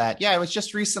 I love that. Yeah. I was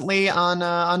just recently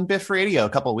on Biff Radio a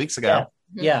couple of weeks ago.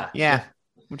 Yeah.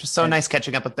 Which is so nice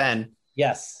catching up with Ben.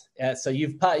 Yes. So you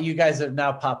guys have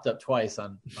now popped up twice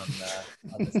on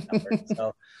this number.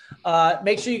 So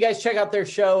make sure you guys check out their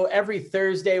show every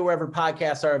Thursday wherever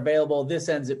podcasts are available. This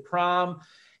Ends at Prom.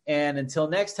 And until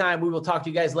next time, we will talk to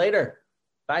you guys later.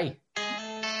 Bye.